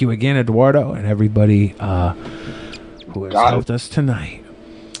 Thank you again, Eduardo, and everybody who has helped us tonight.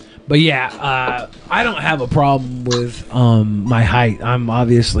 But yeah, I don't have a problem with my height. I'm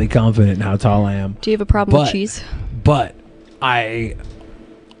obviously confident in how tall I am. Do you have a problem with cheese? But I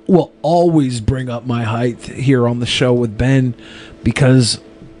will always bring up my height here on the show with Ben because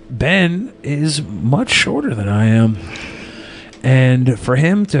Ben is much shorter than I am. And for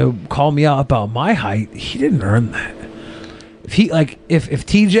him to call me out about my height, he didn't earn that. If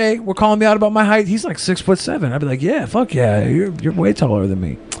TJ were calling me out about my height, he's like 6'7". I'd be like, yeah, fuck yeah, you're way taller than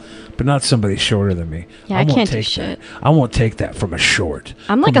me. But not somebody shorter than me. Yeah, I can't do shit. I won't take that from a short.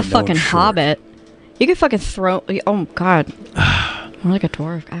 I'm like from a fucking short. hobbit. You could fucking throw... Oh, God. I'm like a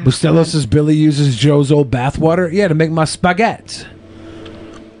dwarf. Oh, Bustelo says Billy uses Joe's old bathwater. Yeah, to make my spaghetti.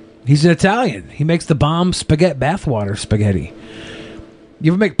 He's an Italian. He makes the bomb spaghetti bathwater spaghetti.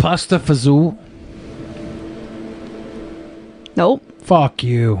 You ever make pasta fazool? Nope. Fuck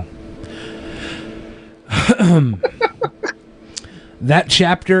you. That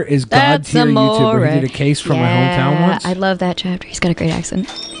chapter is God tier YouTuber. He did a case from my hometown once. I love That Chapter. He's got a great accent.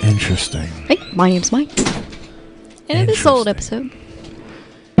 Interesting. Hey, my name's Mike. And it's an old episode.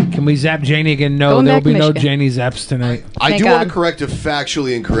 Can we zap Janie again? No, Going there will back to be no Michigan. Janie zaps tonight. I do want to correct a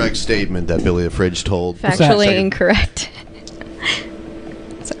factually incorrect statement that Billy the Fridge told. Factually incorrect.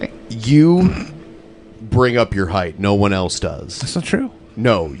 Sorry. You bring up your height. No one else does. That's not true.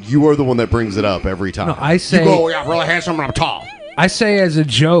 No, you are the one that brings it up every time. No, I say... You go, yeah, I'm really handsome and I'm tall. I say as a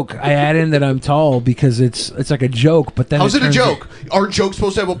joke, I add in that I'm tall because it's like a joke, but then How's it a turns joke? Are jokes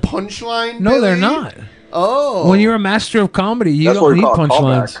supposed to have a punchline? No, Billy? they're not. Oh. When you're a master of comedy, you don't need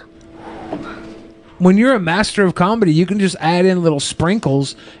punchlines. When you're a master of comedy, you can just add in little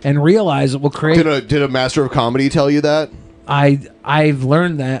sprinkles and realize it will create. Did a master of comedy tell you that? I've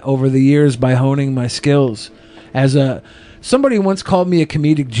learned that over the years by honing my skills. Somebody once called me a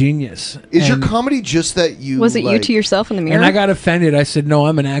comedic genius. Is your comedy just that you... Was it you to yourself in the mirror? And I got offended. I said, no,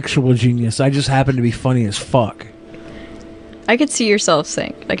 I'm an actual genius. I just happen to be funny as fuck. I could see you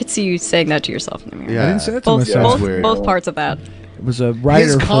saying that to yourself in the mirror. Yeah. I didn't say that to myself. Both parts of that. It was a writer.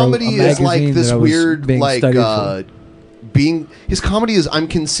 His comedy for a is like this weird, like his comedy is I'm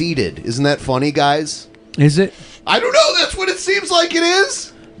conceited. Isn't that funny, guys? Is it? I don't know. That's what it seems like it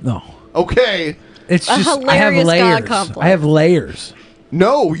is. No. Okay. It's just I have layers. I have layers.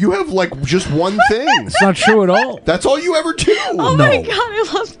 No, you have like just one thing. It's not true at all. That's all you ever do. Oh my god,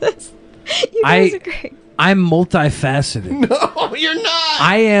 I love this. You guys are great. I'm multifaceted. No, you're not.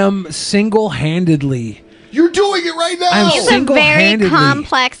 I am single-handedly. You're doing it right now. He's a very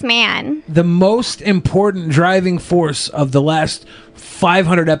complex man. The most important driving force of the last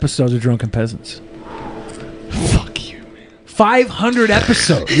 500 episodes of Drunken Peasants. Fuck you, man. 500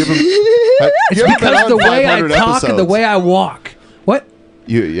 episodes. It's because the way I talk and the way I walk. What?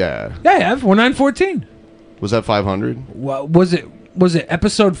 Yeah. Yeah, I have. We're 914. Was that 500? Was it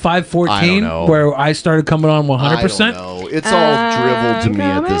episode 514 I don't know. where I started coming on 100%? I don't know. It's all driveled to me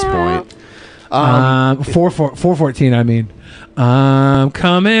at this point. 414, I mean.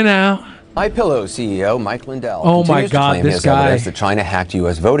 Coming out. MyPillow CEO Mike Lindell. Oh my continues to God, claim this he has guy. evidence that China hacked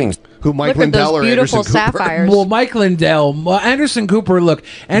U.S. voting. Who, Mike Look at Lindell those or beautiful Anderson Cooper? sapphires. Well, Mike Lindell. Well, Anderson Cooper, look.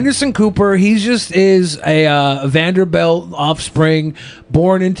 Anderson Cooper, he just is a Vanderbilt offspring,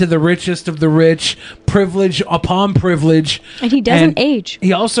 born into the richest of the rich, privilege upon privilege. And he doesn't age.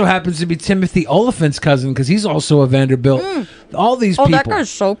 He also happens to be Timothy Oliphant's cousin because he's also a Vanderbilt. All these people. that guy's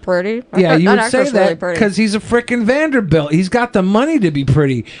so pretty. Yeah, you that would say actor's really that pretty. because he's a freaking Vanderbilt. He's got the money to be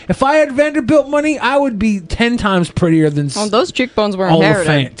pretty. If I had Vanderbilt money, I would be 10 times prettier than those cheekbones were inherited.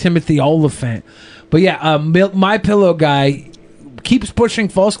 Oliphant, Timothy Oliphant. But yeah, My Pillow guy keeps pushing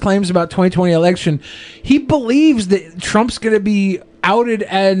false claims about 2020 election. He believes that Trump's going to be outed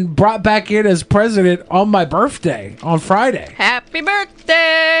and brought back in as president on my birthday on Friday. Happy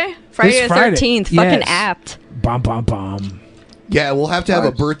birthday! Friday the 13th. Fucking apt. Bum, bum, bum. Yeah, we'll have to have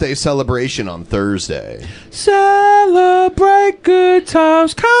a birthday celebration on Thursday. Celebrate good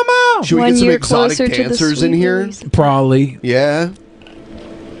times. Come on. Should we get some exotic dancers in here? Probably. Yeah.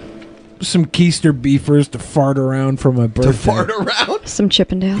 Some Keister beefers to fart around for my birthday. To fart around? Some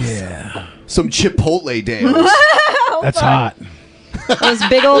Chippendales. Yeah. Some Chipotle dales. That's hot. Those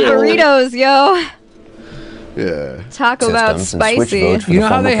big old burritos, yo. Yeah. Talk about spicy. You know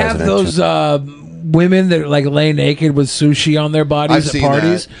how they have those women that like lay naked with sushi on their bodies I've at seen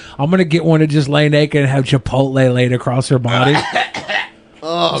parties? that. I'm going to get one to just lay naked and have Chipotle laid across her body.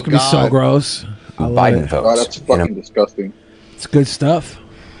 Oh, it's going to be so gross. I love Biden it. votes. Oh, that's fucking disgusting. It's good stuff.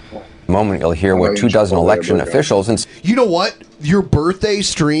 Moment you'll hear what 24 election officials and You know what? Your birthday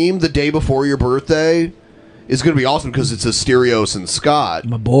stream the day before your birthday is going to be awesome because it's Asterios and Scott.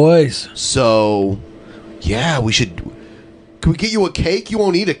 My boys. So, yeah, we should... Can we get you a cake? You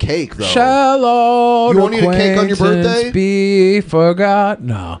won't eat a cake, though. Shall old You won't eat a cake on your birthday? acquaintance be forgot?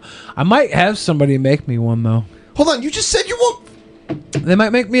 No. I might have somebody make me one, though. Hold on, you just said you won't... They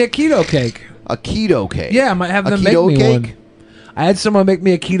might make me a keto cake. A keto cake? Yeah, I might have A them make keto me cake? one. I had someone make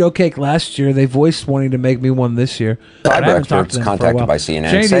me a keto cake last year. They voiced wanting to make me one this year. But I cyber haven't talked experts to them for a contacted while. by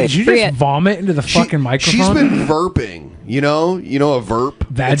CNN Jane, say did you just vomit into the fucking microphone? She's been verping. You know a verp?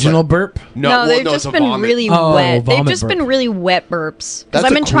 Vaginal burp? No, they've it's just a been vomit. really Oh, wet. They've vomit just burp. been really wet burps. Because That's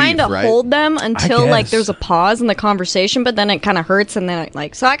I've a been trying to queef, right? hold them until like guess. there's a pause in the conversation, but then it kind of hurts, and then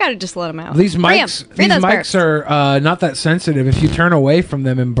so I gotta just let them out. These Free 'em. mics, Free these those mics burps. are not that sensitive. If you turn away from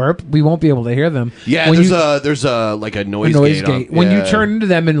them and burp, we won't be able to hear them. Yeah, When there's a like a noise, noise gate. on- gate. When you yeah. turn into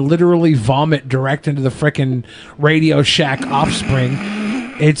them and literally vomit direct into the frickin' Radio Shack offspring,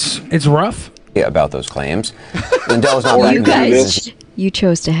 it's rough. about those claims. Lindell is not Oh, you backing down. guys, you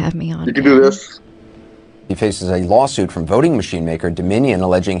chose to have me on. You can do this. He faces a lawsuit from voting machine maker Dominion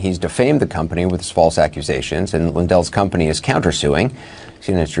alleging he's defamed the company with his false accusations, and Lindell's company is countersuing.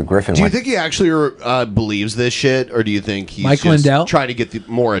 CNN Drew Griffin. Do you think he actually believes this shit, or do you think he's Mike just Lindell? trying to get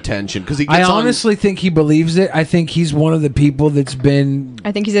more attention? Because I honestly think he believes it. I think he's one of the people that's been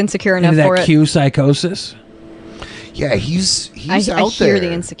I think he's insecure enough into for that it. Q psychosis. Yeah, he's I out there. hear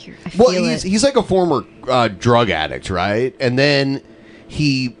the insecure. I feel Well, it. he's like a former drug addict, right? And then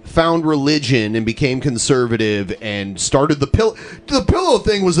he found religion and became conservative and started the pillow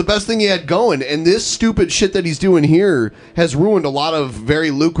thing was the best thing he had going, and this stupid shit that he's doing here has ruined a lot of very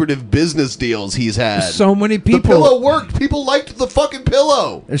lucrative business deals he's had. So many people. The pillow worked. People liked the fucking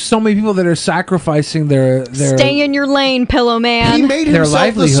pillow. There's so many people that are sacrificing their Stay in your lane, pillow man. He made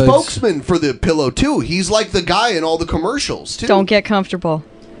himself the spokesman for the pillow too. He's like the guy in all the commercials too. Don't get comfortable.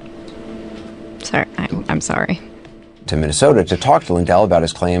 Sorry, I'm sorry. To Minnesota to talk to Lindell about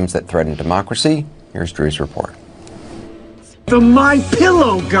his claims that threaten democracy. Here's Drew's report. The My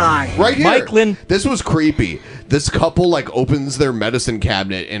Pillow guy. Right here. This was creepy. This couple like opens their medicine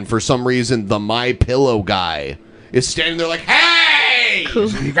cabinet, and for some reason, the My Pillow guy is standing there like, "Hey,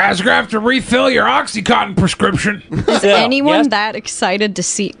 you guys are gonna have to refill your OxyContin prescription." Is anyone that excited to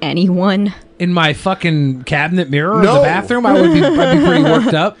see anyone? In my fucking cabinet mirror in the bathroom, I'd be pretty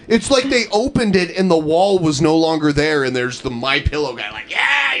worked up. It's like they opened it and the wall was no longer there, and there's the My Pillow guy. Like,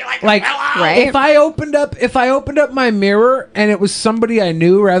 yeah, you like Like, right? if I opened up my mirror and it was somebody I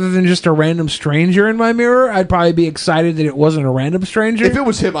knew rather than just a random stranger in my mirror, I'd probably be excited that it wasn't a random stranger. If it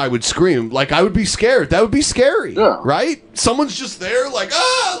was him, I would scream. Like, I would be scared. That would be scary, right? Someone's just there, like,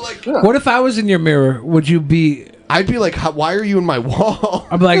 What if I was in your mirror? Would you be? I'd be like, why are you in my wall?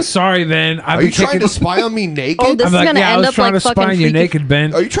 I'd be like, sorry, Ben. Are you trying to spy on me naked? Oh, this is going to end up like fucking spy on you Freaky. naked,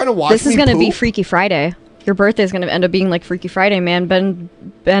 Ben. Are you trying to watch This me is going to be poop? Freaky Friday. Your birthday is going to end up being like Freaky Friday, man. Ben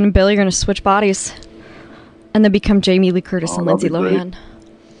and Billy are going to switch bodies. And then become Jamie Lee Curtis and Lindsay Lohan.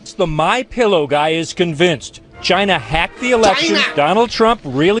 The My Pillow guy is convinced China hacked the election. Donald Trump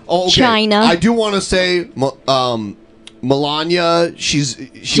really... China. I do want to say, Melania,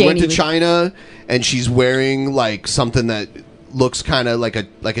 she went to China, and she's wearing like something that looks kind of like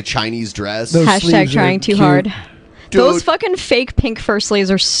a Chinese dress. Hashtag trying too hard. Dude. Those fucking fake pink fur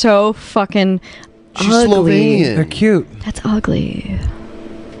sleeves are so fucking She's ugly. Slovenian. They're cute. That's ugly.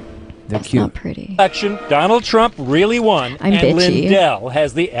 They're cute. Not pretty. election, Donald Trump really won, I'm and bitchy. Lindell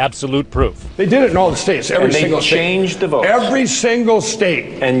has the absolute proof. They did it in all the states. Every single they state. changed the votes. Every single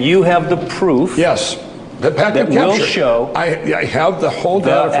state. And you have the proof. Yes. That will show I have the whole the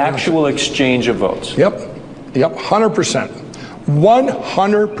data. actual exchange of votes. Yep. 100%.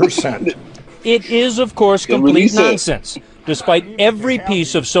 100%. It is, of course, complete nonsense. Despite every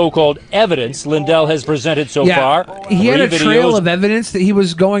piece of so-called evidence Lindell has presented so far, he had a 3 trail videos, of evidence that he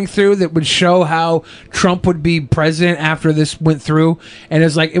was going through that would show how Trump would be president after this went through, and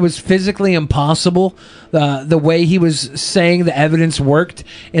it's like it was physically impossible. The way he was saying the evidence worked,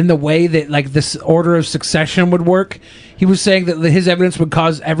 in the way that like this order of succession would work. He was saying that his evidence would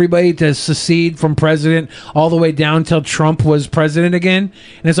cause everybody to secede from president all the way down till Trump was president again.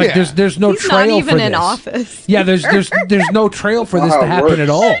 And it's like there's no He's trail not even for this. in office. Yeah, there's no trail for this to happen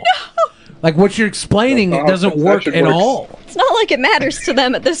at all. Like what you're explaining, it doesn't work at all. It's not like it matters to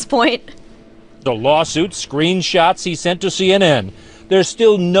them at this point. the lawsuit, screenshots he sent to CNN. There's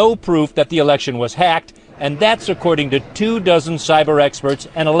still no proof that the election was hacked, and that's according to 24 cyber experts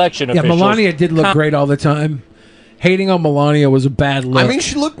and election officials. Yeah, Melania did look great all the time. Hating on Melania was a bad look. I mean,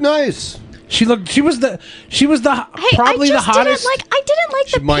 she looked nice. She was probably the hottest. I didn't like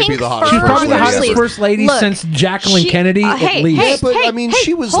the might be pink the hottest fur She's probably the hottest sleeves. first lady Look, since Jacqueline Kennedy, at least.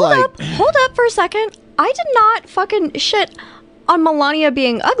 She was hold like, hold up for a second. I did not fucking shit on Melania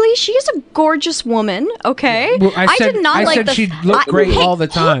being ugly. She is a gorgeous woman, okay? Well, I said- did not I like said the she looked great all the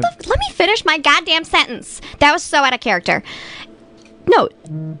time. Let me finish my goddamn sentence. That was so out of character. No,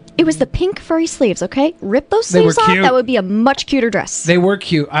 it was the pink furry sleeves, okay? Rip those They were sleeves off. cute. That would be a much cuter dress. They were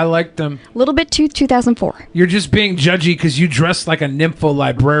cute. I liked them. A little bit too 2004. You're just being judgy because you dressed like a nympho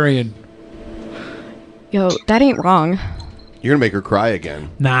librarian. Yo, that ain't wrong. you're gonna make her cry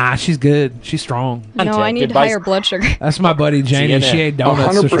again. Nah, she's good. She's strong. No, I need higher blood sugar. That's my buddy Janie. CNN. She ate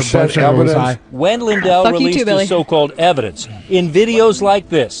donuts, so her blood sugar was high. When Lindell Fuck you released too, Billy. the so-called evidence in videos like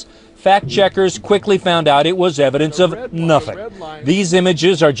this, fact checkers quickly found out it was evidence of nothing. These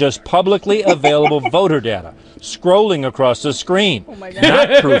images are just publicly available voter data, scrolling across the screen,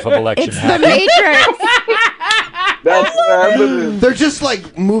 not proof of election It's the hacking. Matrix. That's evidence. They're just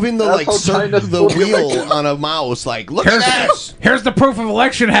like moving the That's how China's the supposed to wheel make on a mouse. Like, look at this. Here's the proof of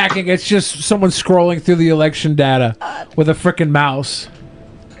election hacking. It's just someone scrolling through the election data with a frickin' mouse.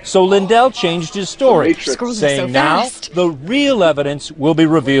 So Lindell changed his story, Scrolls are saying so now fast. the real evidence will be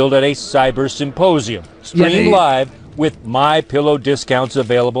revealed at a cyber symposium, streamed they- live with My Pillow discounts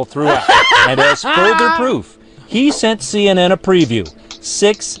available throughout. And as further proof, he sent CNN a preview,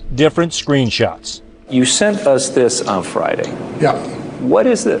 6 different screenshots. You sent us this on Friday. Yeah. What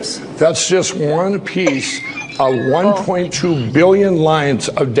is this? That's just one piece of 1.2 billion lines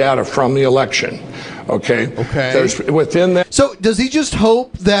of data from the election. Okay. Okay. Within that. So does he just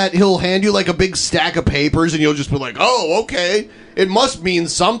hope that he'll hand you like a big stack of papers and you'll just be like, oh, okay, it must mean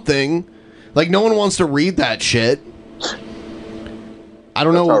something. Like no one wants to read that shit. I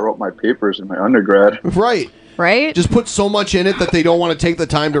don't know. That's how I wrote my papers in my undergrad. Right. Right? Just put so much in it that they don't want to take the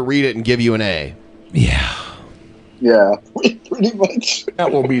time to read it and give you an A. Yeah, pretty much.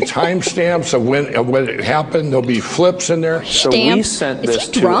 That will be timestamps of when it happened. There'll be flips in there. So we sent this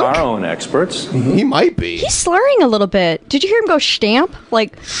to our own experts. Mm-hmm. He might be. He's slurring a little bit. Did you hear him go stamp?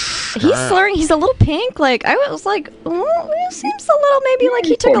 Like, he's slurring. He's a little pink. Like, I was like, it seems a little, maybe like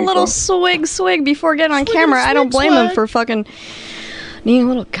he took a little swig before getting on camera. I don't blame him for fucking needing a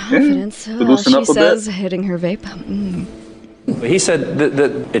little confidence. She says, hitting her vape. He said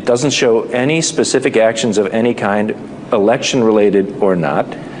that it doesn't show any specific actions of any kind, election-related or not,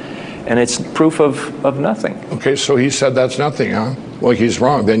 and it's proof of nothing. Okay, so he said that's nothing, huh? Well, he's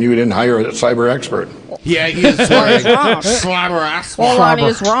wrong. Then you didn't hire a cyber expert. Yeah, he is right. Cyber expert.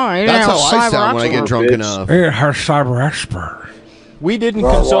 He's wrong. That's how I sound when I get drunk enough. Her cyber expert. We didn't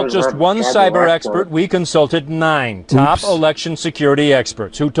consult just one cyber expert. We consulted 9 top election security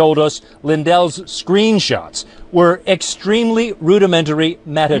experts who told us Lindell's screenshots were extremely rudimentary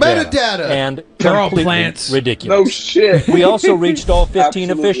metadata. And they're all completely plants. Ridiculous. No shit. We also reached all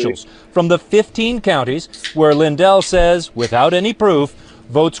 15 officials from the 15 counties where Lindell says, without any proof,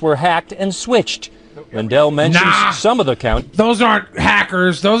 votes were hacked and switched. Lindell mentions some of the counties. Those aren't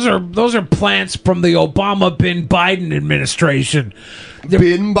hackers. Those are plants from the Obama bin Biden administration.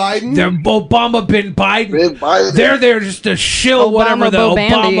 Bin Biden? They're Obama bin Biden. They're there just to shill whatever the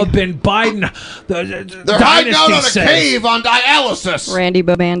Obama bin Biden They're hiding out in a cave on dialysis. Randy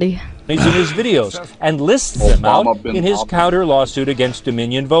Bobandy. In his videos and lists them out in his counter lawsuit against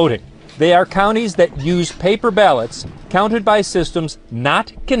Dominion Voting. They are counties that use paper ballots counted by systems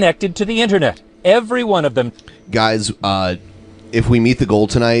not connected to the internet. Every one of them. Guys, if we meet the goal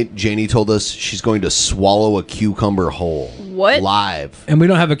tonight, Janie told us she's going to swallow a cucumber whole. What? Live. And we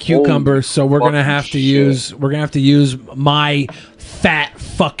don't have a cucumber, so we're gonna have to use my fat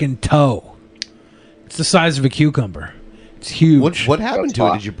fucking toe. It's the size of a cucumber. It's huge. What happened to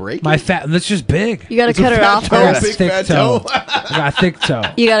it? Did you break my it? fat? That's just big. You gotta cut it off I got first. a thick toe. I got a thick toe.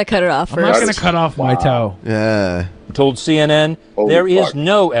 You gotta cut it off I'm first. not gonna cut off my toe. Yeah. Told CNN there is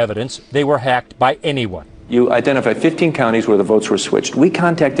no evidence they were hacked by anyone. You identified 15 counties where the votes were switched. We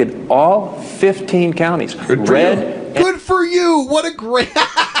contacted all 15 counties. Good for you. What a great.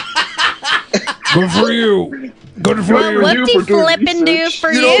 Good for you. Good for Well, you. whoop-de flippin' do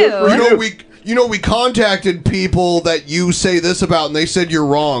for you. We contacted people that you say this about, and they said you're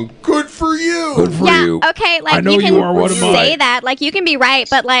wrong. Good for you. Good for you. Okay, like I know you can you are. What am say I? that, like you can be right,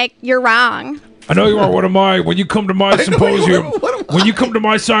 but like you're wrong. I know you are. What am I? When you come to my symposium, when you come to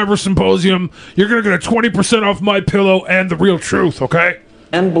my cyber symposium, you're gonna get a 20% off my pillow and the real truth. Okay?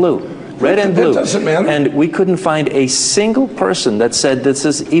 And blue. Red and blue. That doesn't matter. And we couldn't find a single person that said this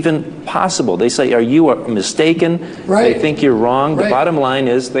is even possible. They say, are you mistaken? Right. They think you're wrong. Right. The bottom line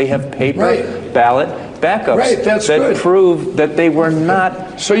is they have paper ballot backups That's that good. prove that they were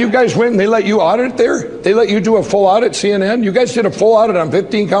not. So you guys went and they let you audit there? They let you do a full audit, CNN? You guys did a full audit on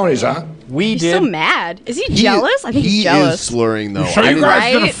 15 counties, huh? We He's did. so mad. Is he jealous? I think he's jealous. He is slurring though. Sure, you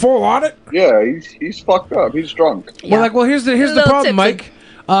guys did a full audit? Yeah, he's fucked up. He's drunk. Well, here's the problem, Mike.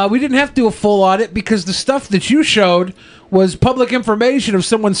 We didn't have to do a full audit because the stuff that you showed was public information of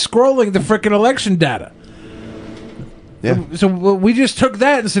someone scrolling the frickin' election data. Yeah. So we just took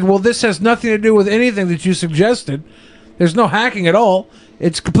that and said, well, this has nothing to do with anything that you suggested. There's no hacking at all.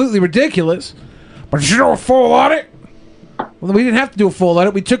 It's completely ridiculous. But you know a full audit? Well, we didn't have to do a full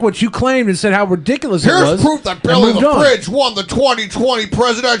audit. We took what you claimed and said how ridiculous it was. Here's proof that Billy the Fridge won the 2020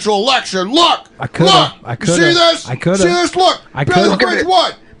 presidential election. Look! I could have. See this? I could have. See this? Look! Billy the Fridge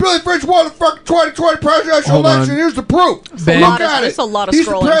won! Billy Fridge won the fucking 2020 presidential election. Here's the proof. Ben, Look at it. It's a lot of He's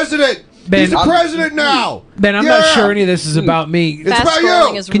scrolling. the president. Ben, He's the president now. Ben, I'm not sure any of this is about me. It's about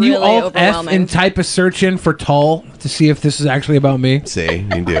you. Is Can you really Alt F overwhelming. and type a search in for tall to see if this is actually about me? See,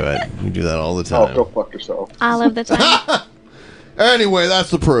 you do it. You do that all the Oh, time. go fuck yourself. All of the time. Anyway, that's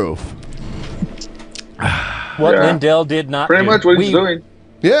the proof. What Yeah. Lindell did not Pretty do. much what he's doing.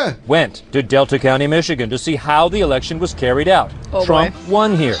 Yeah. Went to Delta County, Michigan to see how the election was carried out. Oh, Trump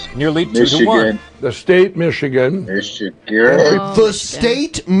won here, nearly 2-1. Michigan. The state, Michigan. Michigan. The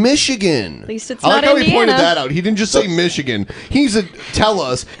state, Michigan. At least it's I like not how he pointed Indiana. that out. He didn't just say Michigan. He's a tell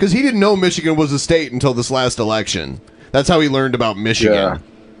us because he didn't know Michigan was a state until this last election. That's how he learned about Michigan. Yeah.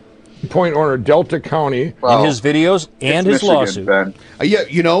 point owner, Delta County. In his videos and his lawsuit. Yeah,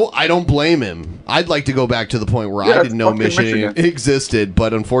 you know, I don't blame him. I'd like to go back to the point where I didn't know Michigan existed,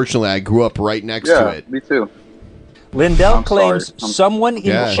 but unfortunately I grew up right next to it. Me too. Lindell claims someone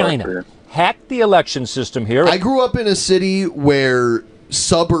in China hacked the election system here. I grew up in a city where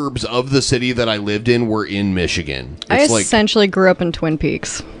suburbs of the city that I lived in were in Michigan. I essentially grew up in Twin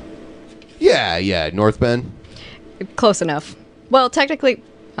Peaks. Yeah, North Bend. Close enough. Well, technically,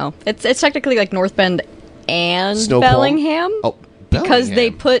 it's technically like North Bend and Snoqualmie? Bellingham. Oh, because they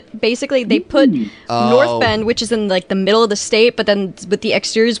put North Bend, which is in like the middle of the state, but then with the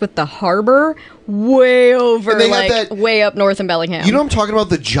exteriors with the harbor way over, way up north in Bellingham. You know what I'm talking about?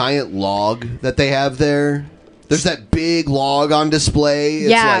 The giant log that they have there. There's that big log on display.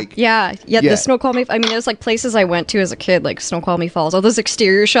 It's yeah. The Snoqualmie. I mean, it was like places I went to as a kid, like Snoqualmie Falls. All those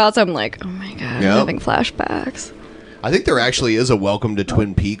exterior shots. I'm like, oh my god, I'm having flashbacks. I think there actually is a Welcome to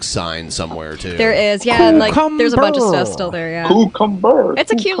Twin Peaks sign somewhere too. There is, and like there's a bunch of stuff still there. Yeah, Cucumber.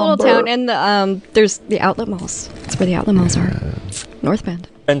 It's a cute little town, and there's the outlet malls. That's where the outlet malls are. North Bend.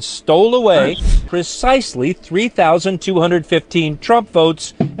 And stole away precisely 3,215 Trump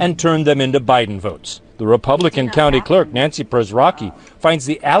votes and turned them into Biden votes. The Republican county clerk, Nancy Przewalski, finds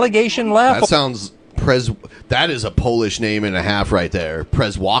the allegation laughable. That sounds that is a Polish name and a half right there.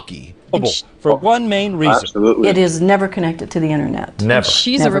 Przewalski. For one main reason. Absolutely. It is never connected to the internet. Never.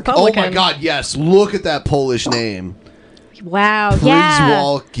 She's a Republican. Oh my God, yes. Look at that Polish name. Wow,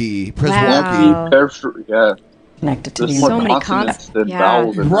 Przewalski. Przewalski. Yeah. Connected to There's the more internet. consonants than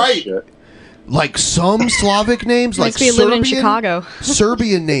vowels in that shit. Like some Slavic names, like Makes me living in Chicago.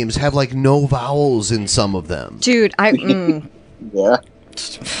 Serbian names have like no vowels in some of them. Dude, Yeah.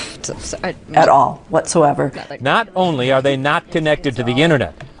 At all, whatsoever. Not only are they not connected to the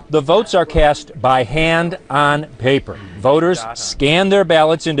internet, the votes are cast by hand on paper. Voters scan their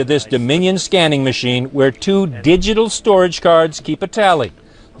ballots into this Dominion scanning machine where 2 digital storage cards keep a tally.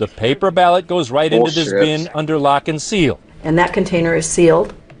 The paper ballot goes right into this bin under lock and seal. And that container is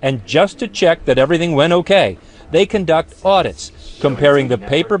sealed. And just to check that everything went okay, they conduct audits, comparing the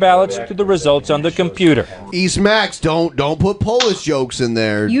paper ballots to the results on the computer. East Max, don't put Polish jokes in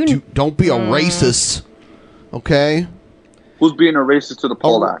there. Don't be a racist, okay? Who's being a racist to the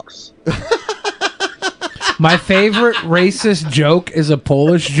Polacks? My favorite racist joke is a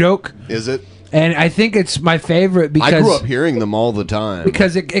Polish joke. Is it? And I think it's my favorite because I grew up hearing them all the time.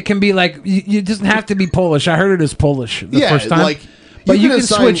 Because it can be like it doesn't have to be Polish. I heard it as Polish the first time. Like, but you can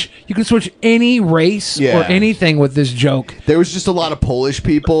switch. You can switch any race or anything with this joke. There was just a lot of Polish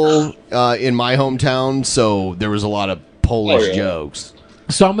people in my hometown, so there was a lot of Polish jokes.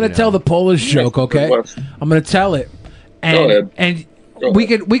 So I'm going to tell the Polish joke. Okay, I'm going to tell it, and we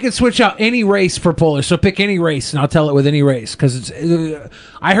could switch out any race for Polish. So pick any race, and I'll tell it with any race because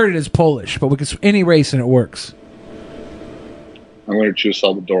I heard it as Polish, but we could any race and it works. I'm going to choose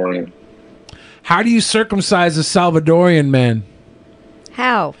Salvadorian. How do you circumcise a Salvadorian man?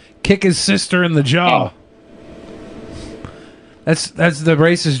 How? Kick his sister in the jaw. That's the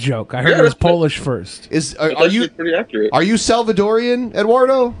racist joke. I heard it was Polish first. Are you pretty accurate? Are you Salvadorian,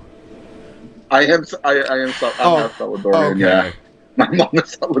 Eduardo? I am Salvadorian. Okay. Yeah, my mom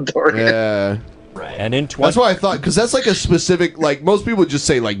is Salvadorian. Yeah. And in that's why I thought, because that's like a specific, like most people just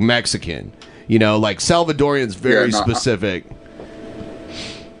say like Mexican, like Salvadorian's very specific.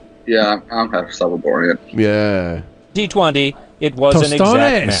 Yeah, I'm half Salvadorian. Yeah. T20, it was an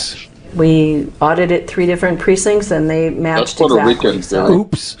exact match. We audited 3 different precincts and they matched exactly.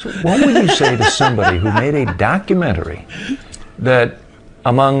 Oops. What would you say to somebody who made a documentary that,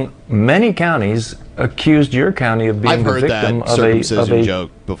 among many counties, accused your county of being the victim of a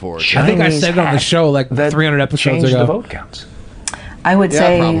joke before? I think I said it on the show like 300 episodes ago. The vote counts. I would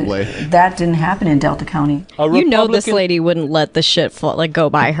say probably. That didn't happen in Delta County. This lady wouldn't let the shit go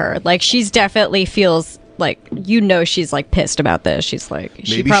by her. Like, she's definitely feels like, she's like pissed about this. She's like,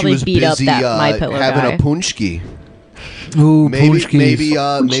 she probably beat up that My Pillow having guy. a punchki. Ooh, maybe.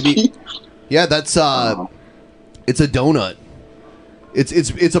 Yeah, that's it's a donut.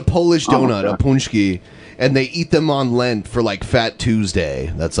 It's a Polish donut, a punchki, and they eat them on Lent for like Fat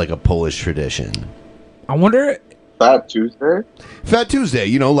Tuesday. That's like a Polish tradition. I wonder. Fat Tuesday? Fat Tuesday,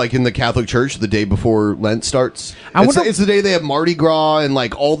 like in the Catholic Church, the day before Lent starts. It's the day they have Mardi Gras and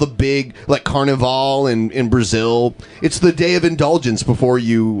like all the big, like Carnival in Brazil. It's the day of indulgence before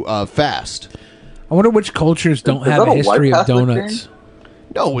you fast. I wonder which cultures don't have a history of donuts.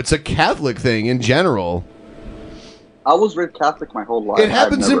 No, it's a Catholic thing in general. I was raised Catholic my whole life. It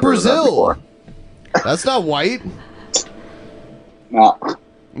happens in Brazil. That's not white. No.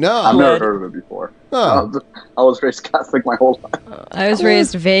 No. I've never heard of it before. Oh. I was raised Catholic my whole life. I was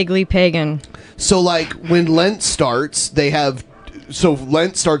raised vaguely pagan. So, like, when Lent starts,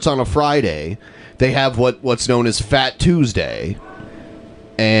 Lent starts on a Friday. They have what's known as Fat Tuesday,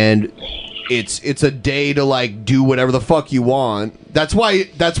 and it's a day to like do whatever the fuck you want. That's why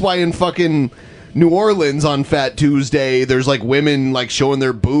in fucking New Orleans on Fat Tuesday, there's like women like showing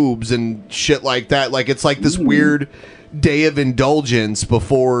their boobs and shit like that. Like it's like this weird day of indulgence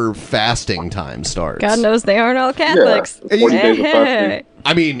before fasting time starts. God knows they aren't all Catholics. Yeah.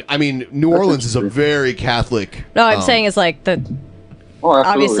 I mean, New Orleans is a very Catholic. No, I'm saying it's like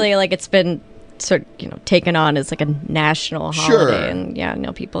obviously like it's been sort of, taken on as like a national holiday,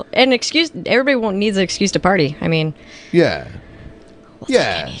 and people everybody needs an excuse to party. I mean,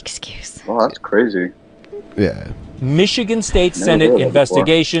 any excuse. Oh, that's crazy. Yeah. Michigan State Senate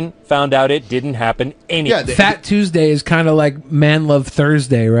investigation found out it didn't happen anyway. Yeah, Fat Tuesday is kind of like Man Love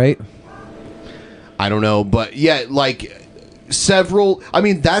Thursday, right? I don't know, but yeah, like several. I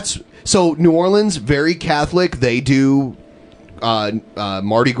mean, so New Orleans, very Catholic. They do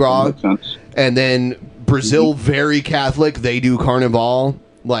Mardi Gras, and then Brazil, very Catholic. They do Carnival.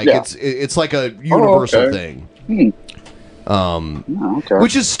 Like it's like a universal thing.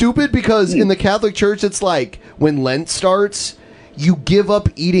 Which is stupid because in the Catholic Church, it's like when Lent starts, you give up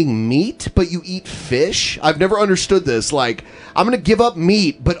eating meat, but you eat fish. I've never understood this. Like, I'm going to give up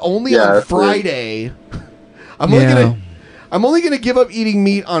meat, but only on Friday. I'm only gonna give up eating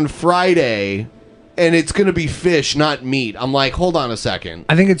meat on Friday, and it's going to be fish, not meat. I'm like, hold on a second.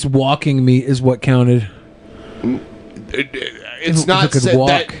 I think it's walking meat is what counted. It's not said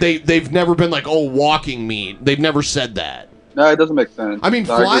that they've never been like, oh, walking meat. They've never said that. No, it doesn't make sense. I mean,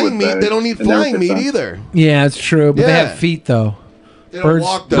 flying meat, they don't eat flying meat either. Yeah, it's true, but they have feet though. They don't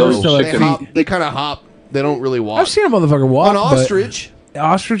walk though. They kind of hop. They don't really walk. I've seen a motherfucker walk. An ostrich.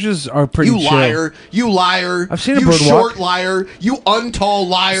 Ostriches are pretty chill. Liar. You liar. I've seen a bird walk. You short liar. You untall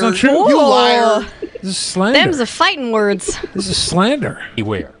liar. It's not true. You liar. This is slander. Them's the fighting words. This is slander.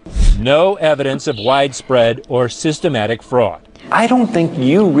 Beware. No evidence of widespread or systematic fraud. I don't think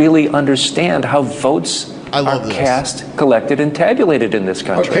you really understand how votes are cast, collected, and tabulated in this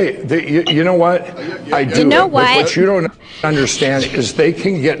country. Okay, you know what? I do. You know But what? what you don't understand is they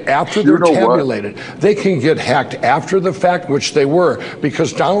can get, after they're tabulated, they can get hacked after the fact, which they were,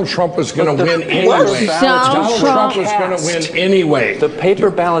 because Donald Trump was going to win anyway. Donald Trump was going to win anyway. The paper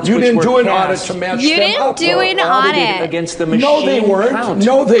ballots you which didn't were do an cast, audit to match You them didn't up. do an audit. Against the machine No, they weren't. count.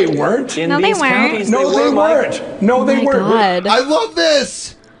 No, they weren't. In No, they these weren't. counties, No, they were, Mike. weren't. No, they my weren't. God. I love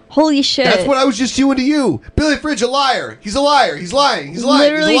this. Holy shit. That's what I was just doing to you. Billy Fridge, a liar. He's a liar. He's lying. He's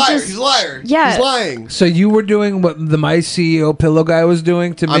lying. Literally He's a liar. just- He's a liar. yeah. He's lying. So you were doing what the My CEO Pillow guy was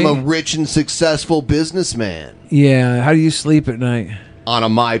doing to me? I'm a rich and successful businessman. Yeah. How do you sleep at night? On a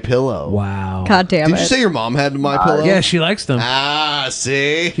My Pillow. Wow. God damn Did it. you say your mom had My Pillow? Yeah, she likes them. Ah,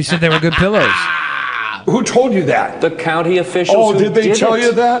 see? She said they were good pillows. Who told you that? The county officials Oh, who did they tell it.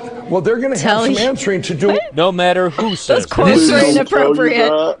 you that? Well, they're going to have Tell some you- answering to do. No matter who says Those quotes are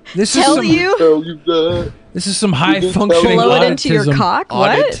inappropriate. This is Tell some, you? Tell you that. This is some high functioning Blow it into your autism. cock?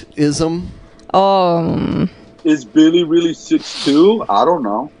 What? Auditism? Is Billy really 6'2"? I don't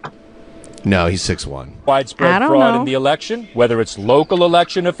know. No, he's 6'1". Widespread I don't fraud know. in the election, whether it's local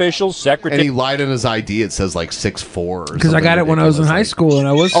election officials, And secretary. he lied on his ID. It says like 6'4". Because I got it when I was in high school, and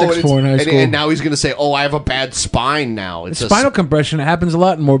I was 6'4" in high school. And now he's going to say, "Oh, I have a bad spine now." It's spinal compression. It happens a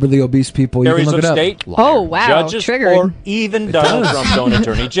lot in morbidly obese people. You can Secretaries look of it up. State, Oh, wow. judges, Triggered. or even Donald Trump's own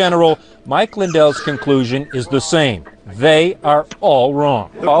Attorney General, Mike Lindell's conclusion is the same. They are all wrong.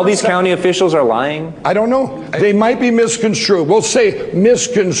 All these county officials are lying? I don't know. They might be misconstrued. We'll say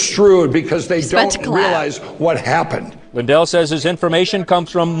misconstrued because they meant don't to clap. realize what happened. Lindell says his information comes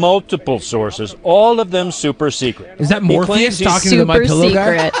from multiple sources, all of them super secret. Is that He Morpheus claims he's talking to my Super pillow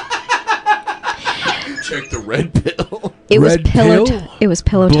secret. guy? Check the red pill. It was Red pillow. pill? It was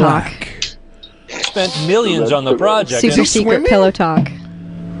pillow talk. Black. spent millions on the project. Super and- secret pillow talk.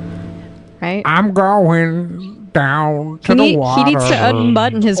 Right? I'm going down to the water. He needs to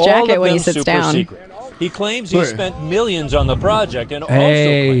unbutton his All jacket of when he them sits super down. secret. He claims he spent millions on the project and Hey.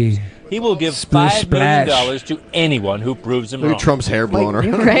 also claims he will give Splish $5 million splash. to anyone who proves him Look wrong. at Trump's hair blowing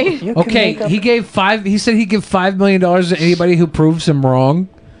around. Right? Okay, he gave five. He said he'd give $5 million to anybody who proves him wrong.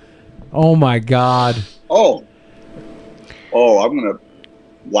 Oh my God! Oh, I'm gonna.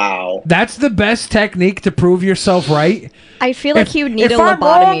 Wow. That's the best technique to prove yourself right. I feel like he would need a If I'm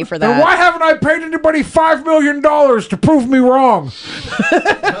lobotomy wrong, for then that. why haven't I paid anybody $5 million to prove me wrong?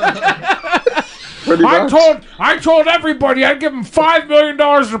 Pretty much. I told everybody I'd give them $5 million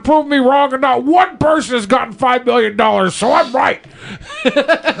to prove me wrong, and not one person has gotten $5 million, so I'm right.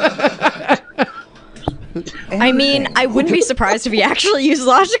 I mean, I wouldn't be surprised if he actually used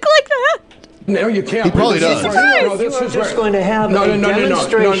logic like that. No, you can't. He probably does. No, You are just going to have a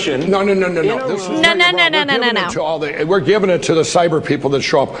demonstration. No. This is No. We're giving it to the cyber people that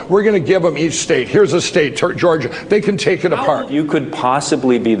show up. We're going to give them each state. Here's a state, Georgia. They can take it apart. You could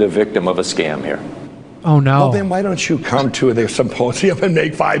possibly be the victim of a scam here. Oh, no. Well, then why don't you come to the symposium and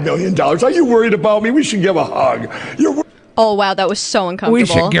make $5 million? Are you worried about me? We should give a hug. Oh, wow, that was so uncomfortable. We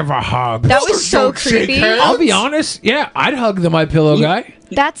should give a hug. That was so creepy. I'll be honest. Yeah, I'd hug the My Pillow guy.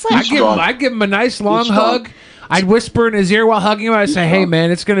 That's like... I'd give him a nice long hug. I'd whisper in his ear while hugging him. I'd say, "Hey,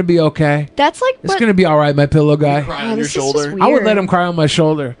 man, it's gonna be okay. That's like it's gonna be all right, My Pillow guy." Cry on your shoulder. I would let him cry on my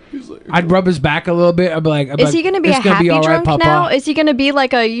shoulder. I'd rub his back a little bit. I'd be like, is he gonna be a happy drunk now? Is he gonna be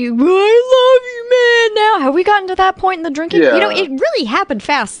like I love you, man? Now, have we gotten to that point in the drinking? Yeah. You know, it really happened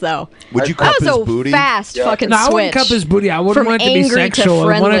fast though. Would you cup that his was booty? a fast fucking No, I switch. wouldn't cup his booty. I wouldn't want it to be sexual.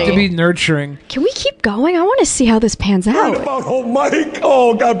 I want it to be nurturing. Can we keep going? I want to see how this pans out. Oh, Mike.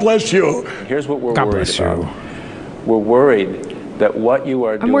 Oh, God bless you. Here's what we're worried about. We're worried that what you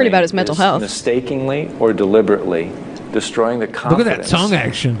are doing I'm worried about his mental is health. mistakenly or deliberatly destroying the confidence Look at that tongue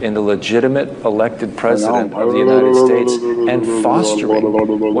action. in the legitimate elected president of the United States and fostering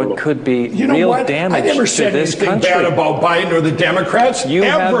what could be real damage I never to said this anything country. bad about Biden or the Democrats. You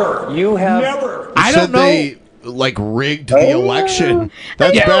have Never. I don't know. They rigged the election.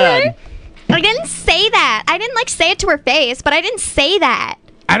 That's bad. I didn't say that. I didn't say it to her face, but I didn't say that.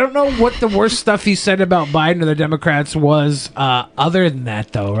 I don't know what the worst stuff he said about Biden or the Democrats was, other than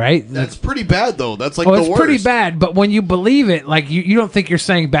that, though, right? That's pretty bad, though. That's the it's worst. pretty bad, but when you believe it, you don't think you're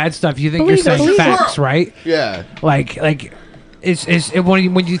saying bad stuff. You think you're saying facts, right? Yeah. It's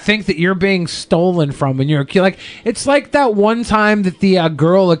when you think that you're being stolen from and you're it's like that one time that the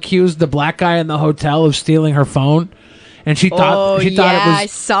girl accused the black guy in the hotel of stealing her phone. And she thought it was. I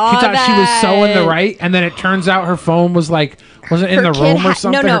saw she thought that. she was so in the right, and then it turns out her phone was wasn't in the room or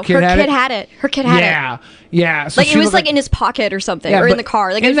something. No, her kid had it. Her kid had it. Yeah. So it was in his pocket or something, or in the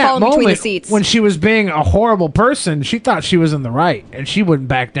car. It in fallen that between the moment, seats. when she was being a horrible person, she thought she was in the right, and she wouldn't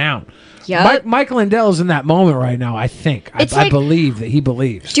back down. Yep. Mike Lindell's in that moment right now. I think. I believe that he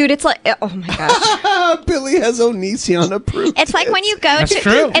believes. Dude, it's oh my gosh. Billy has Onision approved. It's like when you go That's to.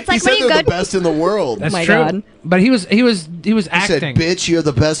 true. It's like he when said you they're go. the best in the world. That's my true. God. But he was He acting. said, "Bitch, you're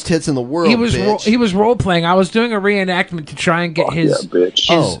the best hits in the world." He was bitch. he was role playing. I was doing a reenactment to try and get his So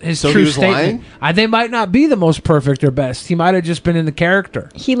true he was statement. They might not be the most perfect or best. He might have just been in the character.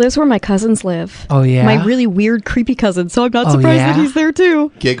 He lives where my cousins live. Oh, yeah? My really weird, creepy cousin. So I'm not surprised that he's there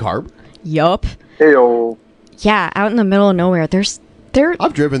too. Gig Harp. Yup. Heyo. Yeah, out in the middle of nowhere.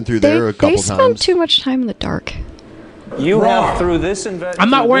 I've driven through there a couple They times. spend too much time in the dark. You have through this I'm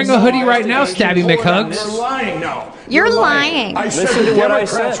not wearing a hoodie right now, Stabby McHugs. You're lying now. You're lying. I said Listen the to what I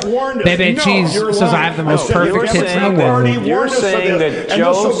Democrats said. warned us. Bebe No, Cheese you're says I lying. have the most said perfect the tits in the Democrats world. already You're warned us of saying this, that and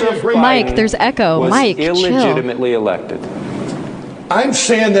this will be a Joseph great- Mike, there's echo. was Mike, chill. illegitimately elected. I'm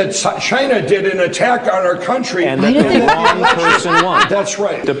saying that China did an attack on our country. And that the wrong person won. That's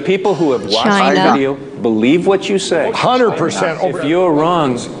right. The people who have watched China. the video believe what you say. 100%. If you're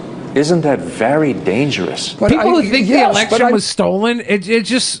wrong, isn't that very dangerous? But People who think the yes, election but was stolen, it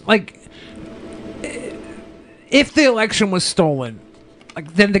just if the election was stolen,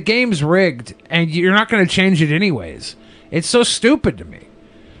 then the game's rigged, and you're not going to change it anyways. It's so stupid to me.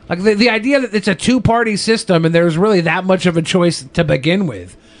 The idea that it's a two-party system and there's really that much of a choice to begin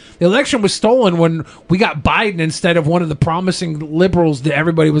with. The election was stolen when we got Biden instead of one of the promising liberals that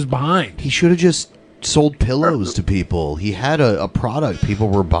everybody was behind. He should have just sold pillows to people. He had a product people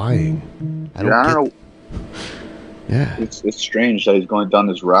were buying. I don't know. Yeah, it's strange that he's going down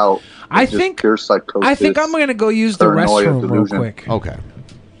this route. I think I'm going to go use the restroom real quick. Okay.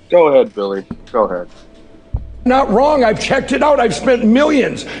 Go ahead, Billy. Go ahead. Not wrong. I've checked it out. I've spent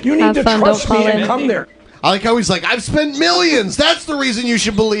millions. You need to trust me and come there. I like how he's like, I've spent millions. That's the reason you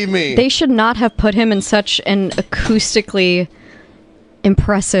should believe me. They should not have put him in such an acoustically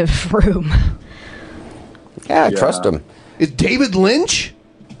impressive room. Yeah, I trust him. Is David Lynch?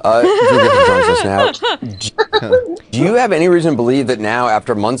 Drew Griffin joins us now. Do you have any reason to believe that now,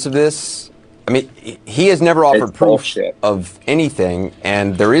 after months of this, I mean, he has never offered proof of anything,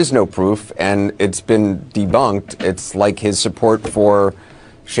 and there is no proof, and it's been debunked. It's like his support for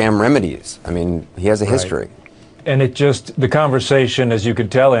sham remedies. I mean, he has a history. And the conversation, as you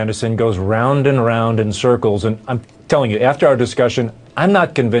could tell, Anderson, goes round and round in circles. And I'm telling you, after our discussion, I'm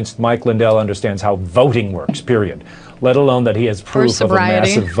not convinced Mike Lindell understands how voting works, period, let alone that he has proof of a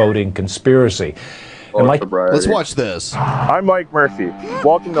massive voting conspiracy. And Mike, let's watch this. I'm Mike Murphy.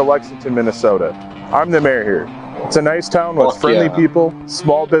 Welcome to Lexington, Minnesota. I'm the mayor here. It's a nice town with friendly people,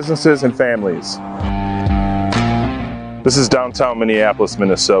 small businesses, and families. This is downtown Minneapolis,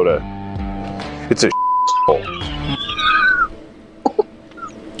 Minnesota. It's a hole.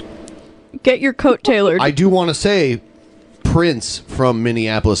 Get your coat tailored. I do want to say Prince from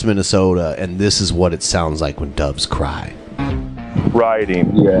Minneapolis, Minnesota, and this is what it sounds like when doves cry.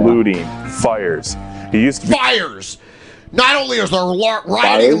 Rioting, looting, fires. He used to be Fires! Not only is there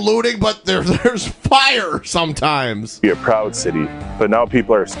rioting and looting, but there's fire sometimes. Be a proud city, but now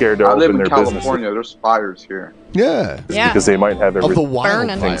people are scared to I live open in their California. businesses. There's fires here. Yeah. Because they might have Of the everything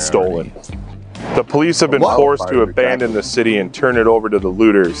wildfire. stolen. The police have been forced to abandon the city and turn it over to the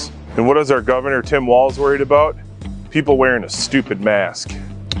looters. And what is our governor, Tim Walz, worried about? People wearing a stupid mask.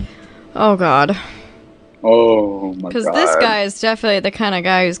 Oh, God. Oh, my God. Because this guy is definitely the kind of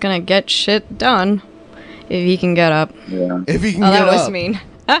guy who's going to get shit done if he can get up. Yeah. If he can Oh, get that was up. mean.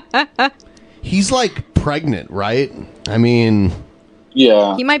 He's like pregnant, right? I mean...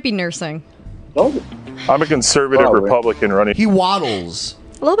 Yeah. He might be nursing. I'm a conservative Republican running. He waddles.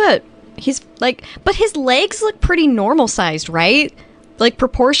 A little bit. He's like, but his legs look pretty normal sized, right? Like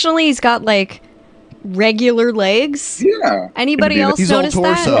proportionally, he's got like regular legs. Yeah. Anybody else He's all notice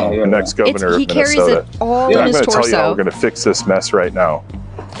torso. that? The next governor He of carries Minnesota. it all in I'm his going to tell you how torso. we're going to fix this mess right now.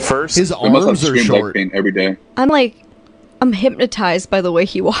 First, his We must have arms are screamed short. like pain every day. I'm hypnotized by the way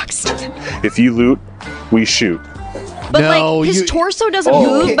he walks. if you loot, we shoot. But No, like his you- torso doesn't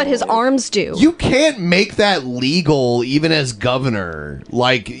Oh. move, but his arms do. You can't make that legal even as governor.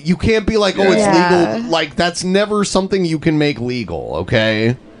 Like, you can't be like, oh, it's Yeah. legal. Like, that's never something you can make legal,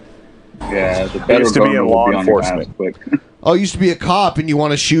 okay? Yeah, the I better used to be in governor law will be on your ass enforcement. quick. Oh, you used to be a cop and you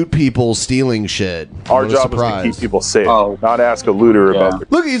want to shoot people stealing shit. Our What a job is to surprise. keep people safe, Oh. not ask a looter Yeah. about their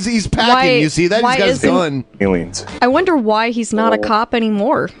Look, he's packing. Why- You see that? why He's got his isn't- gun. aliens. I wonder why he's not a cop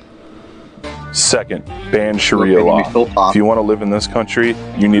anymore. Second, ban Sharia Okay, law. we still talk. If you want to live in this country,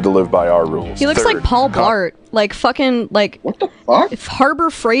 you need to live by our rules. He looks Third, like Paul Blart, like fucking like What the fuck? Harbor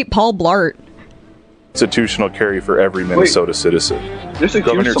Freight Paul Blart. Constitutional carry for every Minnesota citizen. There's a huge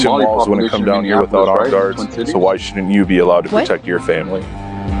Governor Tim Somali Walz wouldn't come population down in here without armed Minneapolis, right? guards, Twin so why shouldn't you be allowed to What? protect your family?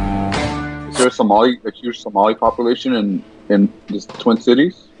 Is there a huge Somali population in the Twin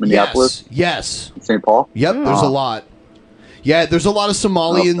Cities, Minneapolis, Yes. and St. Paul? Yep, there's a lot. Yeah, there's a lot of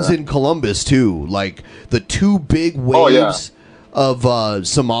Somalians Okay. in Columbus, too. Like, the two big Oh, yeah. waves of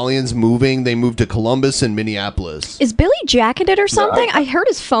Somalians moving, they moved to Columbus and Minneapolis. Is Billy jacketed or something? I heard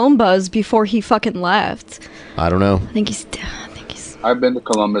his phone buzz before he fucking left. I don't know. I think he's. I've been to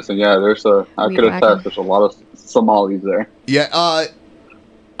Columbus, and yeah, I could attest there's a lot of Somalis there. Yeah,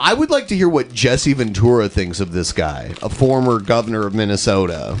 I would like to hear what Jesse Ventura thinks of this guy, a former governor of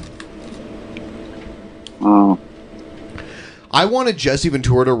Minnesota. Oh. I wanted Jesse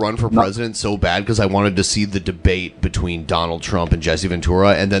Ventura to run for president so bad because I wanted to see the debate between Donald Trump and Jesse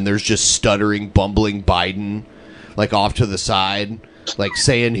Ventura, and then there's just stuttering, bumbling Biden, like off to the side, like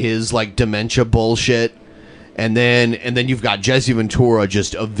saying his like dementia bullshit, and then you've got Jesse Ventura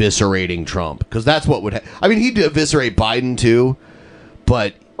just eviscerating Trump because that's what would. I mean, he'd eviscerate Biden too,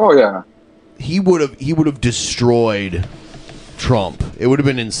 but oh yeah, he would have destroyed Trump. It would have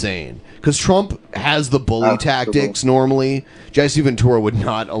been insane. Because Trump has the bully tactics normally. Jesse Ventura would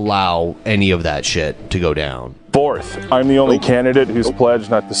not allow any of that shit to go down. Fourth, I'm the only candidate who's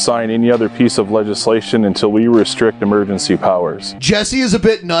pledged not to sign any other piece of legislation until we restrict emergency powers. Jesse is a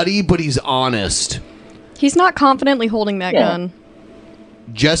bit nutty, but he's honest. He's not confidently holding that gun.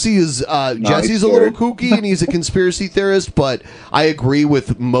 Jesse is Jesse's he's a little scared. kooky and he's a conspiracy theorist, but I agree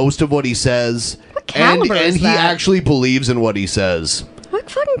with most of what he says. caliber and is he that? actually believes in what he says. What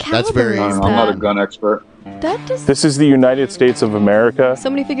fucking caliber That's very is I'm that? not a gun expert. That just This is the United States of America.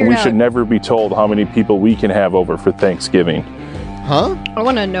 Somebody figure and it we should out. never be told how many people we can have over for Thanksgiving. Huh? I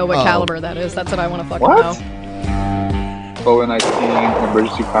want to know what Oh. caliber that is. That's what I want to fucking What? know. COVID-19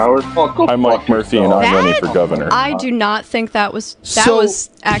 emergency powers. Oh, go I'm Mike Murphy and I'm running for governor. I do not think that was So-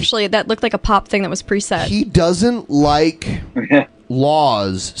 actually that looked like a pop thing that was preset. He doesn't like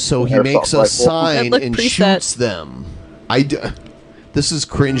laws, so he Airsoft makes a rifle. sign That looked and preset. shoots them. This is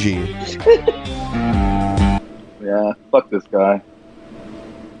cringy. Yeah, fuck this guy.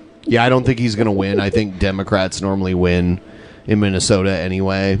 Yeah, I don't think he's going to win. I think Democrats normally win in Minnesota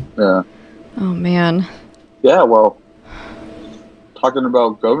anyway. Yeah. Oh man. Yeah, well, talking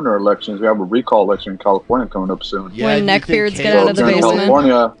about governor elections, we have a recall election in California coming up soon. Yeah, When do you think neckbeards get out of the If you're in basement.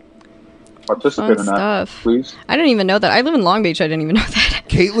 California, participate Fun in that, stuff. please. I didn't even know that. I live in Long Beach. I didn't even know that.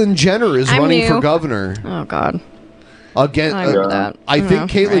 Caitlyn Jenner is I'm running new. for governor. Oh god. Again, I remember that. I think know,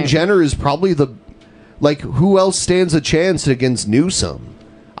 Caitlyn right. Jenner is probably the who else stands a chance against Newsom?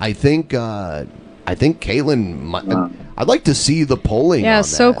 I think Caitlyn. I'd like to see the polling. Yeah, on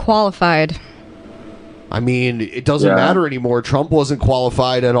so that. qualified. I mean, it doesn't matter anymore. Trump wasn't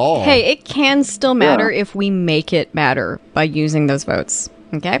qualified at all. Hey, it can still matter if we make it matter by using those votes.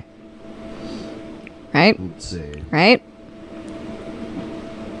 Okay? Right? Let's see. Right?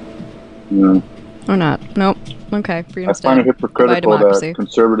 Yeah. Or not? Nope. Okay. I find it hypocritical that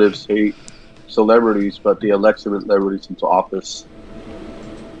conservatives hate celebrities, but they elect celebrities into office.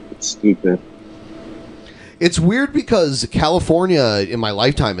 It's stupid. It's weird because California, in my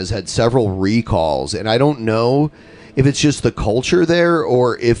lifetime, has had several recalls, and I don't know if it's just the culture there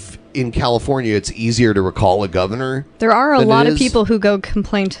or if in California it's easier to recall a governor. There are a lot of people who go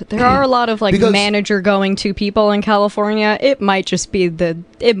complain. There are a lot of manager going to people in California. It might just be the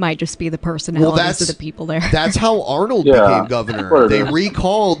personalities of the people there. That's how Arnold became governor. They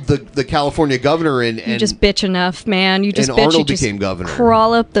recalled the California governor, and you just bitch enough, man. You just and bitch. Arnold you just became governor.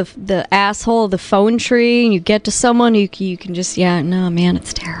 Crawl up the asshole of the phone tree, and you get to someone you can just no, man,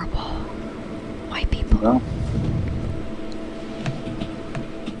 it's terrible. White people. Yeah.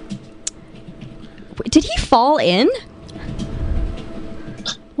 Did he fall in?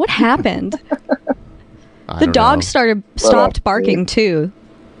 What happened? The dog stopped barking too.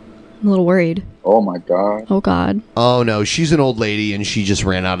 I'm a little worried. Oh my god. Oh god. Oh no, she's an old lady and she just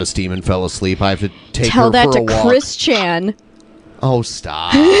ran out of steam and fell asleep. I have to take her for a walk. Tell that to Chris Chan. Oh,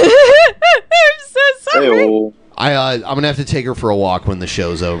 stop. I'm so sorry. Hey-o. I'm gonna have to take her for a walk when the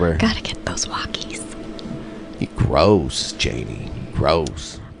show's over. Gotta get those walkies. Gross, Janie.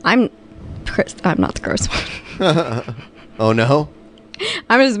 Gross. I'm not the gross one. Oh no?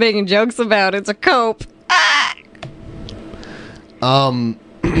 I'm just making jokes about it. It's a cope.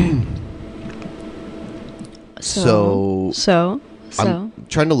 So I'm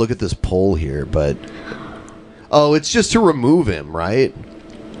trying to look at this poll here, but it's just to remove him, right?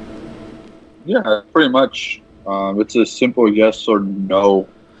 Yeah, pretty much. It's a simple yes or no.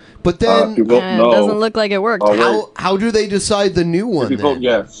 But then if you vote no, it doesn't look like it worked. How do they decide the new one? If you vote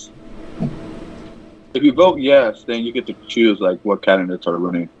yes. If you vote yes, then you get to choose what candidates are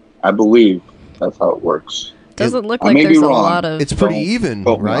running. I believe that's how it works. Doesn't look like there's a lot of. It's pretty even,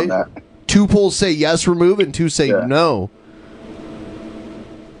 right? 2 polls say yes, remove, and 2 say no.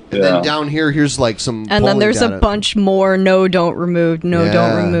 And then down here's some. And then there's data. a bunch more. No, don't remove. No,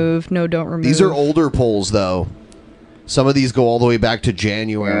 don't remove. No, don't remove. These are older polls, though. Some of these go all the way back to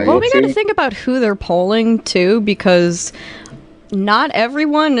January. Well, we got to think about who they're polling too, because not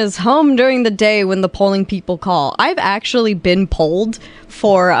everyone is home during the day when the polling people call. I've actually been polled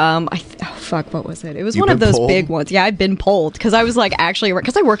for what was it? It was one of those big ones. Yeah, I've been polled because I was actually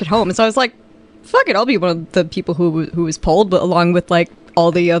because I work at home, and so I was like, fuck it, I'll be one of the people who was polled, but along with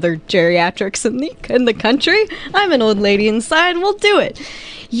all the other geriatrics in the country. I'm an old lady inside. We'll do it.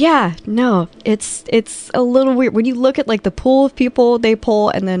 Yeah, no, it's a little weird when you look at the pool of people they poll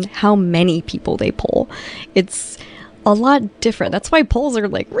and then how many people they poll. It's a lot different. That's why polls are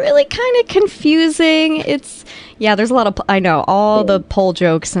really kind of confusing. There's a lot of I know all the poll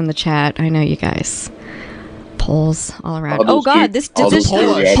jokes in the chat. I know you guys. Polls all around. Oh god, this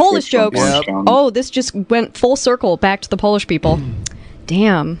Polish jokes. Yep. Oh, this just went full circle back to the Polish people.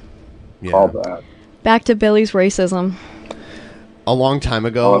 Damn. Yeah. Back to Billy's racism. A long time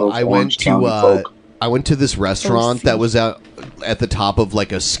ago, I went to this restaurant that was at the top of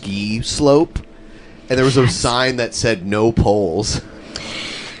a ski slope, and there was a sign that said "No poles."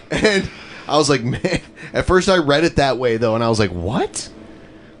 And I was like, man. At first, I read it that way though, and I was like, what?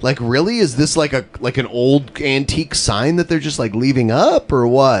 Really? Is this an old antique sign that they're just leaving up or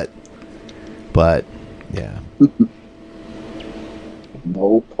what? But yeah.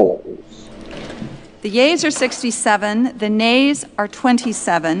 No polls. The yeas are 67, the nays are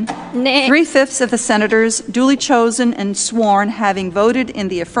 27. 3/5 of the senators duly chosen and sworn having voted in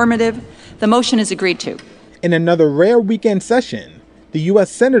the affirmative, the motion is agreed to. In another rare weekend session, the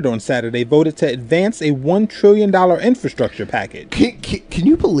U.S. Senate on Saturday voted to advance a $1 trillion infrastructure package. Can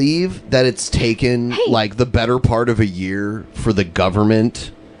you believe that it's taken the better part of a year for the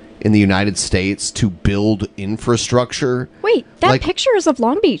government in the United States to build infrastructure? Wait, that picture is of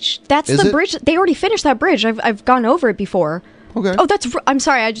Long Beach. That's the bridge. They already finished that bridge. I've gone over it before. Okay. Oh, I'm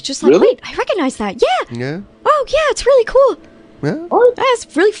sorry. I just really? Wait, I recognize that. Yeah. Yeah. Oh, yeah, it's really cool. Yeah. That's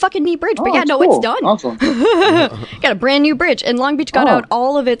a really fucking neat bridge. But cool. It's done. Awesome. Got a brand new bridge. And Long Beach got out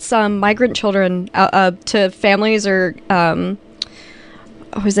all of its migrant children to families or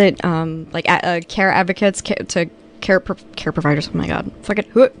care advocates to care providers. Oh my god, fuck it,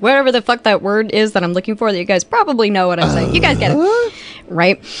 whatever the fuck that word is that I'm looking for. That you guys probably know what I'm saying. You guys get it,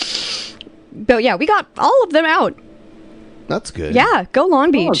 right? But yeah, we got all of them out. That's good. Yeah, go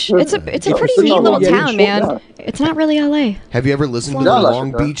Long Beach. It's a pretty neat little town, man. It's not really LA. Have you ever listened to the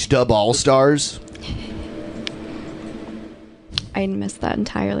Long Beach Dub All Stars? I missed that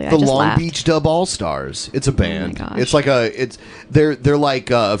entirely. I The just Long laughed. Beach Dub All Stars. It's a band. gosh. It's like they're like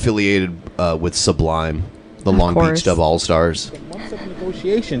affiliated with Sublime. The Long Beach Dub All Stars. Months of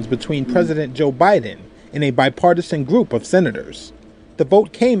negotiations between President Joe Biden and a bipartisan group of senators. The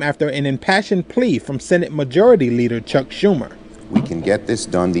vote came after an impassioned plea from Senate Majority Leader Chuck Schumer. We can get this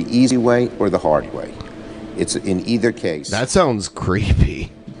done the easy way or the hard way. It's in either case. That sounds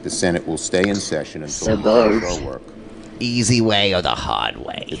creepy. The Senate will stay in session until It does. our work. Easy way or the hard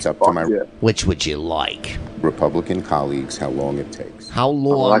way? It's up to my Which would you like? Republican colleagues how long it takes. How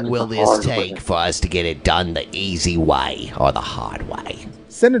long will this take for us to get it done the easy way or the hard way?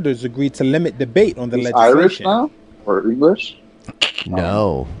 Senators agreed to limit debate on the He's Irish legislation. now? Or English?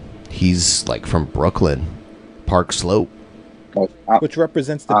 No. He's like from Brooklyn. Park Slope. Which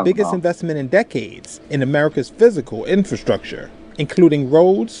represents the biggest investment in decades in America's physical infrastructure, including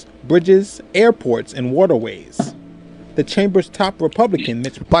roads, bridges, airports, and waterways. The chamber's top Republican,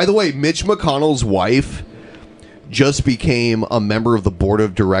 By the way, Mitch McConnell's wife just became a member of the board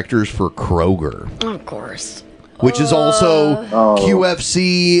of directors for Kroger, Of course. which is also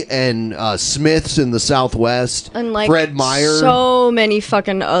QFC and Smith's in the Southwest. And like Fred Meyer. so many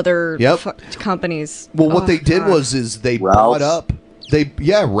fucking other Yep. companies. Well, what Oh, they did God. was they bought up.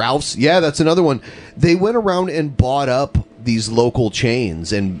 Ralph's. Yeah, that's another one. They went around and bought up these local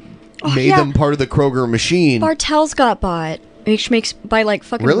chains and made yeah. them part of the Kroger machine. Bartell's got bought. Which makes by like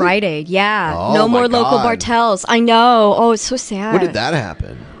fucking Really? Rite Aid. Yeah. Oh, no my more local God. Bartell's. I know. Oh, it's so sad. When did that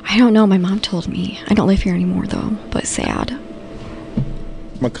happen? I don't know. My mom told me. I don't live here anymore though, but sad.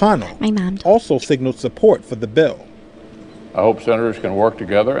 McConnell My mom. also signaled support for the bill. I hope senators can work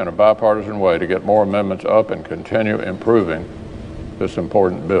together in a bipartisan way to get more amendments up and continue improving this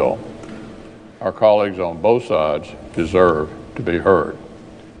important bill. Our colleagues on both sides deserve to be heard.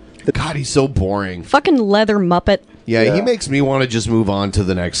 God, he's so boring. Fucking leather muppet. Yeah, he makes me want to just move on to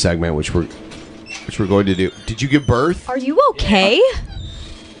the next segment, which we're going to do. Did you give birth? Are you okay?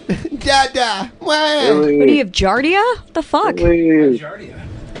 Dada. What do you have, Giardia? What the fuck? Billy,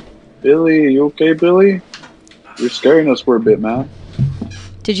 you okay, Billy? You're scaring us for a bit, man.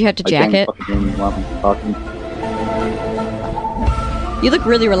 Did you have to I can't jack it? fucking laugh when you're talking. You look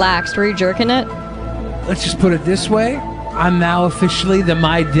really relaxed. Were you jerking it? Let's just put it this way. I'm now officially the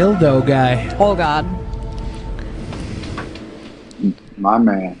My Dildo guy. Oh, God. My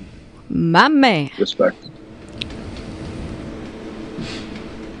man. My man. Respect.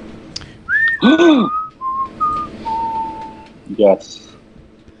 Yes.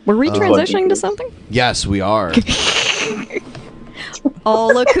 Were we transitioning to something? Yes, we are. Oh,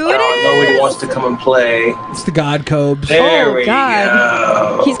 look who it is! Nobody wants to come and play. It's the God Cobes. There Oh, we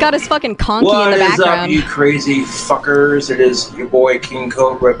God. go. He's got his fucking conky What in the is up, background. you crazy fuckers? It is your boy King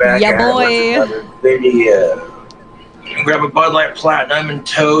Cobra back Yeah, at it boy. with another video. Grab a Bud Light Platinum and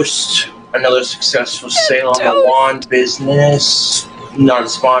toast. Another successful sale on the wand business. Not a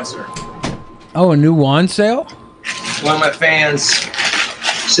sponsor. Oh, a new wand sale? One of my fans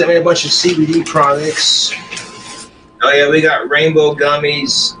sent me a bunch of CBD products. Oh yeah, we got rainbow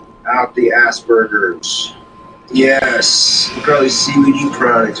gummies out the Asperger's. Yes, look at all these CBD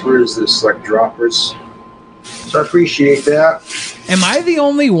products. Where is this? Like droppers. So I appreciate that. Am I the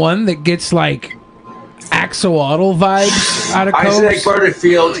only one that gets like axolotl vibes out of Cobes? Isaac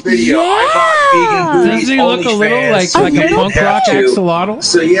Butterfield's video. I bought vegan booties. Doesn't he look a little OnlyFans, like a punk have rock to. axolotl?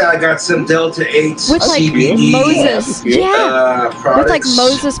 So yeah, I got some Delta 8s With like CBD. Moses. Yeah. With like products.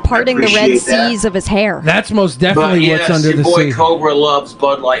 Moses parting the Red Appreciate that. Seas of his hair. That's most definitely But what's yes, under your the boy sea. Cobra loves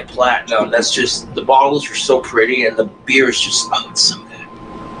Bud Light Platinum. That's just, the bottles are so pretty and the beer is just, oh, it's so good.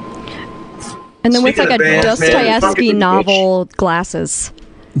 And then with like Speaking a of bands, man, Dostoevsky fucking novel glasses.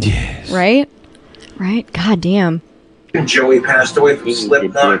 Yes. Right? Right? God damn. Joey passed away from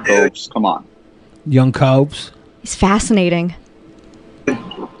Slipknot, dude. Come on. Young Cobes. He's fascinating.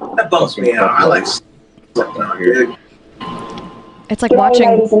 That bumps me out. I like Slipknot, dude. It's like watching.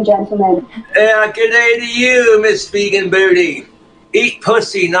 Ladies and gentlemen. Yeah, good day to you, Miss Vegan Booty. Eat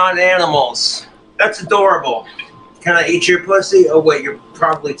pussy, not animals. That's adorable. Can I eat your pussy? Oh, wait, you're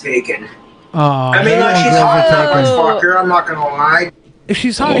probably taken. I mean, like, she's hot enough, I'd fuck her, I'm not gonna lie. If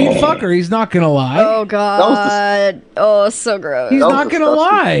she's hot, he'd fuck her. He's not gonna lie. Oh, God. Oh, so gross. He's not gonna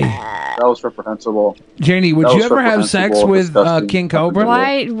lie. That was reprehensible. Janie, would That you was ever have sex reprehensible, with disgusting. King Cobra?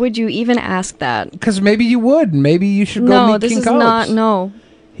 Why would you even ask that? Because maybe you would. Maybe you should go No, meet this King is Cobes. not. No.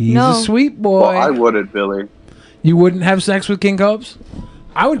 He's No. a sweet boy. Well, I wouldn't, Billy. You wouldn't have sex with King Cobes?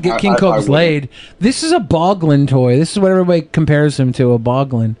 I would get King I Cobes wouldn't. laid. This is a Boglin toy. This is what everybody compares him to, a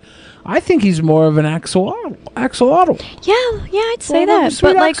Boglin. I think he's more of an axolotl. Yeah, I'd say that.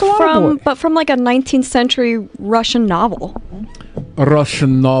 But like from like a 19th century Russian novel. A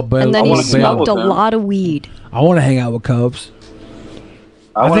Russian novel. And then he smoked a lot of weed. I want to hang out with Cobes.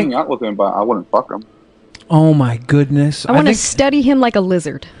 I want to hang out with him, but I wouldn't fuck him. Oh my goodness! I want to study him like a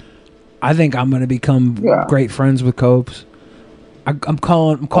lizard. I think I'm going to become great friends with Cobes. I'm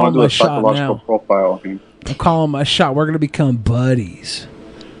calling my shot now. Profile of him. I'm calling my shot. We're going to become buddies.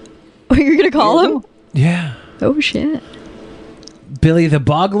 Oh, you're going to call him? Yeah. Oh shit. Billy, the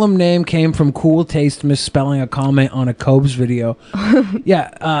Boglum name came from Cool Taste misspelling a comment on a Cobes video.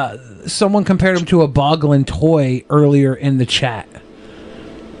 Yeah, someone compared him to a Boglin toy earlier in the chat.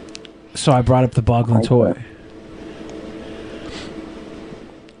 So I brought up the Boglin toy.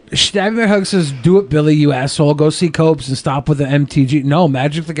 Stabby McHug says, "Do it, Billy, you asshole. Go see Copes and stop with the MTG." No,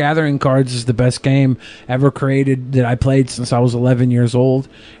 Magic the Gathering cards is the best game ever created that I played since I was 11 years old.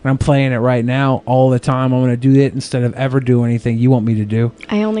 And I'm playing it right now all the time. I'm going to do it instead of ever do anything you want me to do.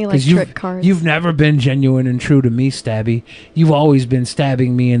 I only like trick cards. You've never been genuine and true to me, Stabby. You've always been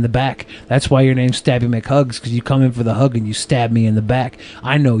stabbing me in the back. That's why your name's Stabby McHugs, because you come in for the hug and you stab me in the back.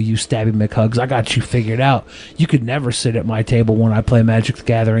 I know you, Stabby McHugs. I got you figured out. You could never sit at my table when I play Magic the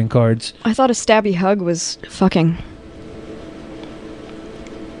Gathering cards. I thought a stabby hug was fucking.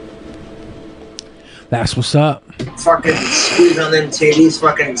 That's what's up. Fucking squeeze on them titties,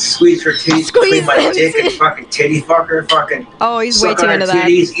 fucking squeeze her titties between my dick and fucking titty fucker, fucking. Oh, he's way suck too on her into that.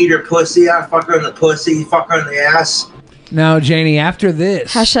 titties, eat her pussy, I fuck her in the pussy, fuck her in the ass. Now, Janie, after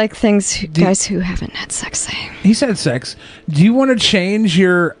this... Hashtag things guys who haven't had sex say. He said sex. Do you want to change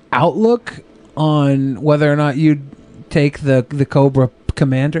your outlook on whether or not you'd take the Cobra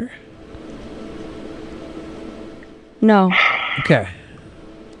Commander? No. Okay.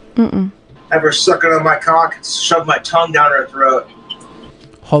 Mm-mm. Have her sucking on my cock and shove my tongue down her throat.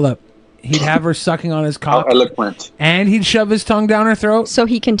 Hold up. He'd have her sucking on his cock. Eloquent. And he'd shove his tongue down her throat? So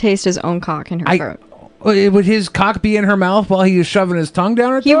he can taste his own cock in her throat. Would his cock be in her mouth while he was shoving his tongue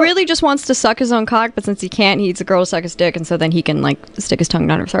down her throat? He really just wants to suck his own cock, but since he can't, he needs a girl to suck his dick, and so then he can, like, stick his tongue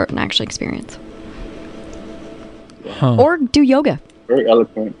down her throat and actually experience. Huh. Or do yoga. Very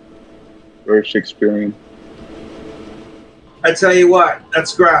eloquent. Very Shakespearean. I tell you what,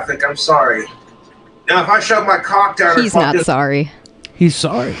 that's graphic, I'm sorry. Now, if I shove my cock down her He's not fucking sorry. He's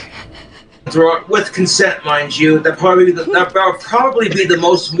sorry. throat, with consent, mind you, that'll probably be the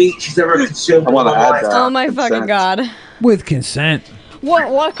most meat she's ever consumed in her life. Oh my fucking god. With consent.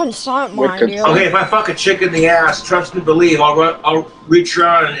 What consent, mind you? Okay, if I fuck a chick in the ass, trust and believe, I'll reach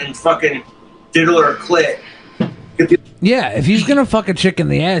around and fucking diddle her clit. Yeah, if he's gonna fuck a chick in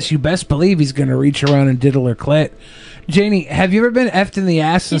the ass, you best believe he's gonna reach around and diddle her clit. Janie, have you ever been effed in the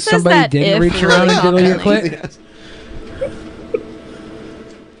ass and somebody didn't reach around and diddle your clit?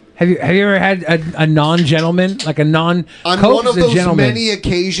 Have you ever had a non-gentleman, like a non? On Cope's one of a those gentleman. many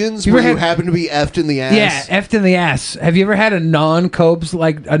occasions You where ever you had- happen to be effed in the ass. Yeah, effed in the ass. Have you ever had a non-Copes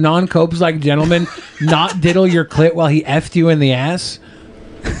like gentleman not diddle your clit while he effed you in the ass?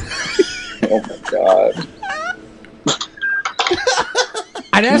 Oh my god.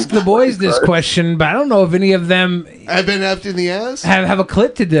 I'd ask the boys this question, but I don't know if any of them have been effed in the ass. Have a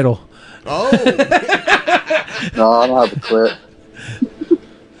clit to diddle. Oh. No, I don't have a clit.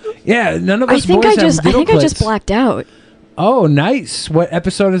 Yeah, none of I us think boys I just have diddle I just clits. blacked out. Oh, nice. What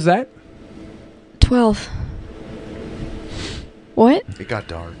episode is that? 12. What? It got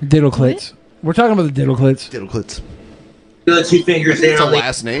dark. Diddle clits. We're talking about the diddle clits. Diddle clits. The two fingers It's in a on the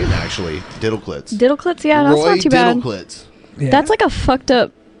last name, actually. Diddleclits. Diddleclits? Yeah, that's Roy not too bad. Diddleclits. That's like a fucked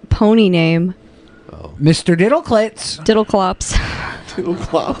up pony name. Mr. Diddleclits. Diddleclops.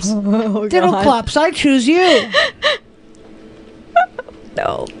 Diddleclops. Oh, God. Diddleclops, I choose you.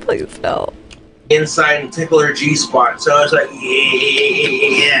 No, please no. inside and tickle her G-spot. So I was like,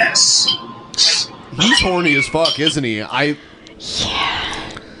 yes. He's horny as fuck, isn't he?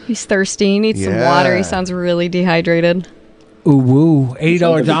 He's thirsty. He needs some Yeah. water. He sounds really dehydrated. Ooh, woo. $80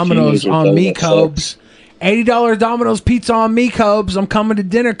 Sounds like a Domino's teenager on playing me, that Cobes. $80 Domino's pizza on me, Cobes. I'm coming to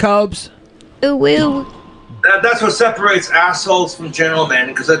dinner, Cobes. Ooh, woo. That's what separates assholes from gentlemen.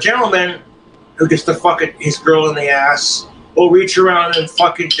 Because a gentleman who gets to fuck his girl in the ass will reach around and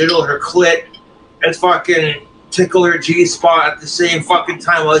fucking diddle her clit and fucking tickle her G-spot at the same fucking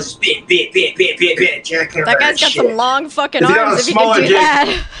time while it's just jacking That her guy's got shit. some long fucking If he got arms a if he can smaller do dick-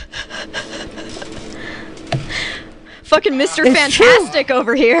 that. Fucking Mr. It's Fantastic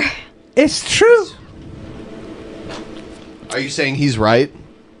over here. It's true. Are you saying he's right?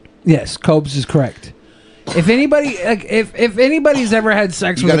 Yes, Cobes is correct. If anybody, like, if anybody's ever had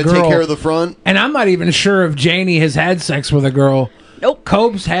sex You with a gotta girl, take care of the front. and I'm not even sure if Janie has had sex with a girl, Nope.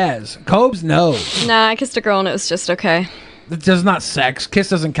 Cobes has. Cobes knows. Nah, I kissed a girl and it was just okay. It does not sex. Kiss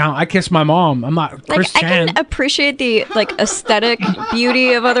doesn't count. I kissed my mom. I'm not Like, Chris I Chan. can appreciate the like aesthetic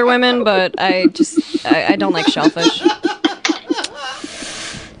beauty of other women, but I don't like shellfish.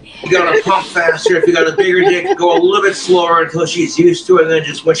 You gotta pump faster. If you got a bigger dick, go a little bit slower until she's used to it, and then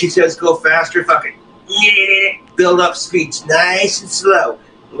just when she says go faster, fucking build up speeds nice and slow.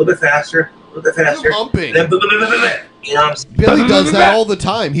 A little bit faster, a little bit faster. Pumping. Then, you know what I'm saying? Billy does that all the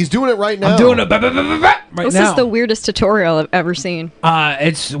time. He's doing it right now. I'm doing it right This now. is the weirdest tutorial I've ever seen.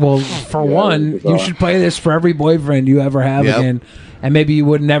 It's for one, you should play this for every boyfriend you ever have Yep. again, and maybe you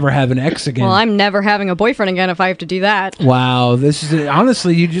would never have an ex again. Well, I'm never having a boyfriend again if I have to do that. Wow, this is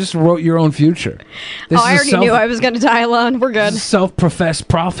honestly, you just wrote your own future. This I already knew I was going to die alone. We're good. Self-professed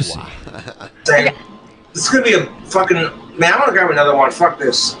prophecy. This is gonna be a fucking man. I'm gonna grab another one. Fuck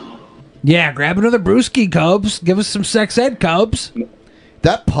this. Yeah, grab another brewski, Cubs. Give us some sex ed, Cubs.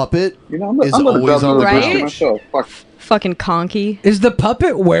 That puppet is always on the Right? ground. Fucking conky. Is the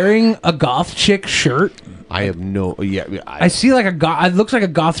puppet wearing a goth chick shirt? I have no. Yeah, I see like a goth. It looks like a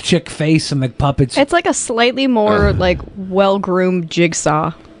goth chick face in the puppets. It's like a slightly more like well-groomed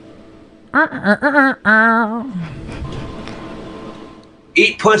jigsaw.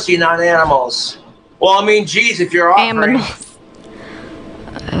 Eat pussy, not animals. Well, I mean, geez, if you're offering.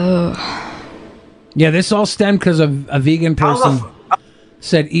 Yeah, this all stemmed because of a vegan person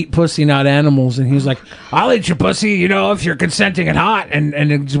said eat pussy, not animals, and he was like, "I'll eat your pussy, you know, if you're consenting and hot," and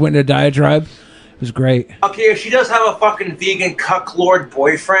it just went into a diatribe. It was great. Okay, if she does have a fucking vegan cuck lord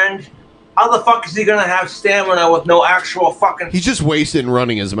boyfriend, how the fuck is he gonna have stamina with no actual fucking He's just wasted and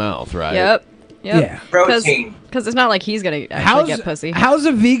running his mouth, right? Yep. Yeah. protein? Because it's not like he's going to actually get pussy. How's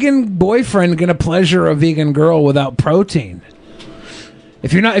a vegan boyfriend gonna pleasure a vegan girl without protein?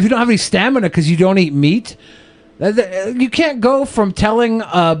 If you don't have any stamina because you don't eat meat, you can't go from telling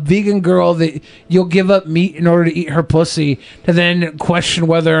a vegan girl that you'll give up meat in order to eat her pussy to then question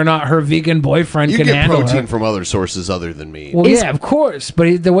whether or not her vegan boyfriend You can get handle protein her. from other sources other than meat. Well, yeah, of course,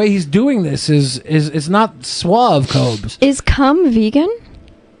 but the way he's doing this is not suave, Cobes. Is cum vegan?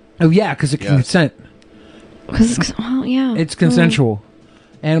 Oh yeah, because it can consent. Well, yeah. It's consensual.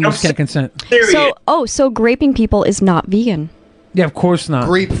 Animals can't consent. So graping people is not vegan. Yeah, of course not.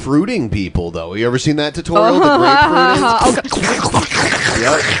 Grapefruiting people, though. You ever seen that tutorial? The grapefruiting?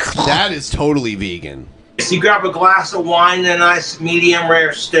 Yep. That is totally vegan. So you grab a glass of wine and a nice medium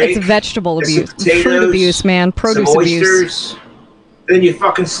rare steak. It's vegetable and abuse. some potatoes, Fruit abuse, man. Produce some abuse. oysters. Then you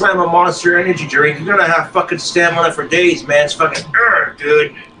fucking slam a Monster Energy drink. You're gonna have fucking stamina for days, man. It's fucking,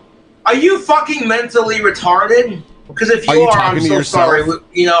 dude. Are you fucking mentally retarded? Because if you are, I'm so sorry.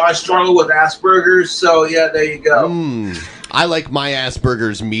 You know, I struggle with Asperger's, so yeah, there you go. I like my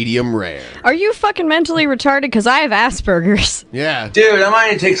Asperger's medium rare. Are you fucking mentally retarded? Because I have Asperger's. Yeah. Dude, I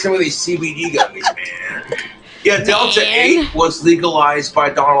might take some of these CBD gummies, man. Yeah, Delta 8 was legalized by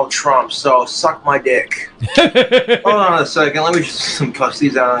Donald Trump, so suck my dick. Hold on a second. Let me just bust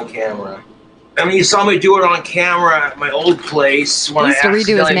these out on camera. I mean, you saw me do it on camera at my old place when I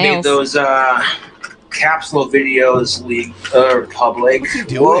accidentally made those capsule videos public. What's he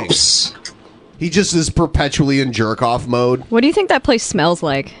doing? Whoops. He just is perpetually in jerk-off mode. What do you think that place smells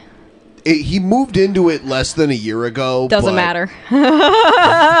like? He moved into it less than a year ago. Doesn't but matter.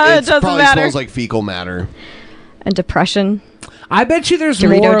 It doesn't probably matter. smells like fecal matter. And depression. I bet you there's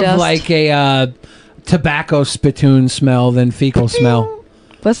Dorito more dust. of like a tobacco spittoon smell than fecal smell.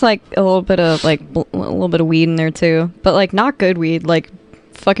 That's like a little bit of weed in there too, but like not good weed, like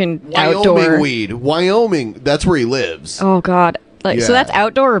fucking outdoor Wyoming weed. Wyoming. That's where he lives. Oh God! So Yeah. that's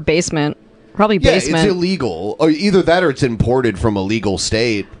outdoor or basement? Probably Yeah, basement. it's illegal. Or either that or it's imported from a legal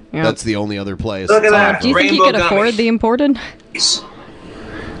state. Yeah. That's the only other place. Look at that. Do you think he could afford the imported?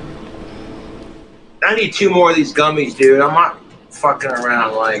 I need 2 more of these gummies, dude. I'm not fucking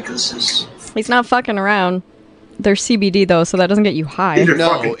around. Like, this is... He's not fucking around. They're CBD though, so that doesn't get you high.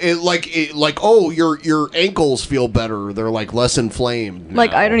 No, your ankles feel better. They're like less inflamed.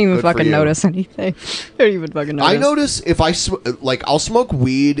 Like I don't even Good for fucking you. notice anything. I don't even fucking notice. I notice if I'll smoke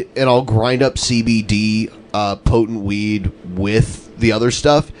weed and I'll grind up CBD, potent weed with the other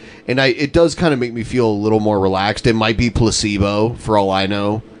stuff, and it does kind of make me feel a little more relaxed. It might be placebo for all I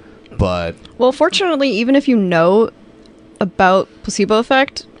know, but Well, fortunately, even if you know about placebo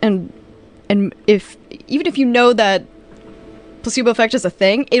effect and even if you know that placebo effect is a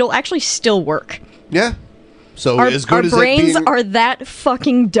thing, it'll actually still work. yeah. So Our, as good our as brains it being, are that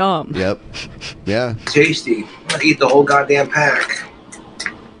fucking dumb. Yep. Yeah. Tasty. I'm gonna eat the whole goddamn pack.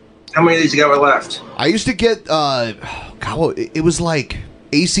 How many of these you got left? I used to get it was like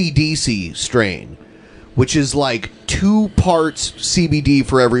AC/DC strain, which is like 2 2 parts CBD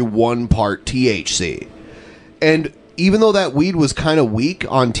for every 1 part THC. And even though that weed was kind of weak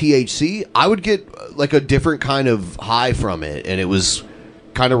on THC, I would get like a different kind of high from it, and it was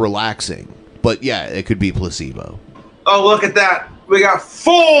kind of relaxing. But yeah, it could be placebo. Oh, look at that. We got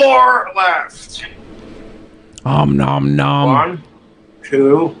 4 left. Nom nom. 1,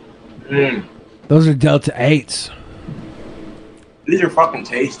 2. Those are Delta 8s. These are fucking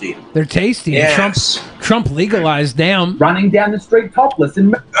tasty. They're tasty. Yes. Trump legalized them. Running down the street topless.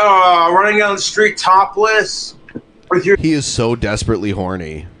 Running down the street topless with your He is so desperately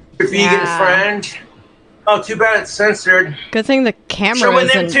horny. vegan friend. Oh, too bad it's censored. Good thing the camera Showing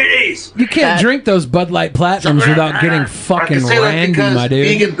them isn't. titties. You can't drink those Bud Light Platinums without getting fucking I can say that randy, because my dude.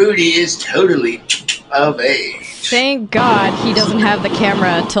 vegan booty is totally of age. Thank God he doesn't have the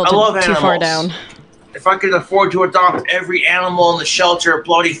camera tilted I love too far animals. down. If I could afford to adopt every animal in the shelter,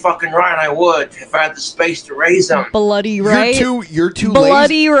 bloody fucking right, I would. If I had the space to raise them. Bloody right. You're too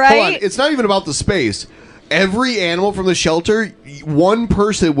Bloody lazy. right. Hold on, it's not even about the space. Every animal from the shelter, one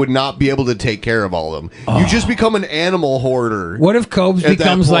person would not be able to take care of all of them. You just become an animal hoarder. What if Cobes at that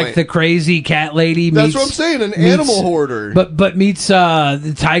becomes like point. the crazy cat lady? That's meets, what I'm saying, an meets- animal hoarder. But meets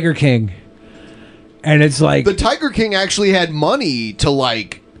the Tiger King, and it's like The Tiger King actually had money to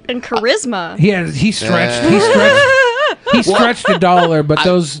like. And charisma. he stretched he stretched $1, but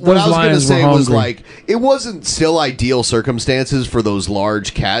those What I was gonna lions were say was hungry. like it wasn't still ideal circumstances for those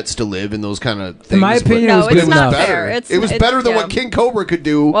large cats to live in those kind of things. my opinion, but it was good it was enough. better. fair. It's- it was it's- better than yeah. what King Cobra could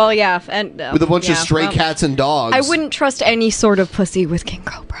do Well, yeah, and with a bunch of yeah, stray well, cats and dogs. I wouldn't trust any sort of pussy with King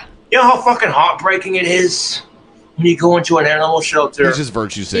Cobra. You know how fucking heartbreaking it is when you go into an animal shelter He's just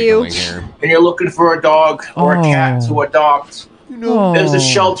virtue signaling here. and you're looking for a dog or a cat to adopt. There's a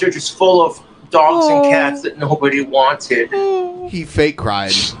shelter just full of dogs and cats that nobody wanted. He fake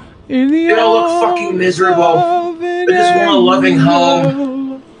cried. They all look fucking miserable. They just want a loving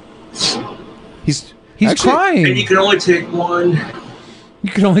home. He's crying. And you can only take one.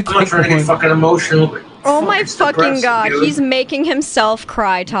 You can only I'm not trying to get fucking emotional, but Oh my it's fucking depressing, God, dude. he's making himself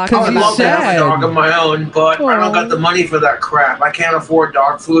cry talking I would about love to have a dog of my own, but I don't got the money for that crap. I can't afford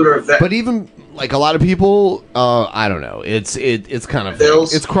dog food or vet. But even like a lot of people, I don't know. It's kind of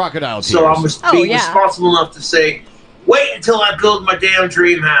Bills. it's crocodile tears. So I'm being responsible enough to say, wait until I build my damn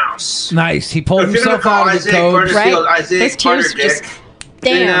dream house. Nice. He pulled If you're gonna himself call out of the Isaiah Cobes. Butterfield Isaiah Butterdick,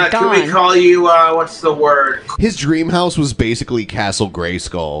 then can we call you, what's the word? His dream house was basically Castle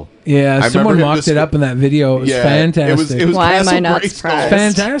Grayskull. Yeah, I someone remember him mocked it up in that video. It was Yeah, fantastic. it was Why am I Castle not Grayskull. surprised?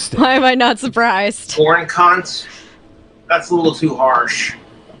 Fantastic. Why am I not surprised? Foreign cunt. That's a little too harsh.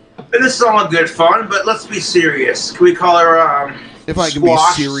 And this is all good fun, but let's be serious. Can we call her, If I can be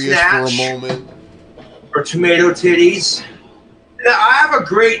squash serious snatch? for a moment. Or tomato titties? Now, I have a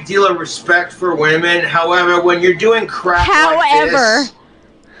great deal of respect for women. However, when you're doing crap like this,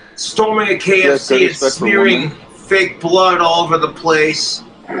 storming a KFC and smearing fake blood all over the place,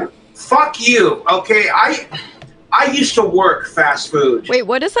 fuck you, okay? I used to work fast food. Wait,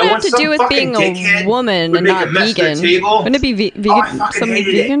 what does that And have when to do some with being fucking a dickhead woman would and make not a mess at the vegan? table, Wouldn't it be vegan? I fucking Something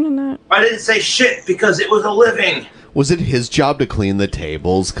hated it. vegan in that? I didn't say shit because it was a living. Was it his job to clean the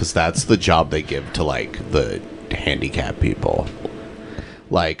tables? Because that's the job they give to like the handicapped people.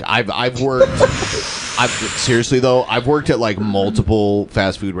 Like I've worked. Seriously though, I've worked at like multiple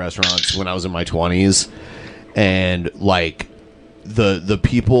fast food restaurants when I was in my 20s, and like the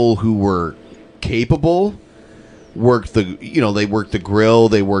people who were capable worked they worked the grill,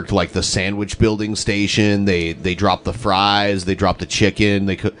 they worked like the sandwich building station, they dropped the fries, they dropped the chicken,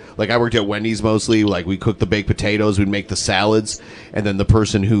 they cook, like I worked at Wendy's mostly, like we cooked the baked potatoes, we'd make the salads, and then the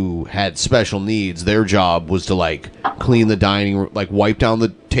person who had special needs, their job was to like clean the dining room, like wipe down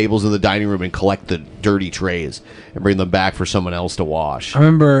the tables in the dining room and collect the dirty trays and bring them back for someone else to wash. I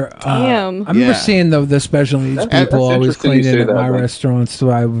remember. Damn. I remember Yeah. seeing the special needs That's people always interesting you cleaning say at that, my man. restaurants, so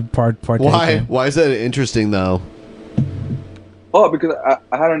I would partake. Why? in. Why is that interesting though? Oh, because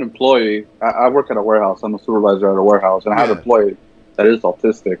I had an employee. I work at a warehouse. I'm a supervisor at a warehouse, and I had an employee that is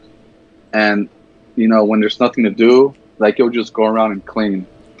autistic. And when there's nothing to do, like he'll just go around and clean.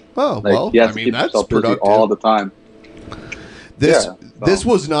 Oh, like, well, he has I to mean, keep that's himself busy productive. all the time. This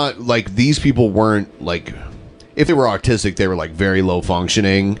was not like these people weren't like if they were autistic, they were like very low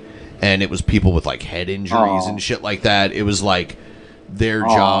functioning, and it was people with like head injuries and shit like that. It was like their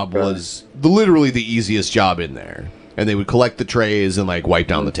job was literally the easiest job in there, and they would collect the trays and like wipe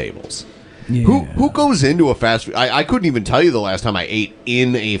down the tables. Who goes into a fast food? I couldn't even tell you the last time I ate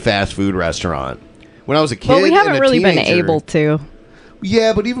in a fast food restaurant. When I was a kid, Well, we haven't and a really been teenager- able to.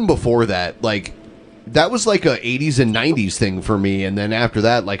 Yeah, but even before that, like That was like a 80s and 90s thing for me, and then after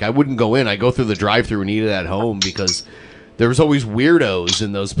that, like, I wouldn't go in. I go through the drive-thru and eat it at home because there was always weirdos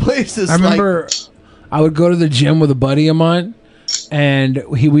in those places. I remember I would go to the gym with a buddy of mine, and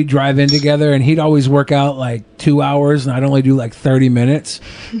we'd drive in together, and he'd always work out like 2 hours, and I'd only do like 30 minutes.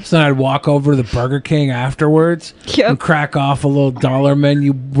 So then I'd walk over to the Burger King afterwards and crack off a little $1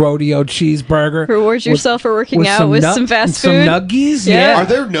 menu rodeo cheeseburger. Reward yourself for working out with some fast some food. nuggies. Yeah. Are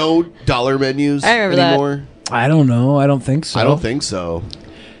there no dollar menus I remember that. anymore? I don't know. I don't think so. I don't think so.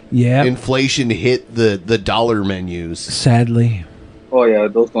 Yeah. Inflation hit the dollar menus. Sadly. Oh yeah,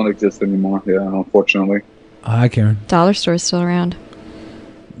 those don't exist anymore. Yeah, unfortunately. Hi, Karen. Dollar store's still around.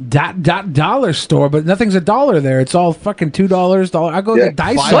 Dollar store, but nothing's $1 there. It's all fucking $2. I go to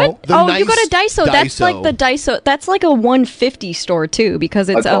Daiso. What? You go to Daiso. That's like the Daiso. That's like a 150 store too, because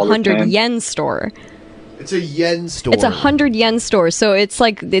it's a 100 yen store. It's a yen store. It's a 100 yen store, so it's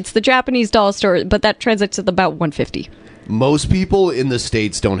like it's the Japanese dollar store, but that translates to about 150. Most people in the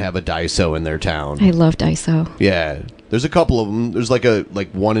States don't have a Daiso in their town. I love Daiso. Yeah, there's a couple of them. There's like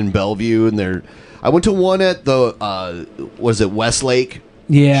one in Bellevue, and I went to one at the was it Westlake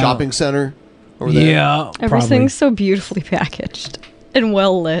shopping center over there. Yeah, everything's so beautifully packaged and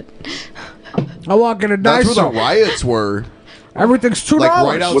well lit. I walk in a Daiso. That's where the riots were. Everything's $2.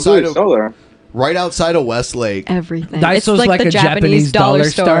 Like right outside of Westlake. Everything. Daiso's it's like the a Japanese dollar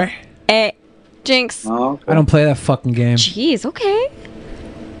store. Jinx. Oh, okay. I don't play that fucking game. Jeez, okay.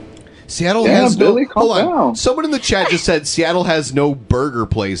 Seattle Damn, has Billy, no. calm Hold on. down. Someone in the chat just said Seattle has no burger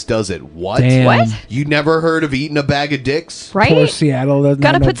place, does it? What? Damn. What? You never heard of eating a bag of dicks? Right? Poor Seattle doesn't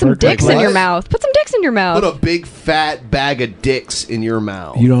Gotta have no put some burger dicks place. in your mouth. Put some dicks in your mouth. Put a big fat bag of dicks in your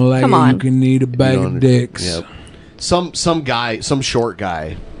mouth. You don't like Come it? on. You can eat a bag of dicks. Yep. Some short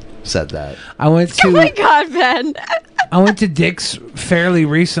guy said that. I went to. Oh my god, Ben. I went to Dick's fairly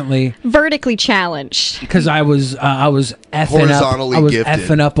recently Vertically challenged. because I was effing Horizontally up. I was gifted.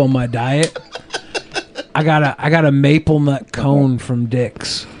 effing up on my diet. I got a maple nut cone from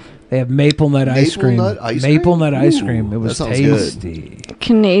Dick's. They have maple nut ice cream. Maple nut ice cream. It was that sounds good. tasty.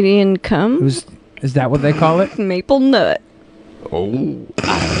 Canadian cum. Is that what they call it? Maple nut. Oh,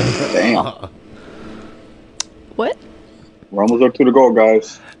 damn. What? We're almost up to the goal,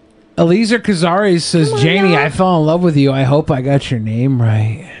 guys. Eliezer Cazares says, Janie, I fell in love with you. I hope I got your name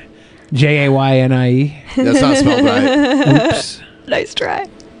right. Jaynie. That's not spelled right. Oops. Nice try.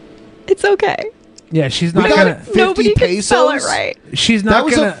 It's okay. Yeah, she's not We got gonna. 50 Nobody can pesos. spell it right. She's That not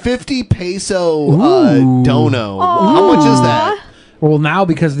was gonna. a 50 peso Ooh. dono. How much is that? Well, now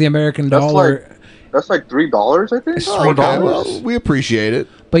because of the American dollar. That's like $3, I think. It's Oh, okay, $3. well, we appreciate it.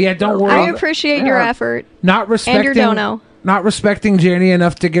 But yeah, don't worry. I appreciate your effort. Not respecting And your dono. Not respecting Janie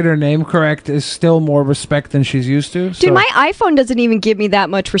enough to get her name correct is still more respect than she's used to. Dude, my iPhone doesn't even give me that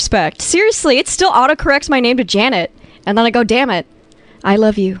much respect. Seriously, it still autocorrects my name to Janet. And then I go, damn it. I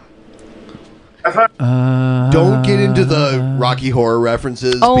love you. Don't get into the Rocky Horror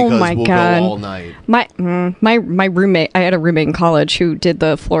references Oh because my we'll God. go all night. My roommate, I had a roommate in college who did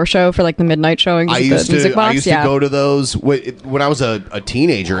the floor show for like the midnight showings I at used the music box. I used to go to those when I was a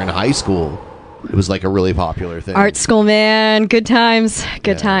teenager in high school. It was like a really popular thing. Art school, man. Good times.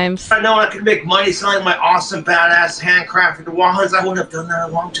 Good times. I know I could make money selling my awesome, badass, handcrafted wallets. I would have done that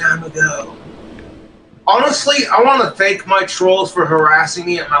a long time ago. Honestly, I want to thank my trolls for harassing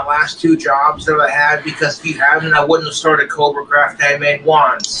me at my last 2 jobs that I had, because if you hadn't, I wouldn't have started Cobra Craft Handmade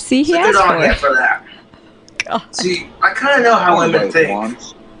Wands. See, he so good asked on for you it. for that. God. See, I kind of know how women think.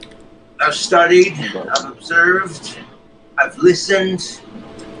 I've studied, I've observed, I've listened.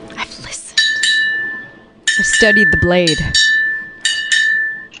 I studied the blade.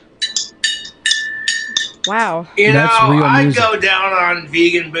 Wow. You That's know, real I music. go down on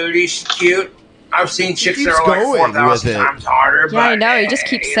vegan booty. She's cute. I've seen chicks that keeps are like going 4,000 with it. times harder. Yeah, I but, know. He just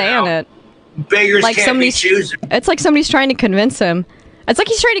keeps you saying know, it. Beggars Like can't be somebody's. choosers. It's like somebody's trying to convince him. It's like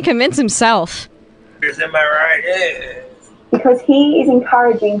he's trying to convince himself. Am I right? Yeah. Because he is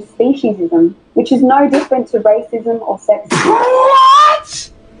encouraging speciesism, which is no different to racism or sexism. What?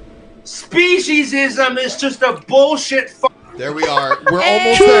 Speciesism is just a bullshit. There we are. We're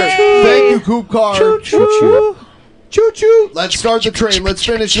almost there. Thank you, Coop Car. Choo-choo. Choo-choo. Let's start the train. Let's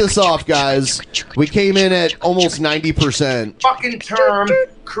finish this off, guys. We came in at almost 90%. Fucking term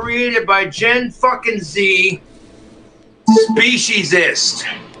created by Gen fucking Z. Speciesist.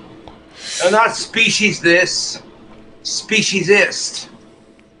 No, not species this. Speciesist.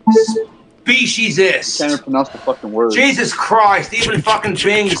 Speciesist. Can't even pronounce the fucking word. Jesus Christ, even fucking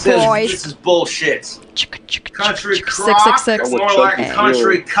Bing says this is bullshit. Country crock, 666. more like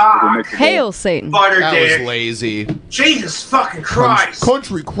country cock. Hail Satan. Butter That was dick. lazy. Jesus fucking Christ.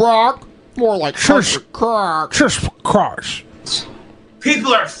 Country crock. More like Shush, crush.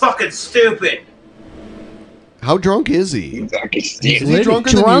 People are fucking stupid. How drunk is he? Exactly. Is he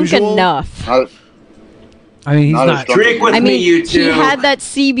drunker than Drunk usual? enough. I mean, he's Not not. as drunk. Drink with me, you two. He had that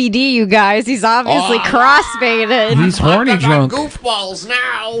CBD, you guys. He's obviously crossfaded. He's horny drunk. Goofballs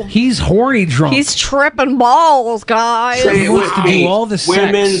now. He's horny drunk. He's tripping balls, guys. Say it He wants with to do me. all the sex.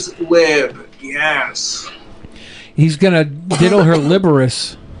 Women's lib. Yes. He's gonna diddle her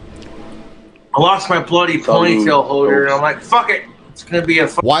liberus. I lost my bloody ponytail holder, and I'm like, fuck it. It's gonna be a.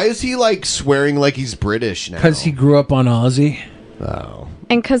 Why is he like swearing like he's British now? Because he grew up on Aussie. Oh.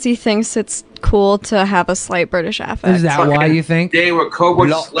 And because he thinks it's cool to have a slight British affect. Is that why you think? Day where Cobra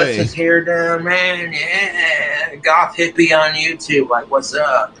just lets his hair down, man. Yeah. Goth hippie on YouTube. Like, what's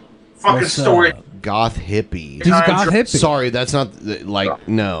up? Fucking What's story. up? Goth hippie. He's a goth hippie. Sorry, that's not like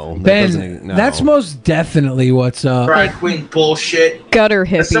no. That Ben, doesn't- no. that's most definitely what's up. Drag queen bullshit. Gutter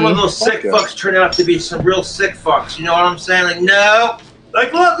And some of hippie. those sick fucks turn out to be some real sick fucks. You know what I'm saying? Like, no.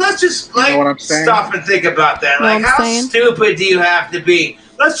 Like, let's just like what I'm saying? stop and think about that. Know Like, what I'm how saying? stupid do you have to be?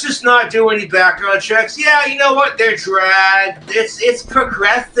 Let's just not do any background checks. Yeah, you know what? They're drag. It's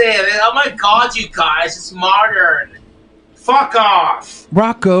progressive. Oh my god, you guys, it's modern. Fuck off.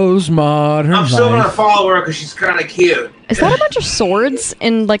 Rocco's Modern I'm still gonna Life. follow her because she's kind of cute. Is that a bunch of swords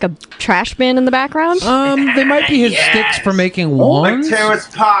in like a trash bin in the background? They might be his Yes. sticks for making Like wands. Terrence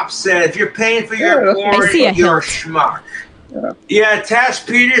Pop said, if you're paying for your porn, I see a you're a hilt. schmuck. Yeah, Tash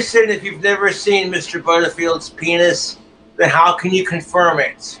Peterson, if you've never seen Mr. Butterfield's penis, then how can you confirm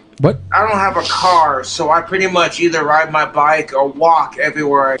it? What? I don't have a car, so I pretty much either ride my bike or walk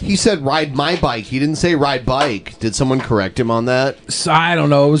everywhere. He said ride my bike. He didn't say ride bike. Did someone correct him on that? So, I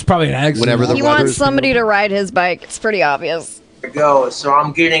don't know. It was probably an accident. Whenever the He wants weather's- somebody to ride his bike. It's pretty obvious. I go, so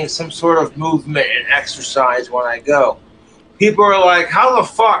I'm getting some sort of movement and exercise when I go. People are like, how the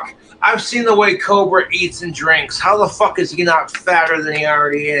fuck? I've seen the way Cobra eats and drinks. How the fuck is he not fatter than he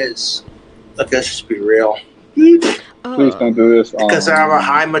already is? Look, let's just be real. Please don't do this. Because I have a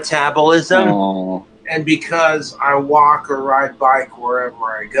high metabolism, Oh. and because I walk or ride bike wherever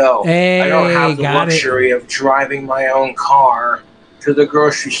I go. I don't have the got it. luxury of driving my own car to the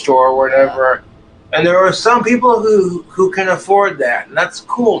grocery store or whatever. And there are some people who can afford that, and that's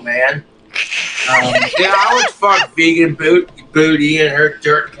cool, man. Yeah, I would fuck vegan booty in her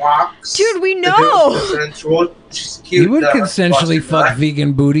dirt box. Dude, we know. She's cute. You would though. consensually fuck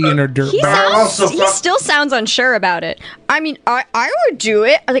vegan booty in her dirt He, box. he still sounds unsure about it. I mean, I would do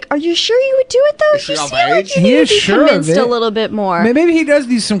it. Like, are you sure you would do it though? You seem like you He need is to be sure of convinced it. a little bit more. Maybe he does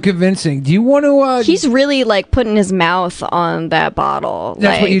need some convincing. Do you want to? He's really like putting his mouth on that bottle.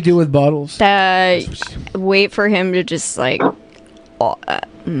 That's what like, you do with bottles. Wait for him to just like.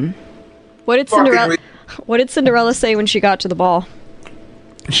 What did Cinderella? What did Cinderella say when she got to the ball?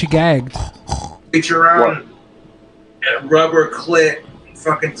 She gagged. Reach around and rubber clit,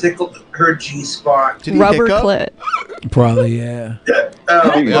 fucking tickle her G spot. Rubber clit. Probably, yeah.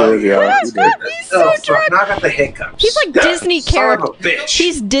 Oh, He did, yeah, he did. He's so fuck, drunk. now I got the hiccups. He's like Disney Son of a character. bitch.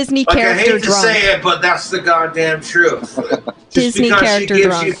 He's Disney Like, I character hate to drunk. say it, but that's the goddamn truth. Just Disney because character she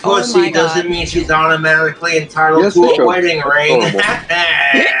gives drunk. you Oh pussy my doesn't God. mean she's automatically entitled Yes, to for sure. a wedding ring.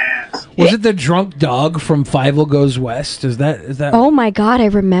 Was it the drunk dog from Five Goes West? Is that? Oh my god, I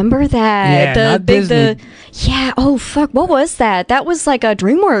remember that. Yeah, not Disney. Yeah. Oh fuck, what was that? That was like a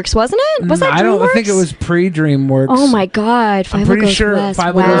DreamWorks, wasn't it? Was that DreamWorks? I don't think it was pre-DreamWorks. Oh my god, I'm Five pretty Goes sure West.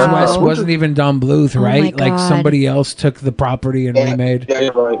 Five wow. Goes West wasn't even Don Bluth, Oh my right? Like God. somebody else took the property and remade. Yeah,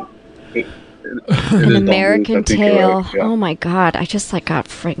 you're right. An American Tale. Yeah. Oh my god, I just like got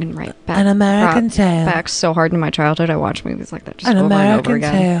friggin' right back. An American brought Tale. Back so hard in my childhood. I watched movies like that just An over and over American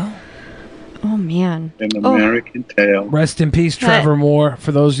again. Tale. Oh man. An American Tale. Rest in peace, Trevor Moore.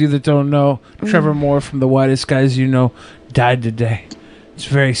 For those of you that don't know, Trevor Moore from The Whitest Guys You Know died today. It's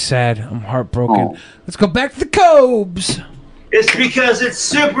very sad. I'm heartbroken. Let's go back to the Cobes. It's because it's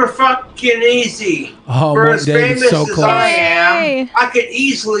super fucking easy. Oh, For one as day it's famous so as close. I am, I could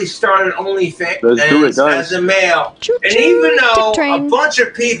easily start an Let's do it, OnlyFans guys. as a male. And even though a bunch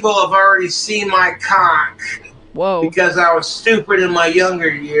of people have already seen my cock, because I was stupid in my younger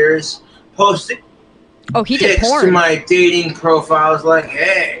years, posting he did pics to porn. my dating profiles like,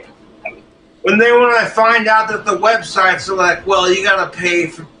 hey. When I find out that the websites are like, well, you gotta pay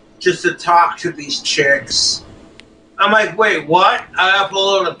for just to talk to these chicks. I'm like, wait, what? I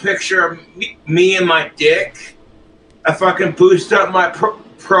upload a picture of me and my dick. I fucking boost up my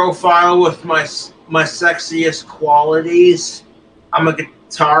profile with my sexiest qualities. I'm a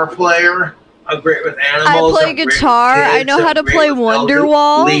guitar player. I'm great with animals. I play I'm great with guitar. I kids. know I'm how to great play with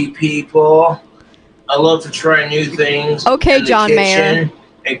Wonderwall. elderly people. I love to try new things. Okay, in the John Mayer. kitchen.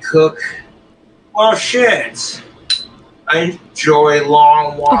 and cook. Well, shit. I enjoy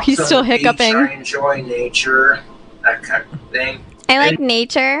long walks. he's on still the beach. hiccuping. I enjoy nature, that kind of thing. I like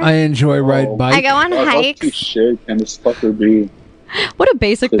nature. I enjoy riding bike. I go on hikes. Cliche can this fucker be? What a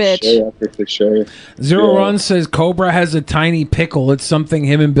basic bitch. Cliche after cliche. Zero Run says Cobra has a tiny pickle. It's something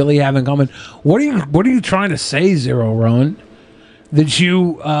him and Billy have in common. What are you trying to say, Zero Run? That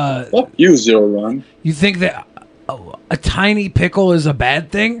you fuck you, Zero Run. You think that a tiny pickle is a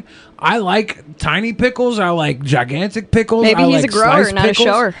bad thing? I like tiny pickles. I like gigantic pickles. Maybe I he's like a grower, sliced not a pickles.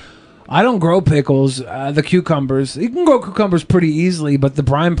 shower. I don't grow pickles. The cucumbers. You can grow cucumbers pretty easily, but the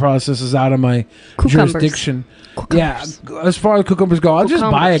brine process is out of my jurisdiction. Yeah, as far as cucumbers go, I'll just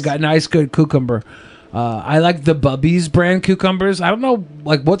buy a nice, good cucumber. I like the Bubby's brand cucumbers. I don't know,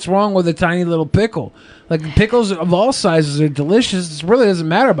 like, what's wrong with a tiny little pickle? Like, pickles of all sizes are delicious. It really doesn't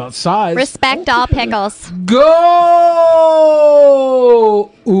matter about size. Respect all pickles.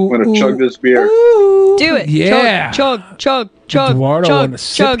 Go! Ooh, I'm gonna chug this beer. Do it. Yeah. Chug. Eduardo chug, on a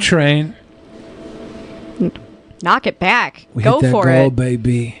sip train. Knock it back. We Go hit that for goal, it.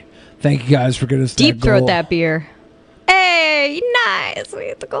 baby. Thank you guys for getting us Deep that goal. throat that beer. Hey, nice. We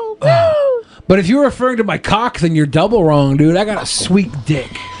hit the goal. Woo! But if you're referring to my cock, then you're double wrong, dude. I got a sweet dick.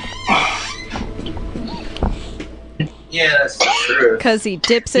 Yeah, that's the truth. Because he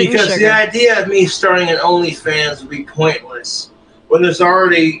dips it in Because sugar. the idea of me starting an OnlyFans would be pointless when there's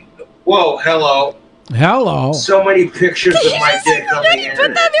already hello. So many pictures of my dick on the internet.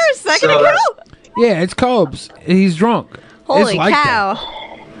 Put that there a second So ago. that's- Yeah, it's Cobes. He's drunk. Holy it's like cow.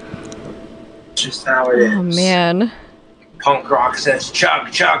 just how it is. Oh, man. Punk rock says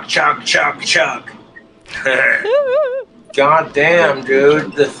chug, chug, chug, chug, chug. God damn,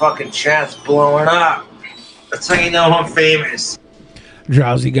 dude. The fucking chat's blowing up. That's how you know I'm famous.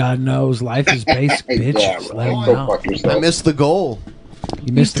 Drowsy God knows life is basic, bitch. Yeah, Just bro. let him Go know. fuck yourself. I missed the goal.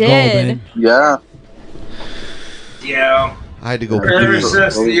 You missed the goal, did. man. Yeah. Yeah. I had to go Ever pee.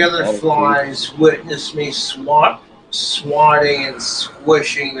 since the other flies witnessed me swatting and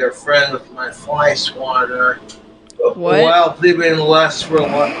squishing their friend with my fly swatter, well, they've been less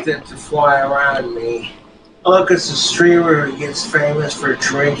reluctant to fly around me. Look, it's a streamer who gets famous for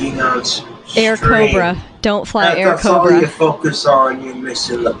drinking on Air stream. Cobra. Don't fly Air That's all Cobra. you focus on, you're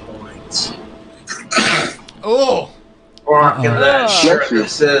missing the point. Oh! Rocking that Ugh. shirt that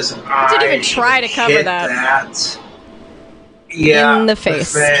says, I Didn't even try to cover hit that. Yeah, In the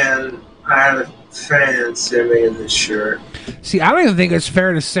face. I had a fan send me in this shirt. See, I don't even think it's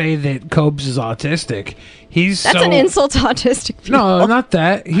fair to say that Cobes is autistic. That's an insult to autistic people. No, not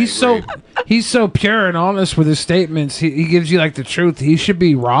that. He's so pure and honest with his statements. He gives you like the truth. He should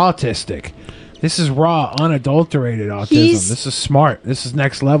be raw autistic. This is raw, unadulterated autism. This is smart. This is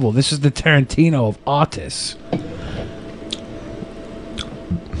next level. This is the Tarantino of autists.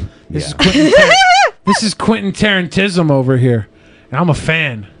 This is Quentin. This is Quentin Tarantism over here, and I'm a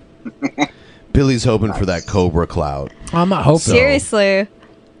fan. Billy's hoping for that Cobra clout. I'm not hoping. Seriously.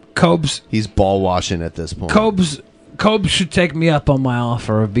 Cobes. He's ball washing at this point. Cobes should take me up on my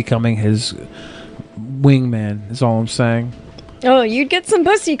offer of becoming his wingman. Is all I'm saying. Oh, you'd get some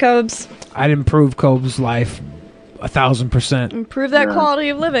pussy, Cobes. I'd improve Cobes' life 1,000%. Improve that quality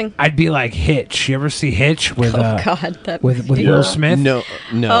of living. I'd be like Hitch. You ever see Hitch with God, that with movie. Will Smith? No.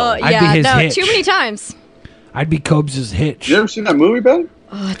 Oh, I'd yeah, be his no, Hitch. too many times. I'd be Cobes' Hitch. You ever seen that movie, Ben?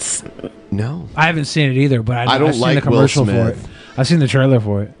 Oh, it's... No. I haven't seen it either, but I don't I've seen like the commercial Will for it. Smith. I've seen the trailer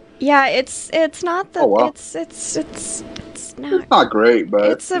for it. Yeah, it's not the... Oh, wow. It's not... It's not great,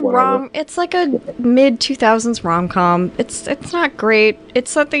 but It's a whatever. It's like a mid 2000s rom com. It's not great. It's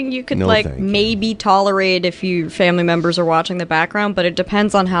something you could No, thank you. maybe tolerate if your family members are watching the background, but it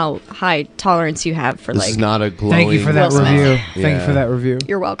depends on how high tolerance you have for This is like. not a glowing... Thank you for that Will Smith. review. Yeah. Thank you for that review.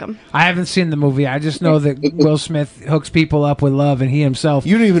 You're welcome. I haven't seen the movie. I just know that Will Smith hooks people up with love, and he himself.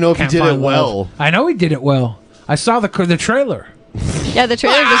 You don't even know if he can't did it find love. well. I know he did it well. I saw the trailer. Yeah, the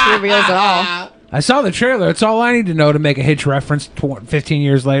trailer just reveals it all. I saw the trailer. It's all I need to know to make a Hitch reference 15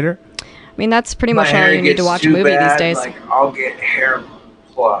 years later. I mean, that's pretty My much all hair you need to gets watch a too movie bad, these days. Like, I'll get hair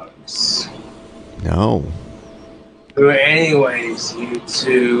plugs. No. Anyways,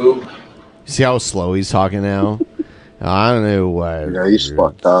 YouTube. See how slow he's talking now? I don't know why. Yeah, he's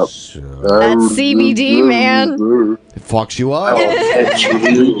fucked up. That's CBD, man. It fucks you up.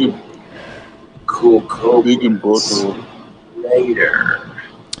 Cool, cool. Big and buckle. Later.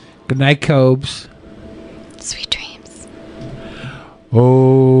 Good night, Cobes. Sweet dreams.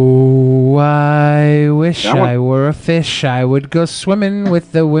 Oh, I wish That one- I were a fish. I would go swimming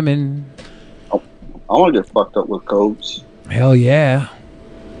with the women. I want to get fucked up with Cobes. Hell yeah.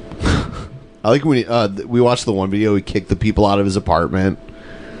 I like when we watched the one video. He kicked the people out of his apartment.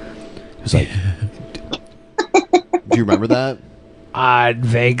 He was like, do you remember that?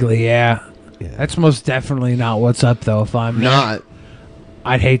 Vaguely, yeah. That's most definitely not what's up, though. If I'm not,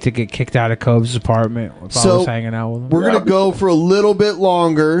 I'd hate to get kicked out of Cobb's apartment if I was hanging out with him. We're gonna go for a little bit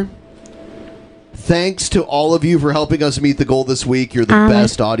longer. Thanks to all of you for helping us meet the goal this week. You're the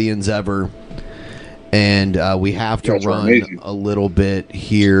best audience ever. And we have to run a little bit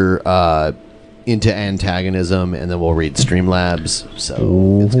here into antagonism, and then we'll read Streamlabs.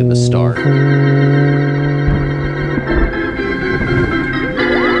 So it's going to start.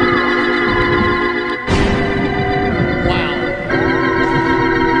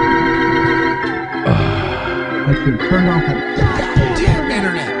 I've been turned off the goddamn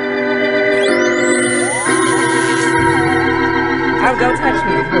internet. Oh, don't touch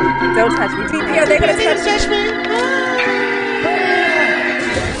me. Don't touch me. Are they going to touch me?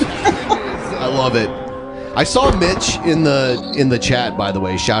 I love it. I saw Mitch in the chat, by the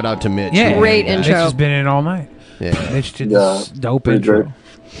way. Shout out to Mitch. Yeah, great intro. Mitch has been in all night. Yeah, Mitch did this dope intro.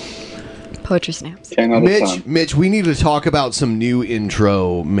 Poetry snaps. Mitch, we need to talk about some new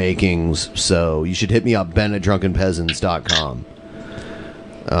intro makings. So you should hit me up, Ben at drunkenpeasants.com.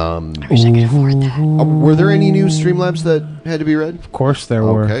 Were there any new Streamlabs that had to be read? Of course there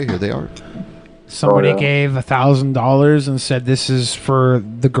were. Okay, here they are. Somebody gave $1,000 and said, "This is for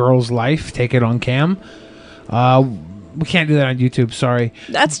the girl's life. Take it on cam." We can't do that on YouTube. Sorry.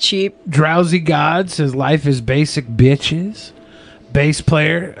 That's cheap. Drowsy God says, "Life is basic, bitches." Bass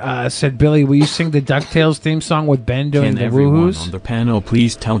player said, "Billy, will you sing the DuckTales theme song with Ben doing Can the everyone woohoos?" on the panel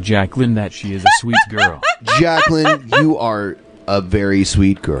please tell Jacqueline that she is a sweet girl? Jacqueline, you are a very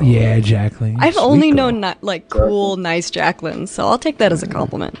sweet girl. Yeah, Jacqueline. I've only known cool, nice Jacqueline, so I'll take that as a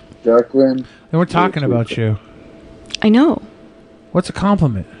compliment. Jacqueline. And we're talking about you. I know. What's a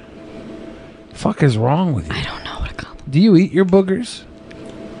compliment? Fuck is wrong with you? I don't know what a compliment. Do you eat your boogers?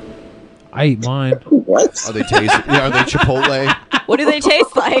 I eat mine. What? Are they Chipotle? What do they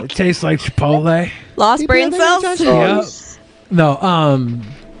taste like? It tastes like Chipotle. Lost brain cells? Yep. No,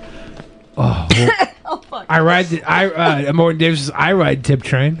 well, I ride Morton Davis says, I ride Tip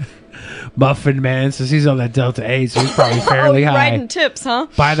Train. Muffin Man says he's on that Delta 8, so he's probably fairly high. Riding tips, huh?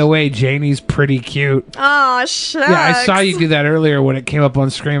 By the way, Janie's pretty cute. Aw, shucks. Yeah, I saw you do that earlier when it came up on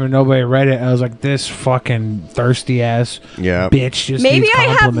screen and nobody read it. I was like, this fucking thirsty ass bitch just Maybe needs I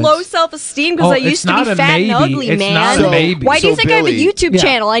have compliments. low self-esteem because I used to be fat and ugly, it's man. Not a maybe. Why do you think Billy, I have a YouTube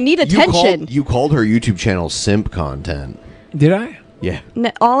channel? I need attention. You called her YouTube channel simp content. Did I? Yeah.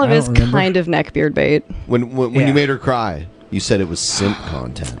 All of I it is don't remember. kind of neckbeard bait. When you made her cry, you said it was simp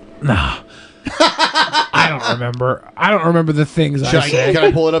content. Nah. I don't remember. I don't remember the things I said. Can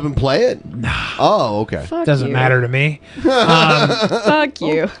I pull it up and play it? Nah. Oh, okay. Doesn't matter to me. Fuck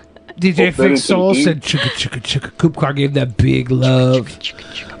you. DJ Fix Soul said chicka chicka chicka. Coop Car gave that big love.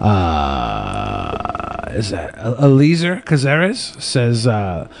 Is that Eliezer Cazares says,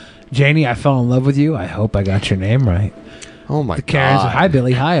 Janie, I fell in love with you. I hope I got your name right. Oh my the Karen God. said, hi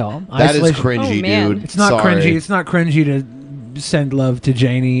Billy, hi all. That is cringy, dude. It's not Sorry. cringy. It's not cringy to send love to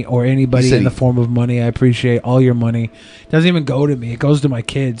Janie or anybody in the form of money. I appreciate all your money. It doesn't even go to me. It goes to my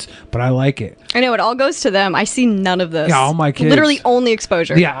kids, but I like it. I know, it all goes to them. I see none of this. Yeah, all my kids. Literally only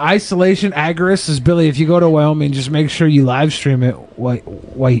exposure. Yeah, isolation agarist says, Billy, if you go to Wyoming, just make sure you live stream it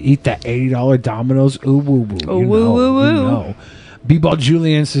while you eat that $80 Domino's. Ooh, woo, woo. Ooh, woo, woo, woo. You know. B-Ball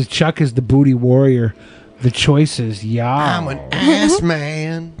Julian says, Chuck is the booty warrior. The choices, yeah. I'm an ass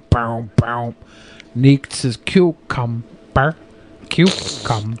man. Bow, bow. Neek says, cucumber.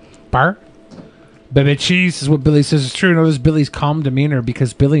 Baby cheese is what Billy says is true. Notice Billy's calm demeanor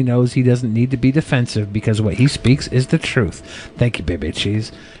because Billy knows he doesn't need to be defensive because what he speaks is the truth. Thank you, Baby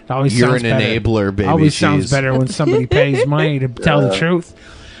cheese. It always You're sounds an better. enabler, Baby Always Cheese. sounds better when somebody pays money to tell the truth.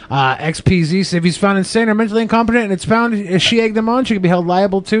 XPZ says if he's found insane or mentally incompetent and it's found if she egged him on, she could be held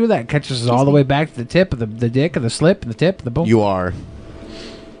liable too. That catches us all the way back to the tip of the dick of the slip and the tip of the boom. You are.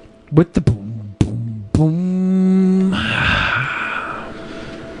 With the boom, boom, boom.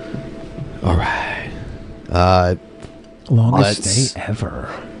 All right. Longest day ever.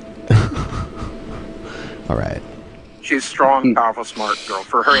 All right. She's strong, powerful, smart girl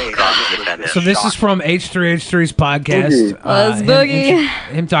for her age. So this is from H3H3's podcast. Boogie.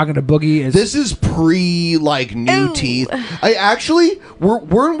 Him talking to Boogie. This is pre new teeth. I actually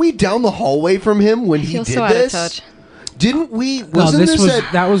weren't we down the hallway from him when he did so out of this? touch. Didn't we? No,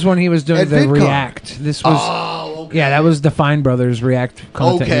 that was when he was doing at the VidCon? React. This was yeah, that was the Fine Brothers React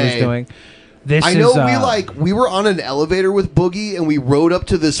content he was doing. This I know is, we were on an elevator with Boogie and we rode up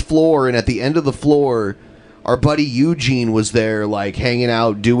to this floor and at the end of the floor our buddy Eugene was there, like hanging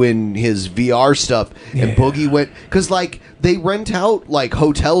out, doing his VR stuff, and Boogie went because like they rent out like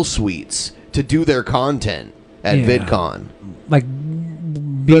hotel suites to do their content at VidCon, like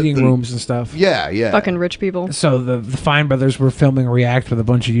meeting rooms and stuff. Yeah. Fucking rich people. So the Fine Brothers were filming React with a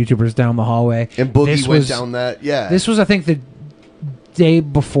bunch of YouTubers down the hallway, and Boogie went down that. Yeah, this was I think the day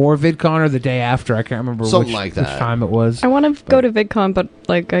before VidCon or the day after. I can't remember which time it was. I want to go to VidCon, but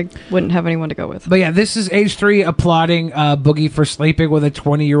like I wouldn't have anyone to go with. But yeah, this is H3 applauding Boogie for sleeping with a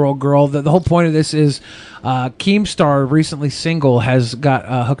 20-year-old girl. The whole point of this is Keemstar, recently single, has got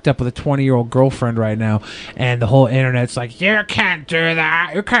hooked up with a 20-year-old girlfriend right now, and the whole internet's like, you can't do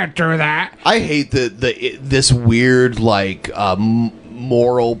that, you can't do that. I hate this weird like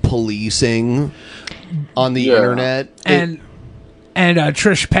moral policing on the internet. And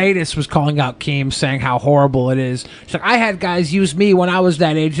Trish Paytas was calling out Keem, saying how horrible it is. She's like, I had guys use me when I was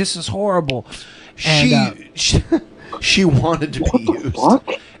that age. This is horrible. And, she wanted to be used.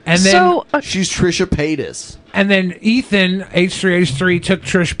 And then she's Trisha Paytas. And then Ethan, H3H3, took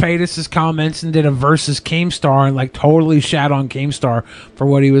Trish Paytas' comments and did a versus Keemstar and like totally shat on Keemstar for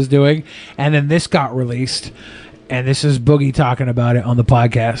what he was doing. And then this got released. And this is Boogie talking about it on the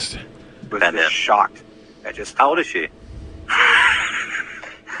podcast. I'm shocked. How old is she?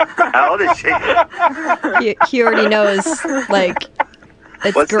 How old is she? He already knows, like,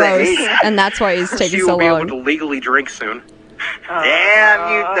 it's What's the gross, age? and that's why he's taking She so will be long. able to legally drink soon.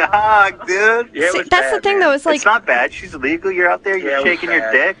 Damn, you dog, dude. Yeah, See, that's the thing, though. It's like it's not bad. She's legal. You're out there. You're shaking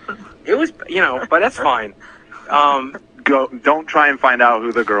your dick. It was, but that's fine. Don't try and find out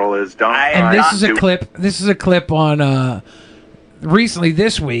who the girl is. Don't. And this is a clip. This is a clip on recently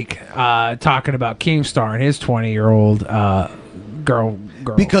this week talking about Keemstar and his 20-year-old girl.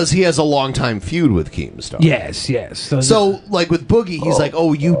 Because he has a long-time feud with Keemstar. Yes. So, like with Boogie, he's like,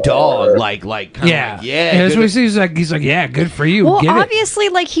 "Oh, you dog!" Like, yeah. That's what he's like. He's like, "Yeah, good for you." Well, Get it. obviously,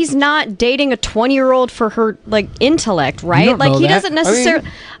 like he's not dating a 20-year-old for her like intellect, right? don't Like know he that. doesn't necessarily.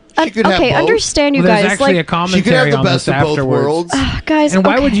 could have Okay, both. understand you Well, there's guys. actually Like a commentary on this afterwards. guys, and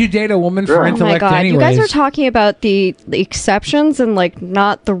why okay. would you date a woman for Oh my intellect god, anyways? you guys are talking about the exceptions and like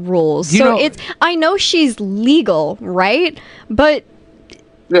not the rules. You So know- it's I know she's legal, right? But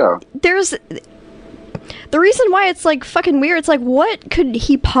there's the reason why it's like fucking weird. It's like, what could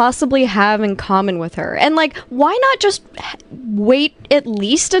he possibly have in common with her? And like, why not just wait at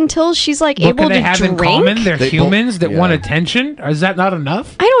least until she's like What able can they to have drink? in common? They're They humans both- that want attention. Or is that not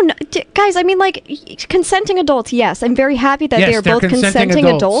enough? I don't know, guys. I mean, like consenting adults. Yes, I'm very happy that Yes, they are they're both consenting consenting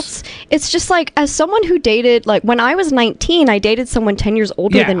adults. adults. It's just like as someone who dated, like when I was 19, I dated someone 10 years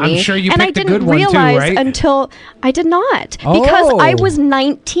older Yeah, than I'm me, sure you and I picked a didn't good one too, realize right? until I did not because I Oh. was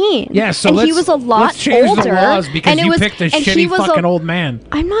 19. Yeah, so and he let's- was a lot let's change older. the laws because and it you was, picked a and shitty he was fucking old man.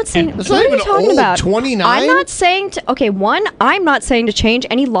 I'm not saying. That's What not are you even talking old, about? 29? I'm not saying to. Okay, one, I'm not saying to change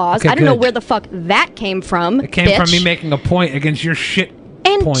any laws. Okay, I don't know good. where the fuck that came from. It came from bitch. me making a point against your shit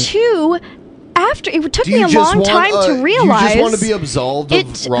And point. two, after it took Do me you a just long want, time to realize. You just want to be absolved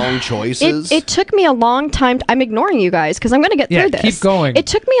of wrong choices. It took me a long time. I'm ignoring you guys because I'm going to get Yeah, through this. keep going. It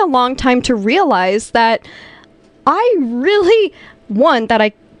took me a long time to realize that I really, one, that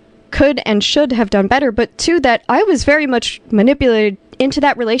I could and should have done better, but two, that I was very much manipulated into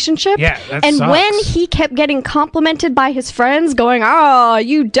that relationship. Yeah, that and sucks. when he kept getting complimented by his friends, going, "Oh,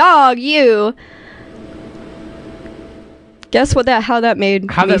 you dog, you." Guess what? How that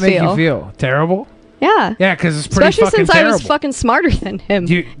made How me that make feel? you feel? Terrible? Yeah. Yeah, because it's pretty Especially fucking since terrible. I was fucking smarter than him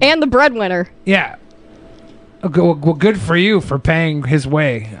and the breadwinner. Yeah. Well, good for you for paying his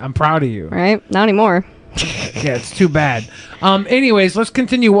way. I'm proud of you. Right? Not anymore. Yeah, it's too bad. Anyways, let's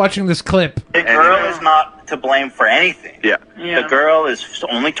continue watching this clip. The girl is not to blame for anything. Yeah. The girl is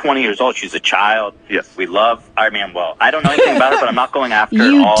only 20 years old. She's a child. Yes. We love, I don't know anything about her, but I'm not going after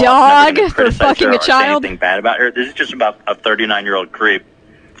You all. dog I'm never gonna for criticize fucking her a or say child. anything bad about her. This is just about a 39-year-old creep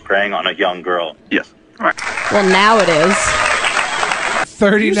preying on a young girl. Yes. Right. Well, now it is.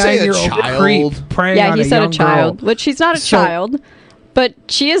 39-year-old creep preying Yeah, on he a said young a child, girl. which she's not a So- child, but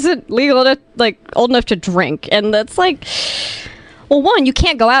she isn't legal to old enough to drink, and that's like. Well, one, you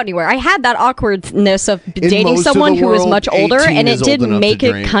can't go out anywhere. I had that awkwardness of dating most of someone the who was world, much older, 18 and it is old did enough to make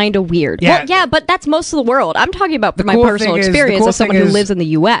it drink. kind of weird. Yeah. Well, yeah, but that's most of the world. I'm talking about my cool personal thing is- the experience cool as someone thing who is- lives in the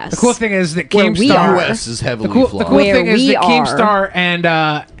U.S. The cool thing is that where we Keemstar... are. U.S. is heavily The cool Where thing is we that are.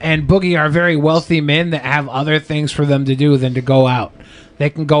 Keemstar and Boogie are very wealthy men that have other things for them to do than to go out. They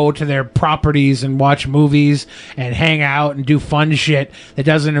can go to their properties and watch movies and hang out and do fun shit that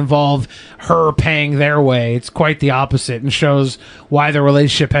doesn't involve her paying their way. It's quite the opposite and shows why the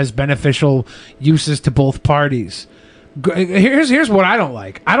relationship has beneficial uses to both parties. Here's what I don't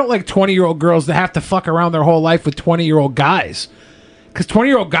like. I don't like 20-year-old girls that have to fuck around their whole life with 20-year-old guys. Because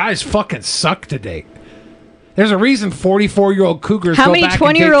 20-year-old guys fucking suck to date. There's a reason 44-year-old cougars How go many back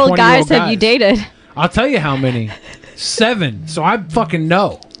and date 20-year-old 20-year-old guys have you dated? I'll tell you how many. 7. So I fucking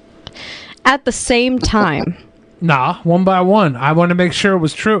know. At the same time. Nah, one by one. I want to make sure it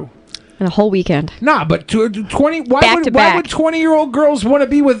was true. In a whole weekend. Nah, but 20. Why would 20-year-old girls want to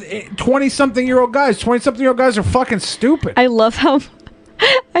be with 20-something-year-old guys? 20-something-year-old guys are fucking stupid. I love how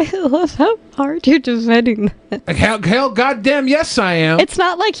hard you're defending that. Hell, goddamn, yes, I am. It's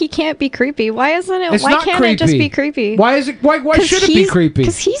not like he can't be creepy. Why isn't it? It's why not can't creepy. it just be creepy? Why is it? Why should it be creepy?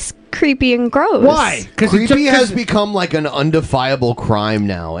 Because he's creepy and gross. Why? Creepy has become like an undefiable crime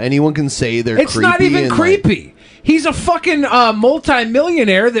now. Anyone can say they're It's creepy. not even and, creepy. He's a fucking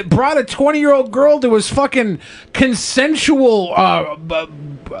multi-millionaire that brought a 20-year-old girl to his fucking consensual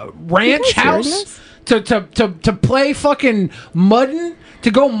ranch house to play fucking muddin', to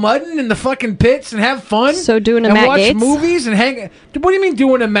go muddin' in the fucking pits and have fun. So doing a and Matt watch Gaetz? movies and hang. What do you mean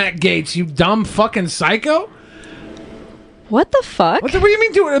doing a Matt Gaetz? You dumb fucking psycho. What the fuck? What do you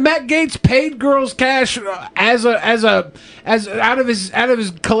mean doing? Matt Gaetz paid girls cash as out of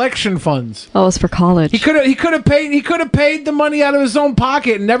his collection funds. Oh, it's for college. He could have paid the money out of his own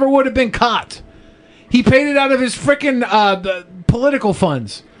pocket and never would have been caught. He paid it out of his freaking political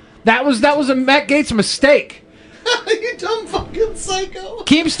funds. That was a Matt Gaetz mistake. You dumb fucking psycho.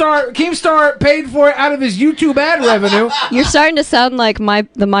 Keemstar paid for it out of his YouTube ad revenue. You're starting to sound like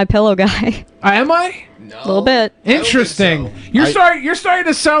the My Pillow guy. Am I? No. A little bit. Interesting. So. You're starting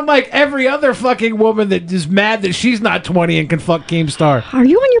to sound like every other fucking woman that is mad that she's not 20 and can fuck Keemstar. Are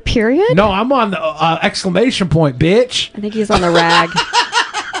you on your period? No, I'm on the exclamation point, bitch. I think he's on the rag.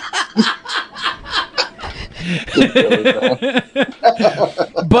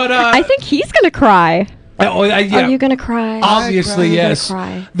 But I think he's gonna cry. Yeah. Are you gonna cry? Obviously, yes.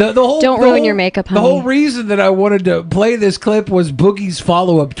 Cry. The whole Don't ruin your makeup, honey. The whole reason that I wanted to play this clip was Boogie's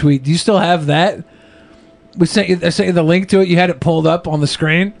follow-up tweet. Do you still have that? I sent you the link to it. You had it pulled up on the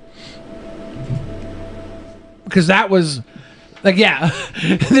screen because that was like, yeah.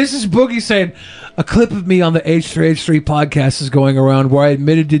 This is Boogie saying a clip of me on the H3H3 podcast is going around where I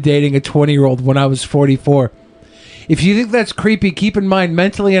admitted to dating a 20-year-old when I was 44. If you think that's creepy, keep in mind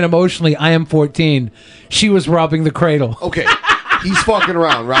mentally and emotionally, I am 14. She was robbing the cradle. Okay. He's fucking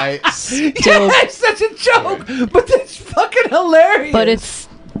around, right? Yeah, it's such a joke, but that's fucking hilarious. But it's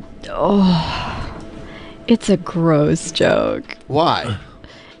it's a gross joke. Why?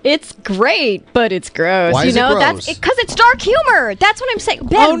 It's great, but it's gross. Why you is it know, gross? that's because it's dark humor. That's what I'm saying.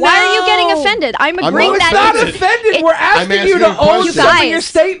 Ben, Oh, why are you no. getting offended? I'm agreeing It's that not it's- offended. We're asking asking you to a own question. some of your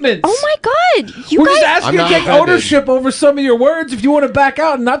statements. Oh my god, We're guys! just asking you to I'm take not offended. ownership over some of your words. If you want to back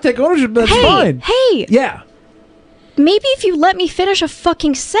out and not take ownership, that's fine. Hey, Yeah. maybe if you let me finish a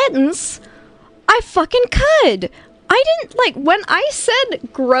fucking sentence, I fucking could. I didn't like when I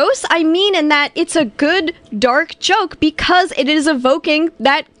said gross, I mean in that it's a good dark joke because it is evoking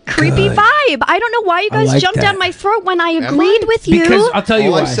that creepy vibe. I don't know why you I guys like jumped that. down my throat when I agreed with you. Because I'll tell you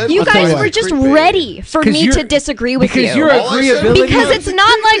All I why. said You was I guys was were just creepy. ready for 'Cause me you're- to disagree with because you. your All I said was agreeability. Because it's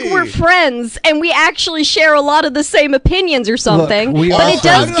not like creepy. we're friends and we actually share a lot of the same opinions or something. we but are it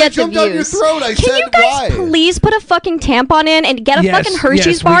does friends. get the I jumped down your views. throat. I Can said you guys why. please put a fucking tampon in and get a Yes, fucking Hershey's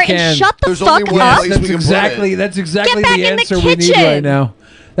yes, we bar can. and shut the There's fuck only one up? place That's we can put exactly it. that's exactly Get back the in the answer we need kitchen. right now.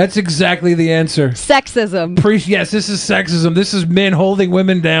 That's exactly the answer. Sexism. Yes, this is sexism. This is men holding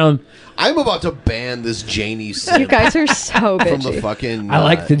women down. I'm about to ban this Janie simp You guys are so from the bitchy. fucking. I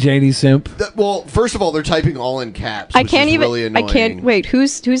like the Janie simp. Well, first of all, they're typing all in caps. I which can't is even. Really I annoying. can't. Wait,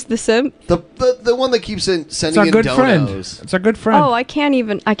 who's the simp? The one that keeps It's sending our in good friend. donos. It's our good friend. Oh, I can't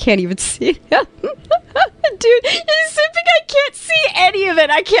even see it. Dude, he's simping. I can't see any of it.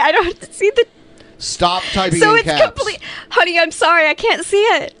 I don't see the. Stop typing So in it's caps. complete. Honey, I'm sorry. I can't see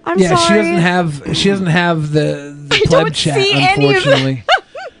it. I'm yeah, sorry. she doesn't have the I pleb don't chat, see any of it. unfortunately.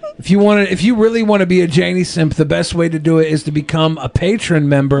 If you really want to be a Janie simp, the best way to do it is to become a Patreon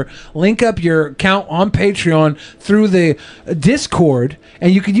member. Link up your account on Patreon through the Discord,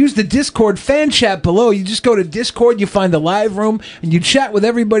 and you can use the Discord fan chat below. You just go to Discord, you find the live room, and you chat with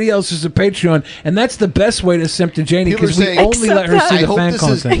everybody else who's a Patreon, and that's the best way to simp to Janie People are because we saying, only let her see I the hope fan this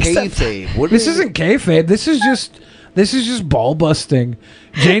content. is kayfabe. What This is isn't kayfabe. This is just ball busting.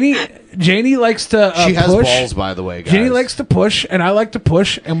 Janie likes to She has push. balls, by the way, guys. Janie likes to push, and I like to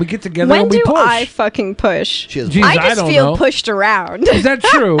push, and we get together When and we do push. I fucking push? She has Jeez, I just don't feel know. pushed around. Is that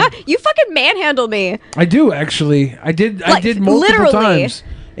true? You fucking manhandled me. I do actually. I did Like, multiple literally. times.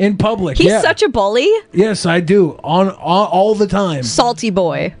 in public. He's yeah. such a bully. Yes, I do. On all the time. Salty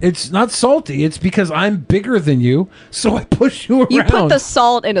boy. It's not salty. It's because I'm bigger than you, so I push you around. You put the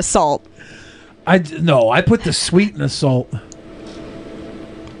salt in assault. I put the sweet in assault.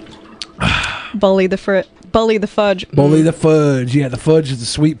 Bully the fudge. Bully the fudge. Yeah, the fudge is the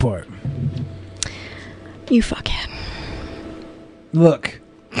sweet part. You fuckhead. Look.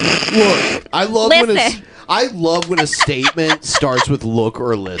 I love when a statement starts with look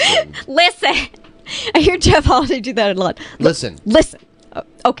or listen. Listen. I hear Jeff Holiday do that a lot. Listen.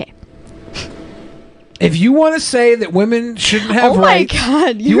 Okay. If you want to say that women shouldn't have rights,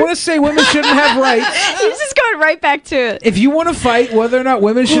 you want to say women shouldn't have rights. He's just going right back to it. If you want to fight whether or not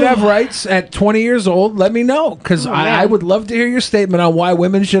women should have rights at 20 years old, let me know, because I would love to hear your statement on why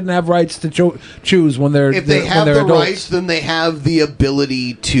women shouldn't have rights to choose when they're If they have the adults. rights, then they have the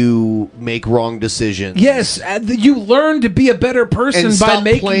ability to make wrong decisions. Yes, you learn to be a better person And by stop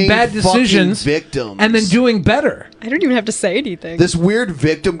making playing bad decisions fucking victims. and then doing better. I don't even have to say anything. This weird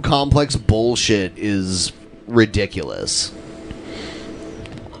victim complex bullshit is ridiculous.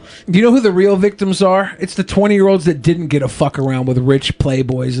 Do you know who the real victims are? It's the 20-year-olds that didn't get a fuck around with rich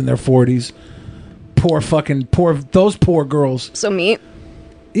playboys in their 40s. Those poor girls. So me.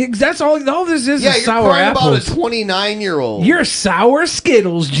 That's all this is. Yeah, is you're sour crying apples. about a 29-year-old. You're sour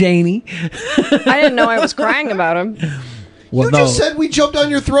Skittles, Janie. I didn't know I was crying about him. Well, you just said we jumped on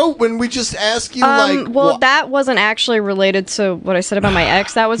your throat when we just asked you, well, that wasn't actually related to what I said about my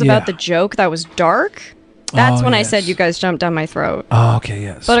ex. That was about the joke that was dark. That's when I said you guys jumped down my throat. Oh, okay,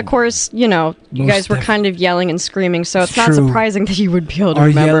 yes. But of course, you guys were kind of yelling and screaming, so it's not True. surprising that you would be able to Are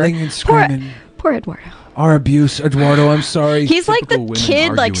remember. yelling and screaming. Poor Eduardo. Our abuse, Eduardo, I'm sorry. He's like the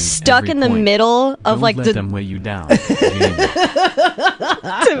kid, like stuck in the middle of like let them weigh you down.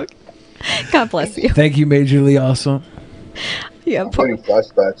 God bless you. Thank you, Majorly Awesome. Yeah, I'm getting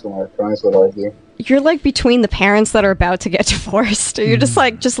flashbacks when my friends would argue. You're like between the parents that are about to get divorced. You're just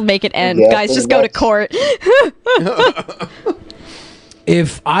like, just make it end. Yeah, Guys, just go to court.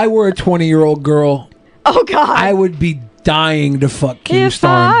 If I were a 20-year-old girl, oh God, I would be dying to fuck Keemstar if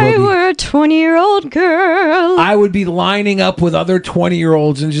and I Boogie. were a 20-year-old girl, I would be lining up with other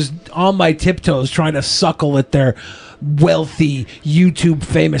 20-year-olds and just on my tiptoes trying to suckle at their wealthy, YouTube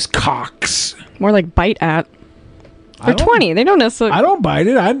famous cocks. More like bite at. They're 20. They don't necessarily. I don't bite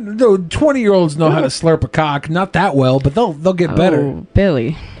it. 20-year-olds know how to slurp a cock. Not that well, but they'll get better.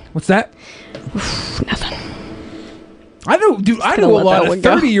 Billy. What's that? Nothing. I know a lot of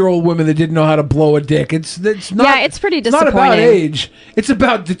 30-year-old women that didn't know how to blow a dick. It's not. Yeah, it's pretty It's not disappointing. about age. It's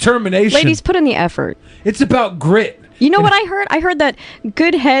about determination. Ladies, put in the effort. It's about grit. You know what I heard? I heard that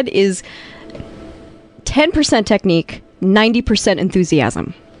good head is 10% technique, 90%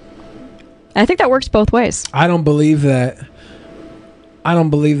 enthusiasm. I think that works both ways. I don't believe that.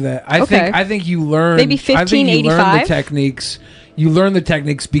 I think you learn. Maybe 1585? I think you learn the techniques. You learn the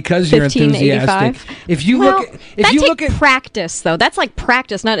techniques because you're enthusiastic. If you look at practice, though, that's like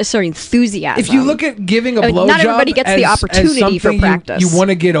practice, not necessarily enthusiasm. If you look at giving a blowjob, not everybody gets the opportunity for practice. You want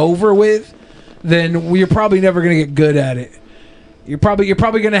to get over with, then you're probably never going to get good at it. You're probably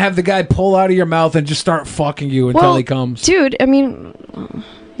going to have the guy pull out of your mouth and just start fucking you until he comes. Dude, I mean,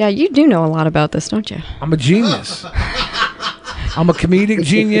 yeah, you do know a lot about this, don't you? I'm a genius. I'm a comedic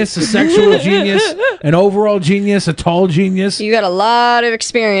genius, a sexual genius, an overall genius, a tall genius. You got a lot of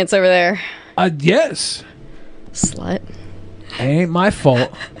experience over there. Yes. Slut. Ain't my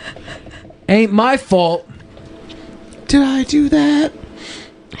fault. Ain't my fault. Did I do that?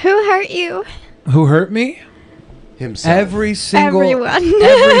 Who hurt you? Who hurt me? Himself. Every single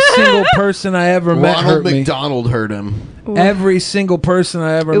person I ever met hurt Ronald me. McDonald hurt him. Ooh. Every single person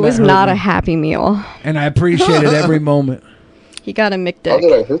I ever met It was hurt not me. a happy meal. And I appreciated every moment. He got a How McDick.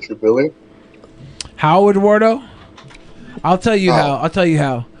 did I hurt you, Billy? How, Eduardo? I'll tell you how. I'll tell you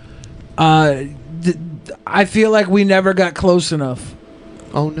how. I feel like we never got close enough.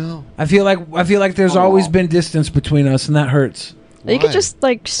 Oh no. I feel like there's always been distance between us, and that hurts. You could just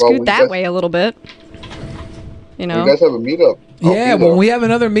like scoot that way a little bit. You know. You guys have a meetup. Yeah, when we have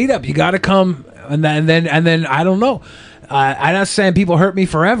another meetup, you got to come, and then I don't know. I'm not saying people hurt me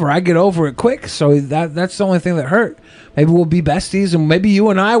forever. I get over it quick, so that's the only thing that hurt. Maybe we'll be besties, and maybe you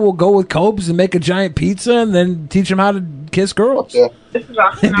and I will go with Cobes and make a giant pizza, and then teach them how to kiss girls. Yeah. It'd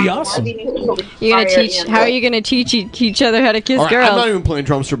be awesome. You're gonna teach? How are you gonna teach each other how to kiss All right, girls? I'm not even playing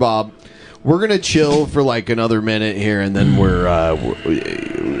Trumpster Bob. We're gonna chill for like another minute here, and then we're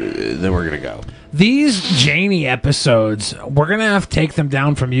gonna go. These Janie episodes, we're gonna have to take them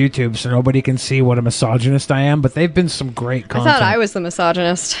down from YouTube so nobody can see what a misogynist I am. But they've been some great I content. thought I was the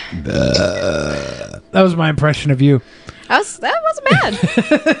misogynist. That was my impression of you. That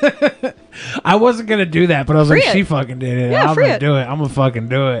wasn't bad. I wasn't gonna do that, but I was Free like, it. she fucking did it. Yeah, I'm free gonna it. do it. I'm gonna fucking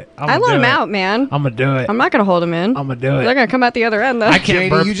do it. I let him out, man. I'm gonna do it. I'm not gonna hold him in. I'm gonna do it. They're gonna come out the other end, though. I can't Janie,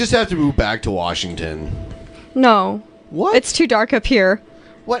 burp. you just have to move back to Washington. No. What? It's too dark up here.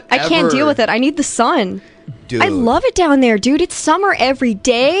 I can't deal with it. I need the sun. Dude. I love it down there, dude. It's summer every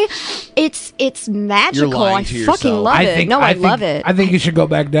day. It's magical. lying I to fucking yourself. love it. think- No, I think- love it. I think you should go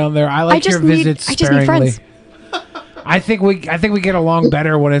back down there. I like your visits I just need sparingly. friends. I think we get along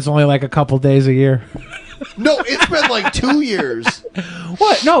better when it's only like a couple days a year. No, it's been like 2 years.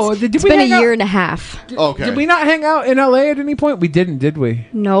 What? No, did It's we been a hang out- year and a half. Okay. Did we not hang out in LA at any point? We didn't, did we?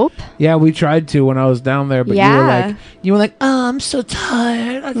 Nope. Yeah, we tried to when I was down there, but Yeah. you were like, oh, I'm so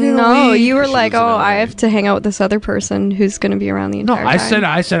tired. I feel No, weak." you were like, oh, I have to hang out with this other person who's going to be around the No, entire time.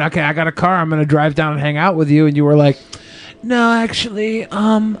 I said, okay, I got a car. I'm gonna drive down and hang out with you, and you were like, no, actually,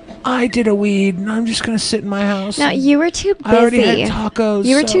 I did a weed, and I'm just gonna sit in my house. No, and you were too busy. I already had tacos.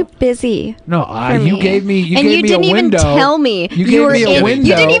 You were so- too busy. No, for you me. gave me. You and gave you me didn't a even window. tell me You gave were me a in. window.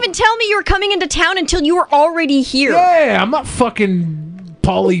 You didn't even tell me you were coming into town until you were already here. Yeah, I'm not fucking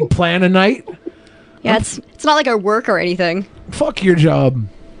Polly Planonite. Yeah, it's not like I work or anything. Fuck your job.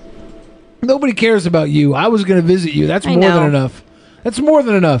 Nobody cares about you. I was gonna visit you. That's I more than know. enough. That's more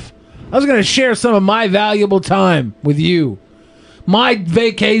than enough. I was gonna share some of my valuable time with you. My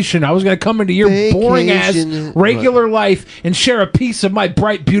vacation. I was gonna come into your boring ass Vacation. regular life and share a piece of my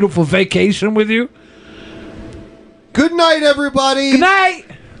bright, beautiful vacation with you. Good night, everybody. Good night,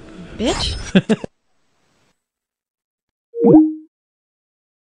 bitch.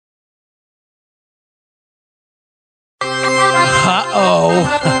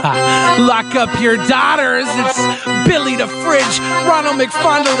 Uh-oh. Lock up your daughters. It's Billy the Fridge, Ronald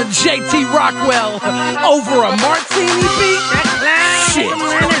McFondle, and JT Rockwell over a martini beat. Shit.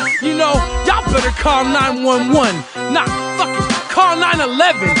 You know, y'all better call 911. Nah, fucking call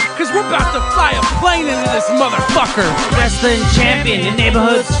 911, because we're about to fly a plane into this motherfucker. Wrestling champion, the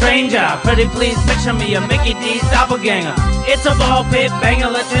neighborhood stranger. Pretty please picture me a Mickey D's doppelganger. It's a ball pit banger,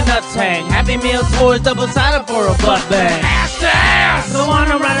 let your nuts hang. Happy Meal tours double-sided for a butt bang. Ass to ass! Go on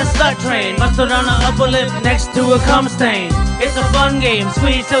around a slut train, mustard on the upper lip next to a cum stain. It's a fun game,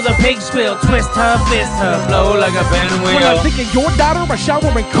 squeeze till the pig squeal. Twist her, fist her, blow like a pinwheel. When I think of your daughter, I shower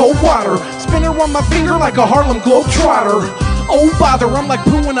in cold water. Spin her on my finger like a Harlem Globetrotter. Oh bother, I'm like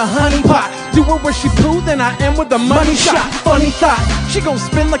poo in a honey pot. Do her where she poo, then I am with the money shot. Funny thought, she gon'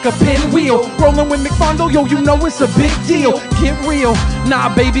 spin like a pinwheel. Rolling with McFondle, yo, you know it's a big deal. Get real,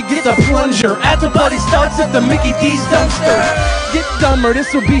 nah baby, get the plunger. At the bloody starts at the Mickey D's dumpster. Get dumber,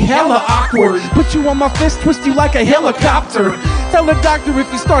 this'll be hella awkward. Put you on my fist, twist you like a helicopter. Tell the doctor if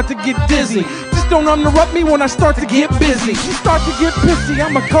you start to get dizzy. Just don't interrupt me when I start to get busy. She start to get pissy,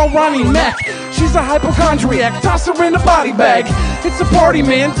 I'ma call Ronnie Mac. She's a hypochondriac, toss her in a body bag. It's a party,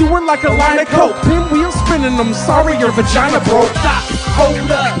 man, do her like a line of coke. Pinwheel spinning them, sorry your vagina broke. Stop,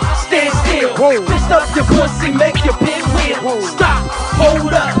 hold up, stand still. Fist up your pussy, make your pinwheel. Stop,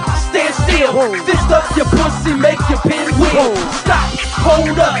 hold up, stand still. Fist up your pussy, make your pinwheel. Stop,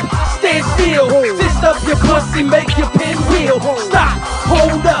 hold up, stand still. Fist up your pussy, make your pinwheel. Stop,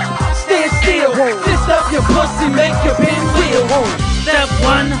 hold up, stand still. Fist up your pussy, make your pinwheel. Step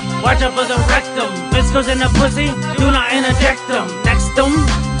 1, watch out for the rectum. Fist goes in the pussy, do not interject them. Next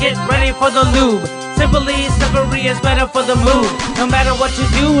get ready for the lube. Simply, slippery is better for the mood. No matter what you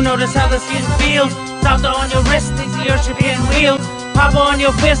do, notice how the skin feels. Softer on your wrist, easy European wheels. Pop on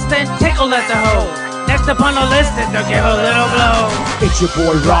your fist and tickle at the hole. Next upon the list is to give a little blow. It's your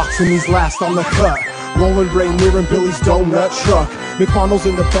boy Rocks and he's last on the cut. Rolling Ray near in Billy's donut truck. McFondle's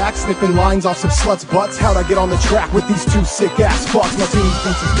in the back, sniffing lines off some sluts' butts. How'd I get on the track with these two sick-ass fucks? My team's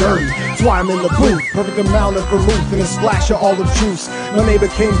beats is dirty, that's why I'm in the booth. Perfect amount of vermouth and a splash of olive juice. My neighbor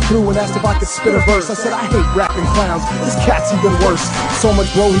came through and asked if I could spit a verse. I said I hate rapping clowns, this cat's even worse. So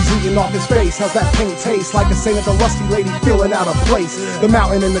much blow he's eating off his face. How's that paint taste? Like a saint of the lusty lady feeling out of place. The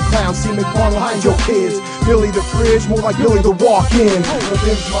mountain and the clown, see McFondle behind your kids. Billy the Fridge, more like Billy the Walk-In.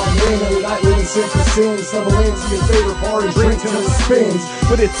 Revenge my man, every night living sin for sin. Settle into your favorite bar and drink till it spins.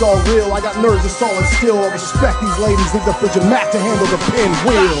 But it's all real, I got nerves that's solid still. I respect these ladies, leave the fridge and Mac to handle the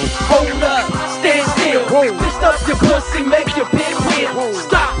pinwheel. Hold up, stand still. Fist up your pussy, make your pinwheel.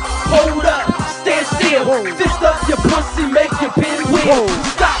 Stop, hold up, stand still. Fist up your pussy, make your pinwheel.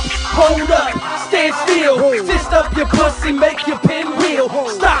 Stop, hold up, stand still. Fist up your pussy, make your pinwheel.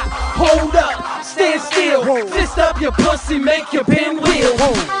 Stop, hold up, stand still. Fist up your pussy, make your pinwheel.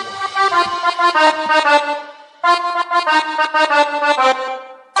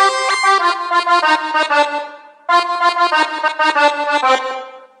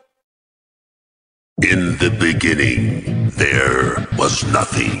 In the beginning, there was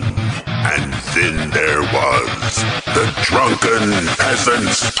nothing. And then there was the Drunken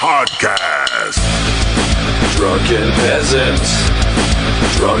Peasants Podcast. Drunken Peasants.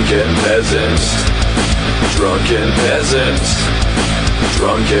 Drunken Peasants. Drunken Peasants.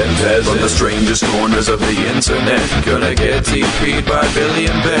 Drunken Peasants. From the strangest corners of the internet, gonna get TP'd by Billy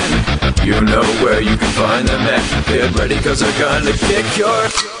and Ben. You know where you can find them at. Get ready cause they're gonna kick your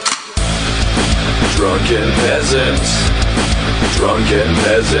Drunken Peasants. Drunken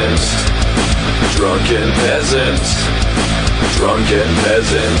Peasants. Drunken Peasants. Drunken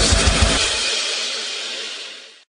Peasants.